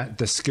in that,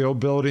 the skill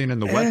building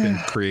and the weapon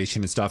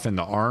creation and stuff and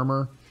the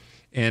armor.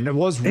 And it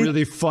was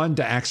really fun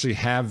to actually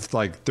have,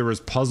 there was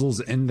puzzles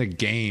in the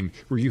game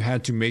where you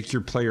had to make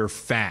your player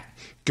fat,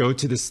 go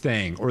to this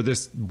thing, or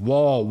this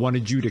wall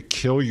wanted you to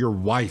kill your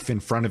wife in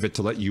front of it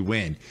to let you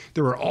win.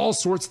 There were all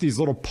sorts of these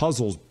little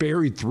puzzles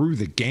buried through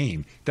the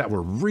game that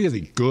were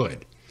really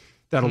good,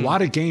 that a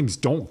lot of games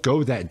don't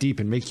go that deep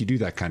and make you do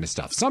that kind of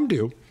stuff. Some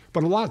do,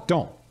 but a lot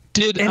don't.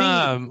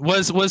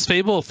 Was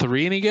Fable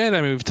 3 any good?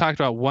 I mean, we've talked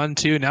about 1,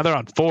 2, now they're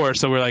on 4,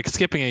 so we're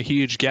skipping a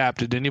huge gap.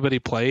 Did anybody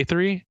play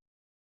 3?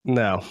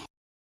 No.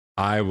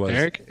 I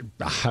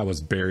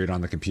was buried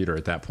on the computer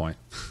at that point.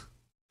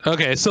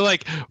 Okay, so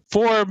like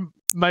 4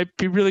 might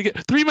be really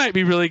good, 3 might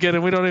be really good,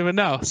 and we don't even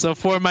know. So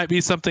 4 might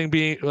be something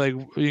being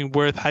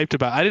worth hyped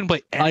about. I didn't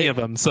play any of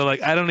them, so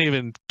like I don't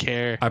even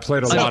care. I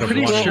played a lot of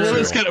pretty one. sure-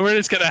 We're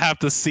just gonna have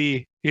to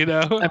see, you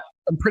know.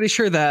 I'm pretty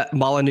sure that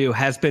Molyneux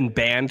has been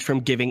banned from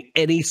giving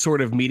any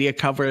sort of media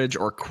coverage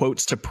or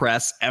quotes to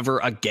press ever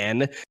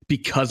again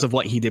because of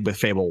what he did with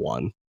Fable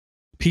 1.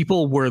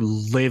 People were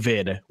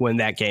livid when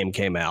that game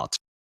came out.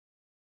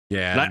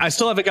 Yeah, And I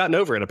still haven't gotten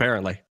over it,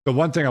 apparently. the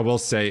one thing I will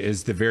say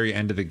is the very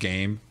end of the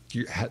game,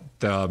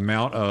 the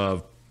amount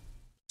of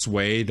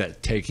sway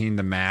that taking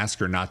the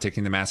mask or not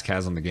taking the mask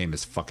has on the game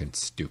is fucking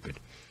stupid.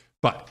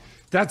 But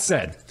that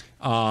said,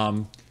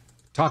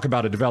 talk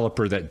about a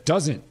developer that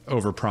doesn't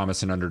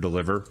overpromise and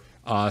underdeliver.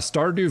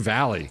 Stardew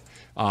Valley.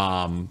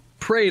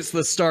 Praise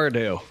the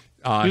Stardew.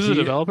 Who's the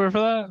developer for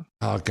that?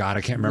 Oh God,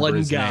 I can't remember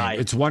his name.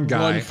 It's one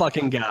guy. One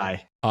fucking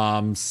guy.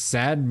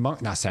 Sad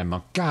Monk, not Sad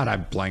Monk. God, I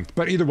blanked.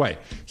 But either way,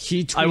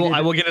 he tweeted,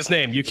 I will get his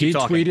name. You keep he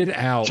talking. tweeted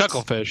out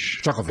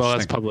Chucklefish. Well,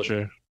 that's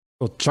publisher.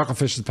 Well,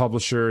 Chucklefish is the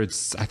publisher.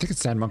 I think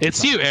it's Sad Monkey.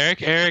 It's you,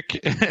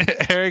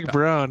 Eric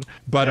Brown.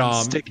 But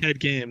Stickhead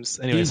Games.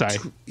 Anyway, sorry.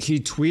 He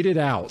tweeted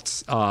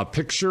out a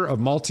picture of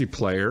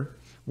multiplayer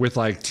with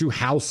like 2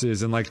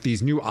 houses and like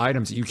these new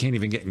items that you can't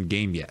even get in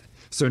game yet.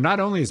 So not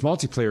only is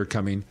multiplayer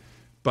coming,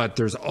 but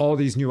there's all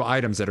these new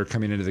items that are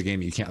coming into the game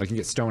that you can't. Like you can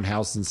get stone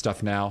houses and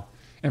stuff now.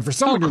 And for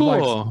someone who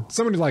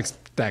likes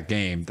that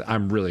game,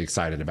 I'm really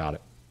excited about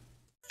it.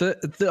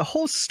 The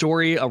whole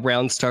story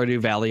around Stardew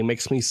Valley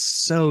makes me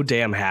so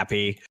damn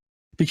happy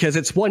because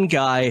it's one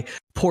guy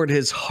poured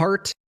his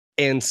heart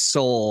and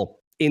soul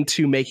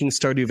into making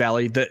Stardew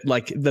Valley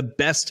the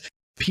best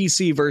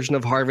PC version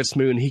of Harvest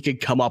Moon he could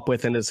come up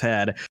with in his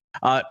head.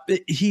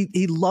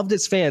 He loved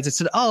his fans. He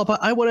said, "Oh,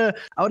 but I want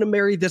to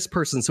marry this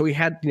person." So he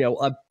had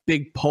a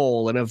big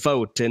poll and a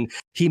vote, and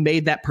he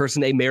made that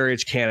person a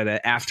marriage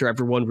candidate after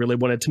everyone really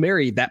wanted to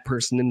marry that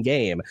person in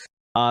game.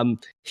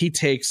 He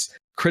takes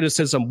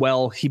criticism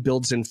well. He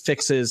builds in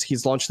fixes.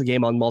 He's launched the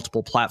game on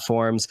multiple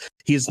platforms.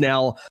 He's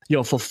now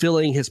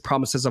fulfilling his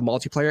promises of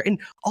multiplayer, and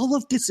all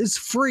of this is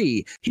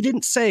free. He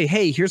didn't say,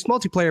 "Hey, here's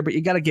multiplayer, but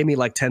you got to give me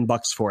like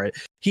 $10 for it."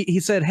 He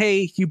said,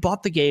 "Hey, you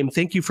bought the game.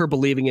 Thank you for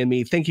believing in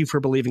me. Thank you for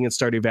believing in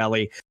Stardew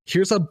Valley.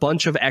 Here's a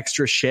bunch of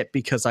extra shit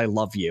because I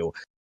love you."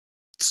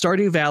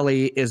 Stardew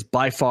Valley is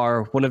by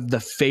far one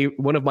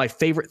of my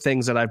favorite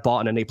things that I've bought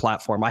on any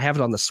platform. I have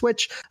it on the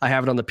Switch. I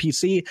have it on the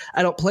PC.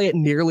 I don't play it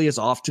nearly as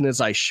often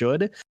as I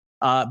should,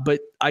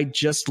 but I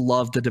just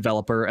love the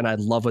developer and I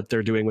love what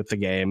they're doing with the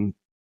game.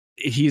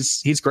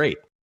 He's great.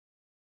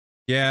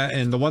 Yeah,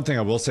 and the one thing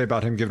I will say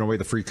about him giving away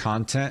the free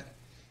content,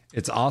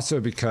 it's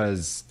also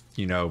because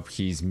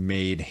he's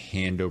made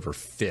hand over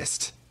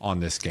fist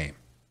on this game.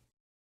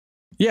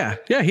 Yeah,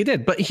 he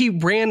did. But he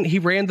ran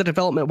the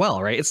development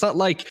well, right? It's not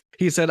like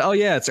he said, "Oh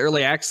yeah, it's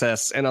early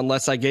access, and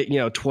unless I get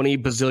 $20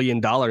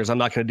 bazillion, I'm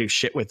not going to do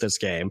shit with this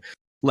game."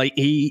 Like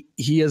he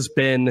has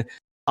been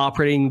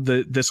operating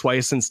this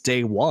way since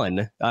day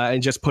one,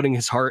 and just putting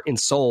his heart and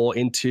soul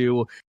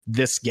into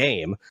this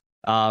game.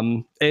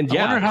 And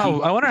yeah,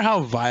 I wonder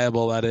how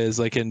viable that is.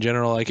 Like in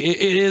general, like it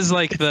is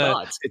like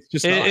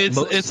it's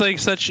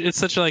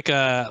such like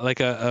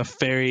a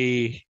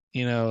fairy.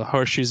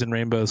 Horseshoes and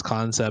rainbows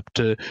concept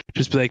to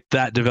just be like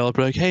that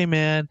developer, like, "Hey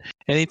man,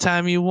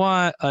 anytime you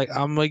want, like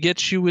I'm gonna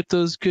get you with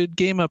those good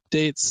game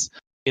updates,"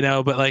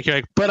 but like you're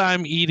like, "But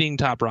I'm eating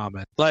top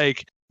ramen,"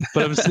 like,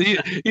 but I'm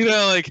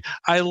like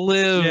I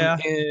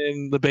live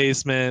in the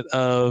basement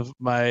of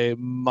my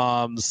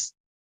mom's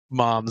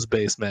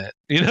basement,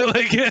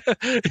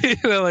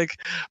 like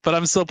but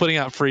I'm still putting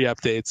out free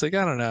updates. Like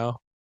I don't know.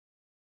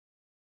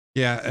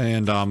 Yeah,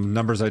 and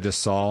numbers I just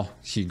saw,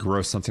 he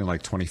grossed something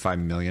like 25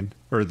 million,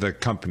 or the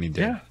company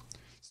did. Yeah.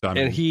 So,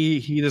 and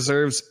he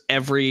deserves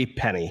every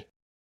penny.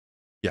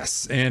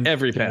 Yes, and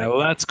every penny. Well,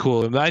 that's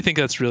cool. I think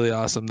that's really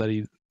awesome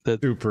that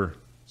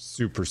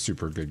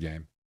super good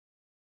game.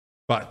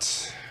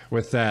 But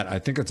with that, I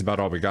think that's about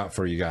all we got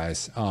for you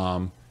guys.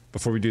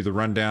 Before we do the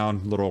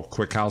rundown, little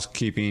quick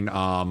housekeeping.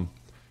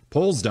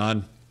 Poll's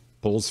done.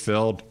 Poll's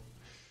filled.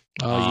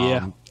 Oh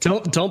yeah!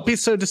 Don't be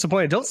so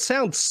disappointed. Don't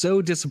sound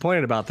so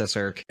disappointed about this,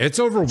 Eric. It's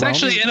overwhelming. It's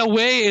actually, in a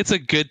way, it's a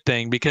good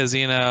thing because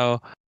the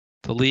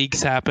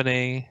league's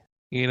happening.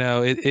 We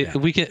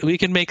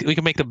can make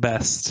the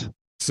best.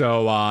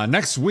 So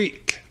next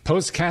week,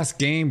 postcast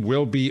game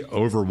will be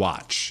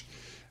Overwatch.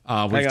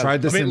 We've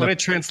tried this. Let me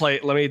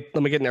translate. Let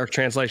me get an Eric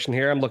translation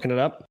here. I'm looking it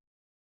up.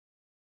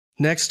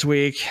 Next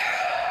week,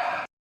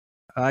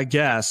 I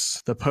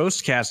guess the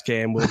postcast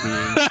game will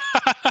be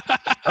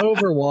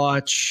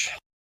Overwatch.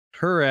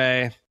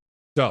 Hooray.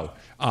 So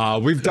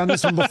we've done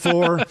this one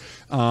before.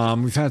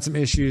 We've had some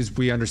issues.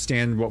 We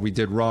understand what we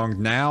did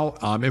wrong. Now,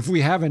 if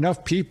we have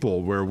enough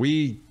people where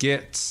we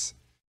get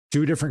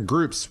 2 different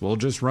groups, we'll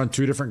just run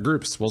 2 different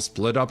groups. We'll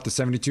split up the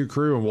 72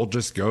 crew and we'll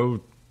just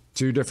go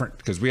 2 different,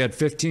 because we had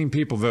 15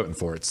 people voting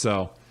for it.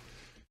 So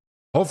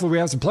hopefully we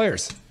have some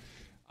players.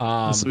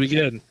 This will be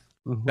good.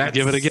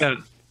 Give it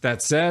again.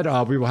 That said,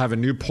 we will have a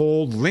new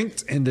poll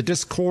linked in the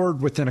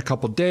Discord within a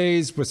couple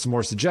days with some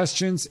more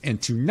suggestions.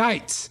 And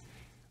tonight,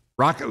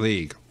 Rocket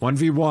League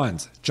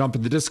 1v1s. Jump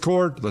in the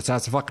Discord. Let's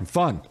have some fucking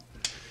fun.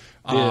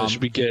 Yeah, it should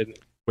be good.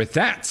 With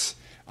that,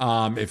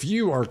 if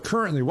you are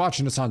currently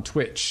watching us on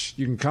Twitch,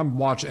 you can come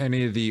watch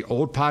any of the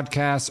old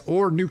podcasts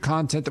or new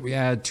content that we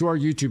add to our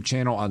YouTube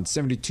channel on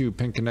 72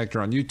 Pin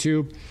Connector on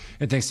YouTube.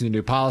 And thanks to the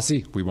new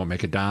policy, we won't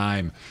make a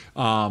dime.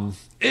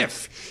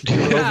 If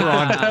you're over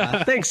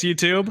on thanks,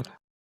 YouTube.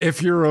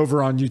 If you're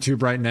over on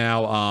YouTube right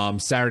now,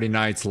 Saturday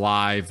nights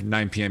live,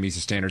 9 p.m.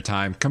 Eastern Standard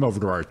Time, come over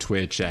to our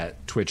Twitch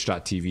at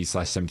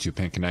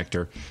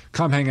twitch.tv/72pinconnector.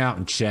 Come hang out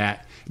and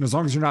chat. And as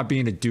long as you're not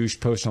being a douche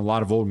posting a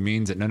lot of old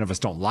memes that none of us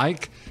don't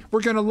like, we're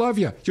going to love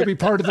you. You'll be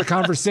part of the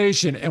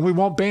conversation and we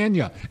won't ban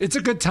you. It's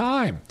a good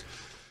time.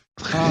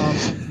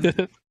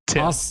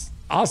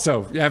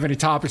 Also, if you have any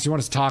topics you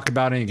want us to talk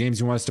about, any games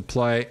you want us to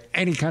play,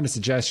 any kind of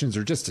suggestions,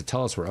 or just to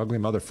tell us we're ugly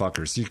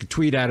motherfuckers, you can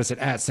tweet at us at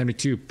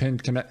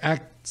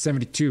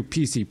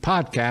 72PC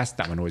podcast.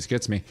 That one always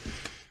gets me.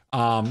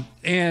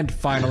 And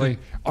finally,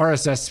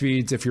 RSS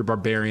feeds. If you're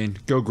barbarian,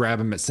 go grab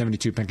them at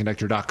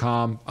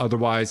 72pinconnector.com.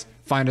 Otherwise,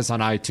 find us on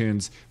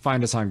iTunes,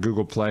 find us on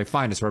Google Play,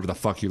 find us wherever the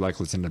fuck you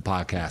like listening to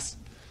podcasts.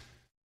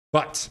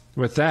 But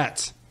with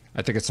that,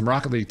 I think it's some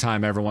Rocket League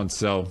time, everyone.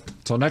 So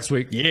until next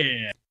week.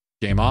 Yeah.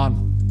 Game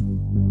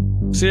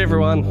on. See you,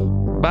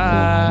 everyone.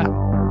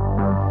 Bye.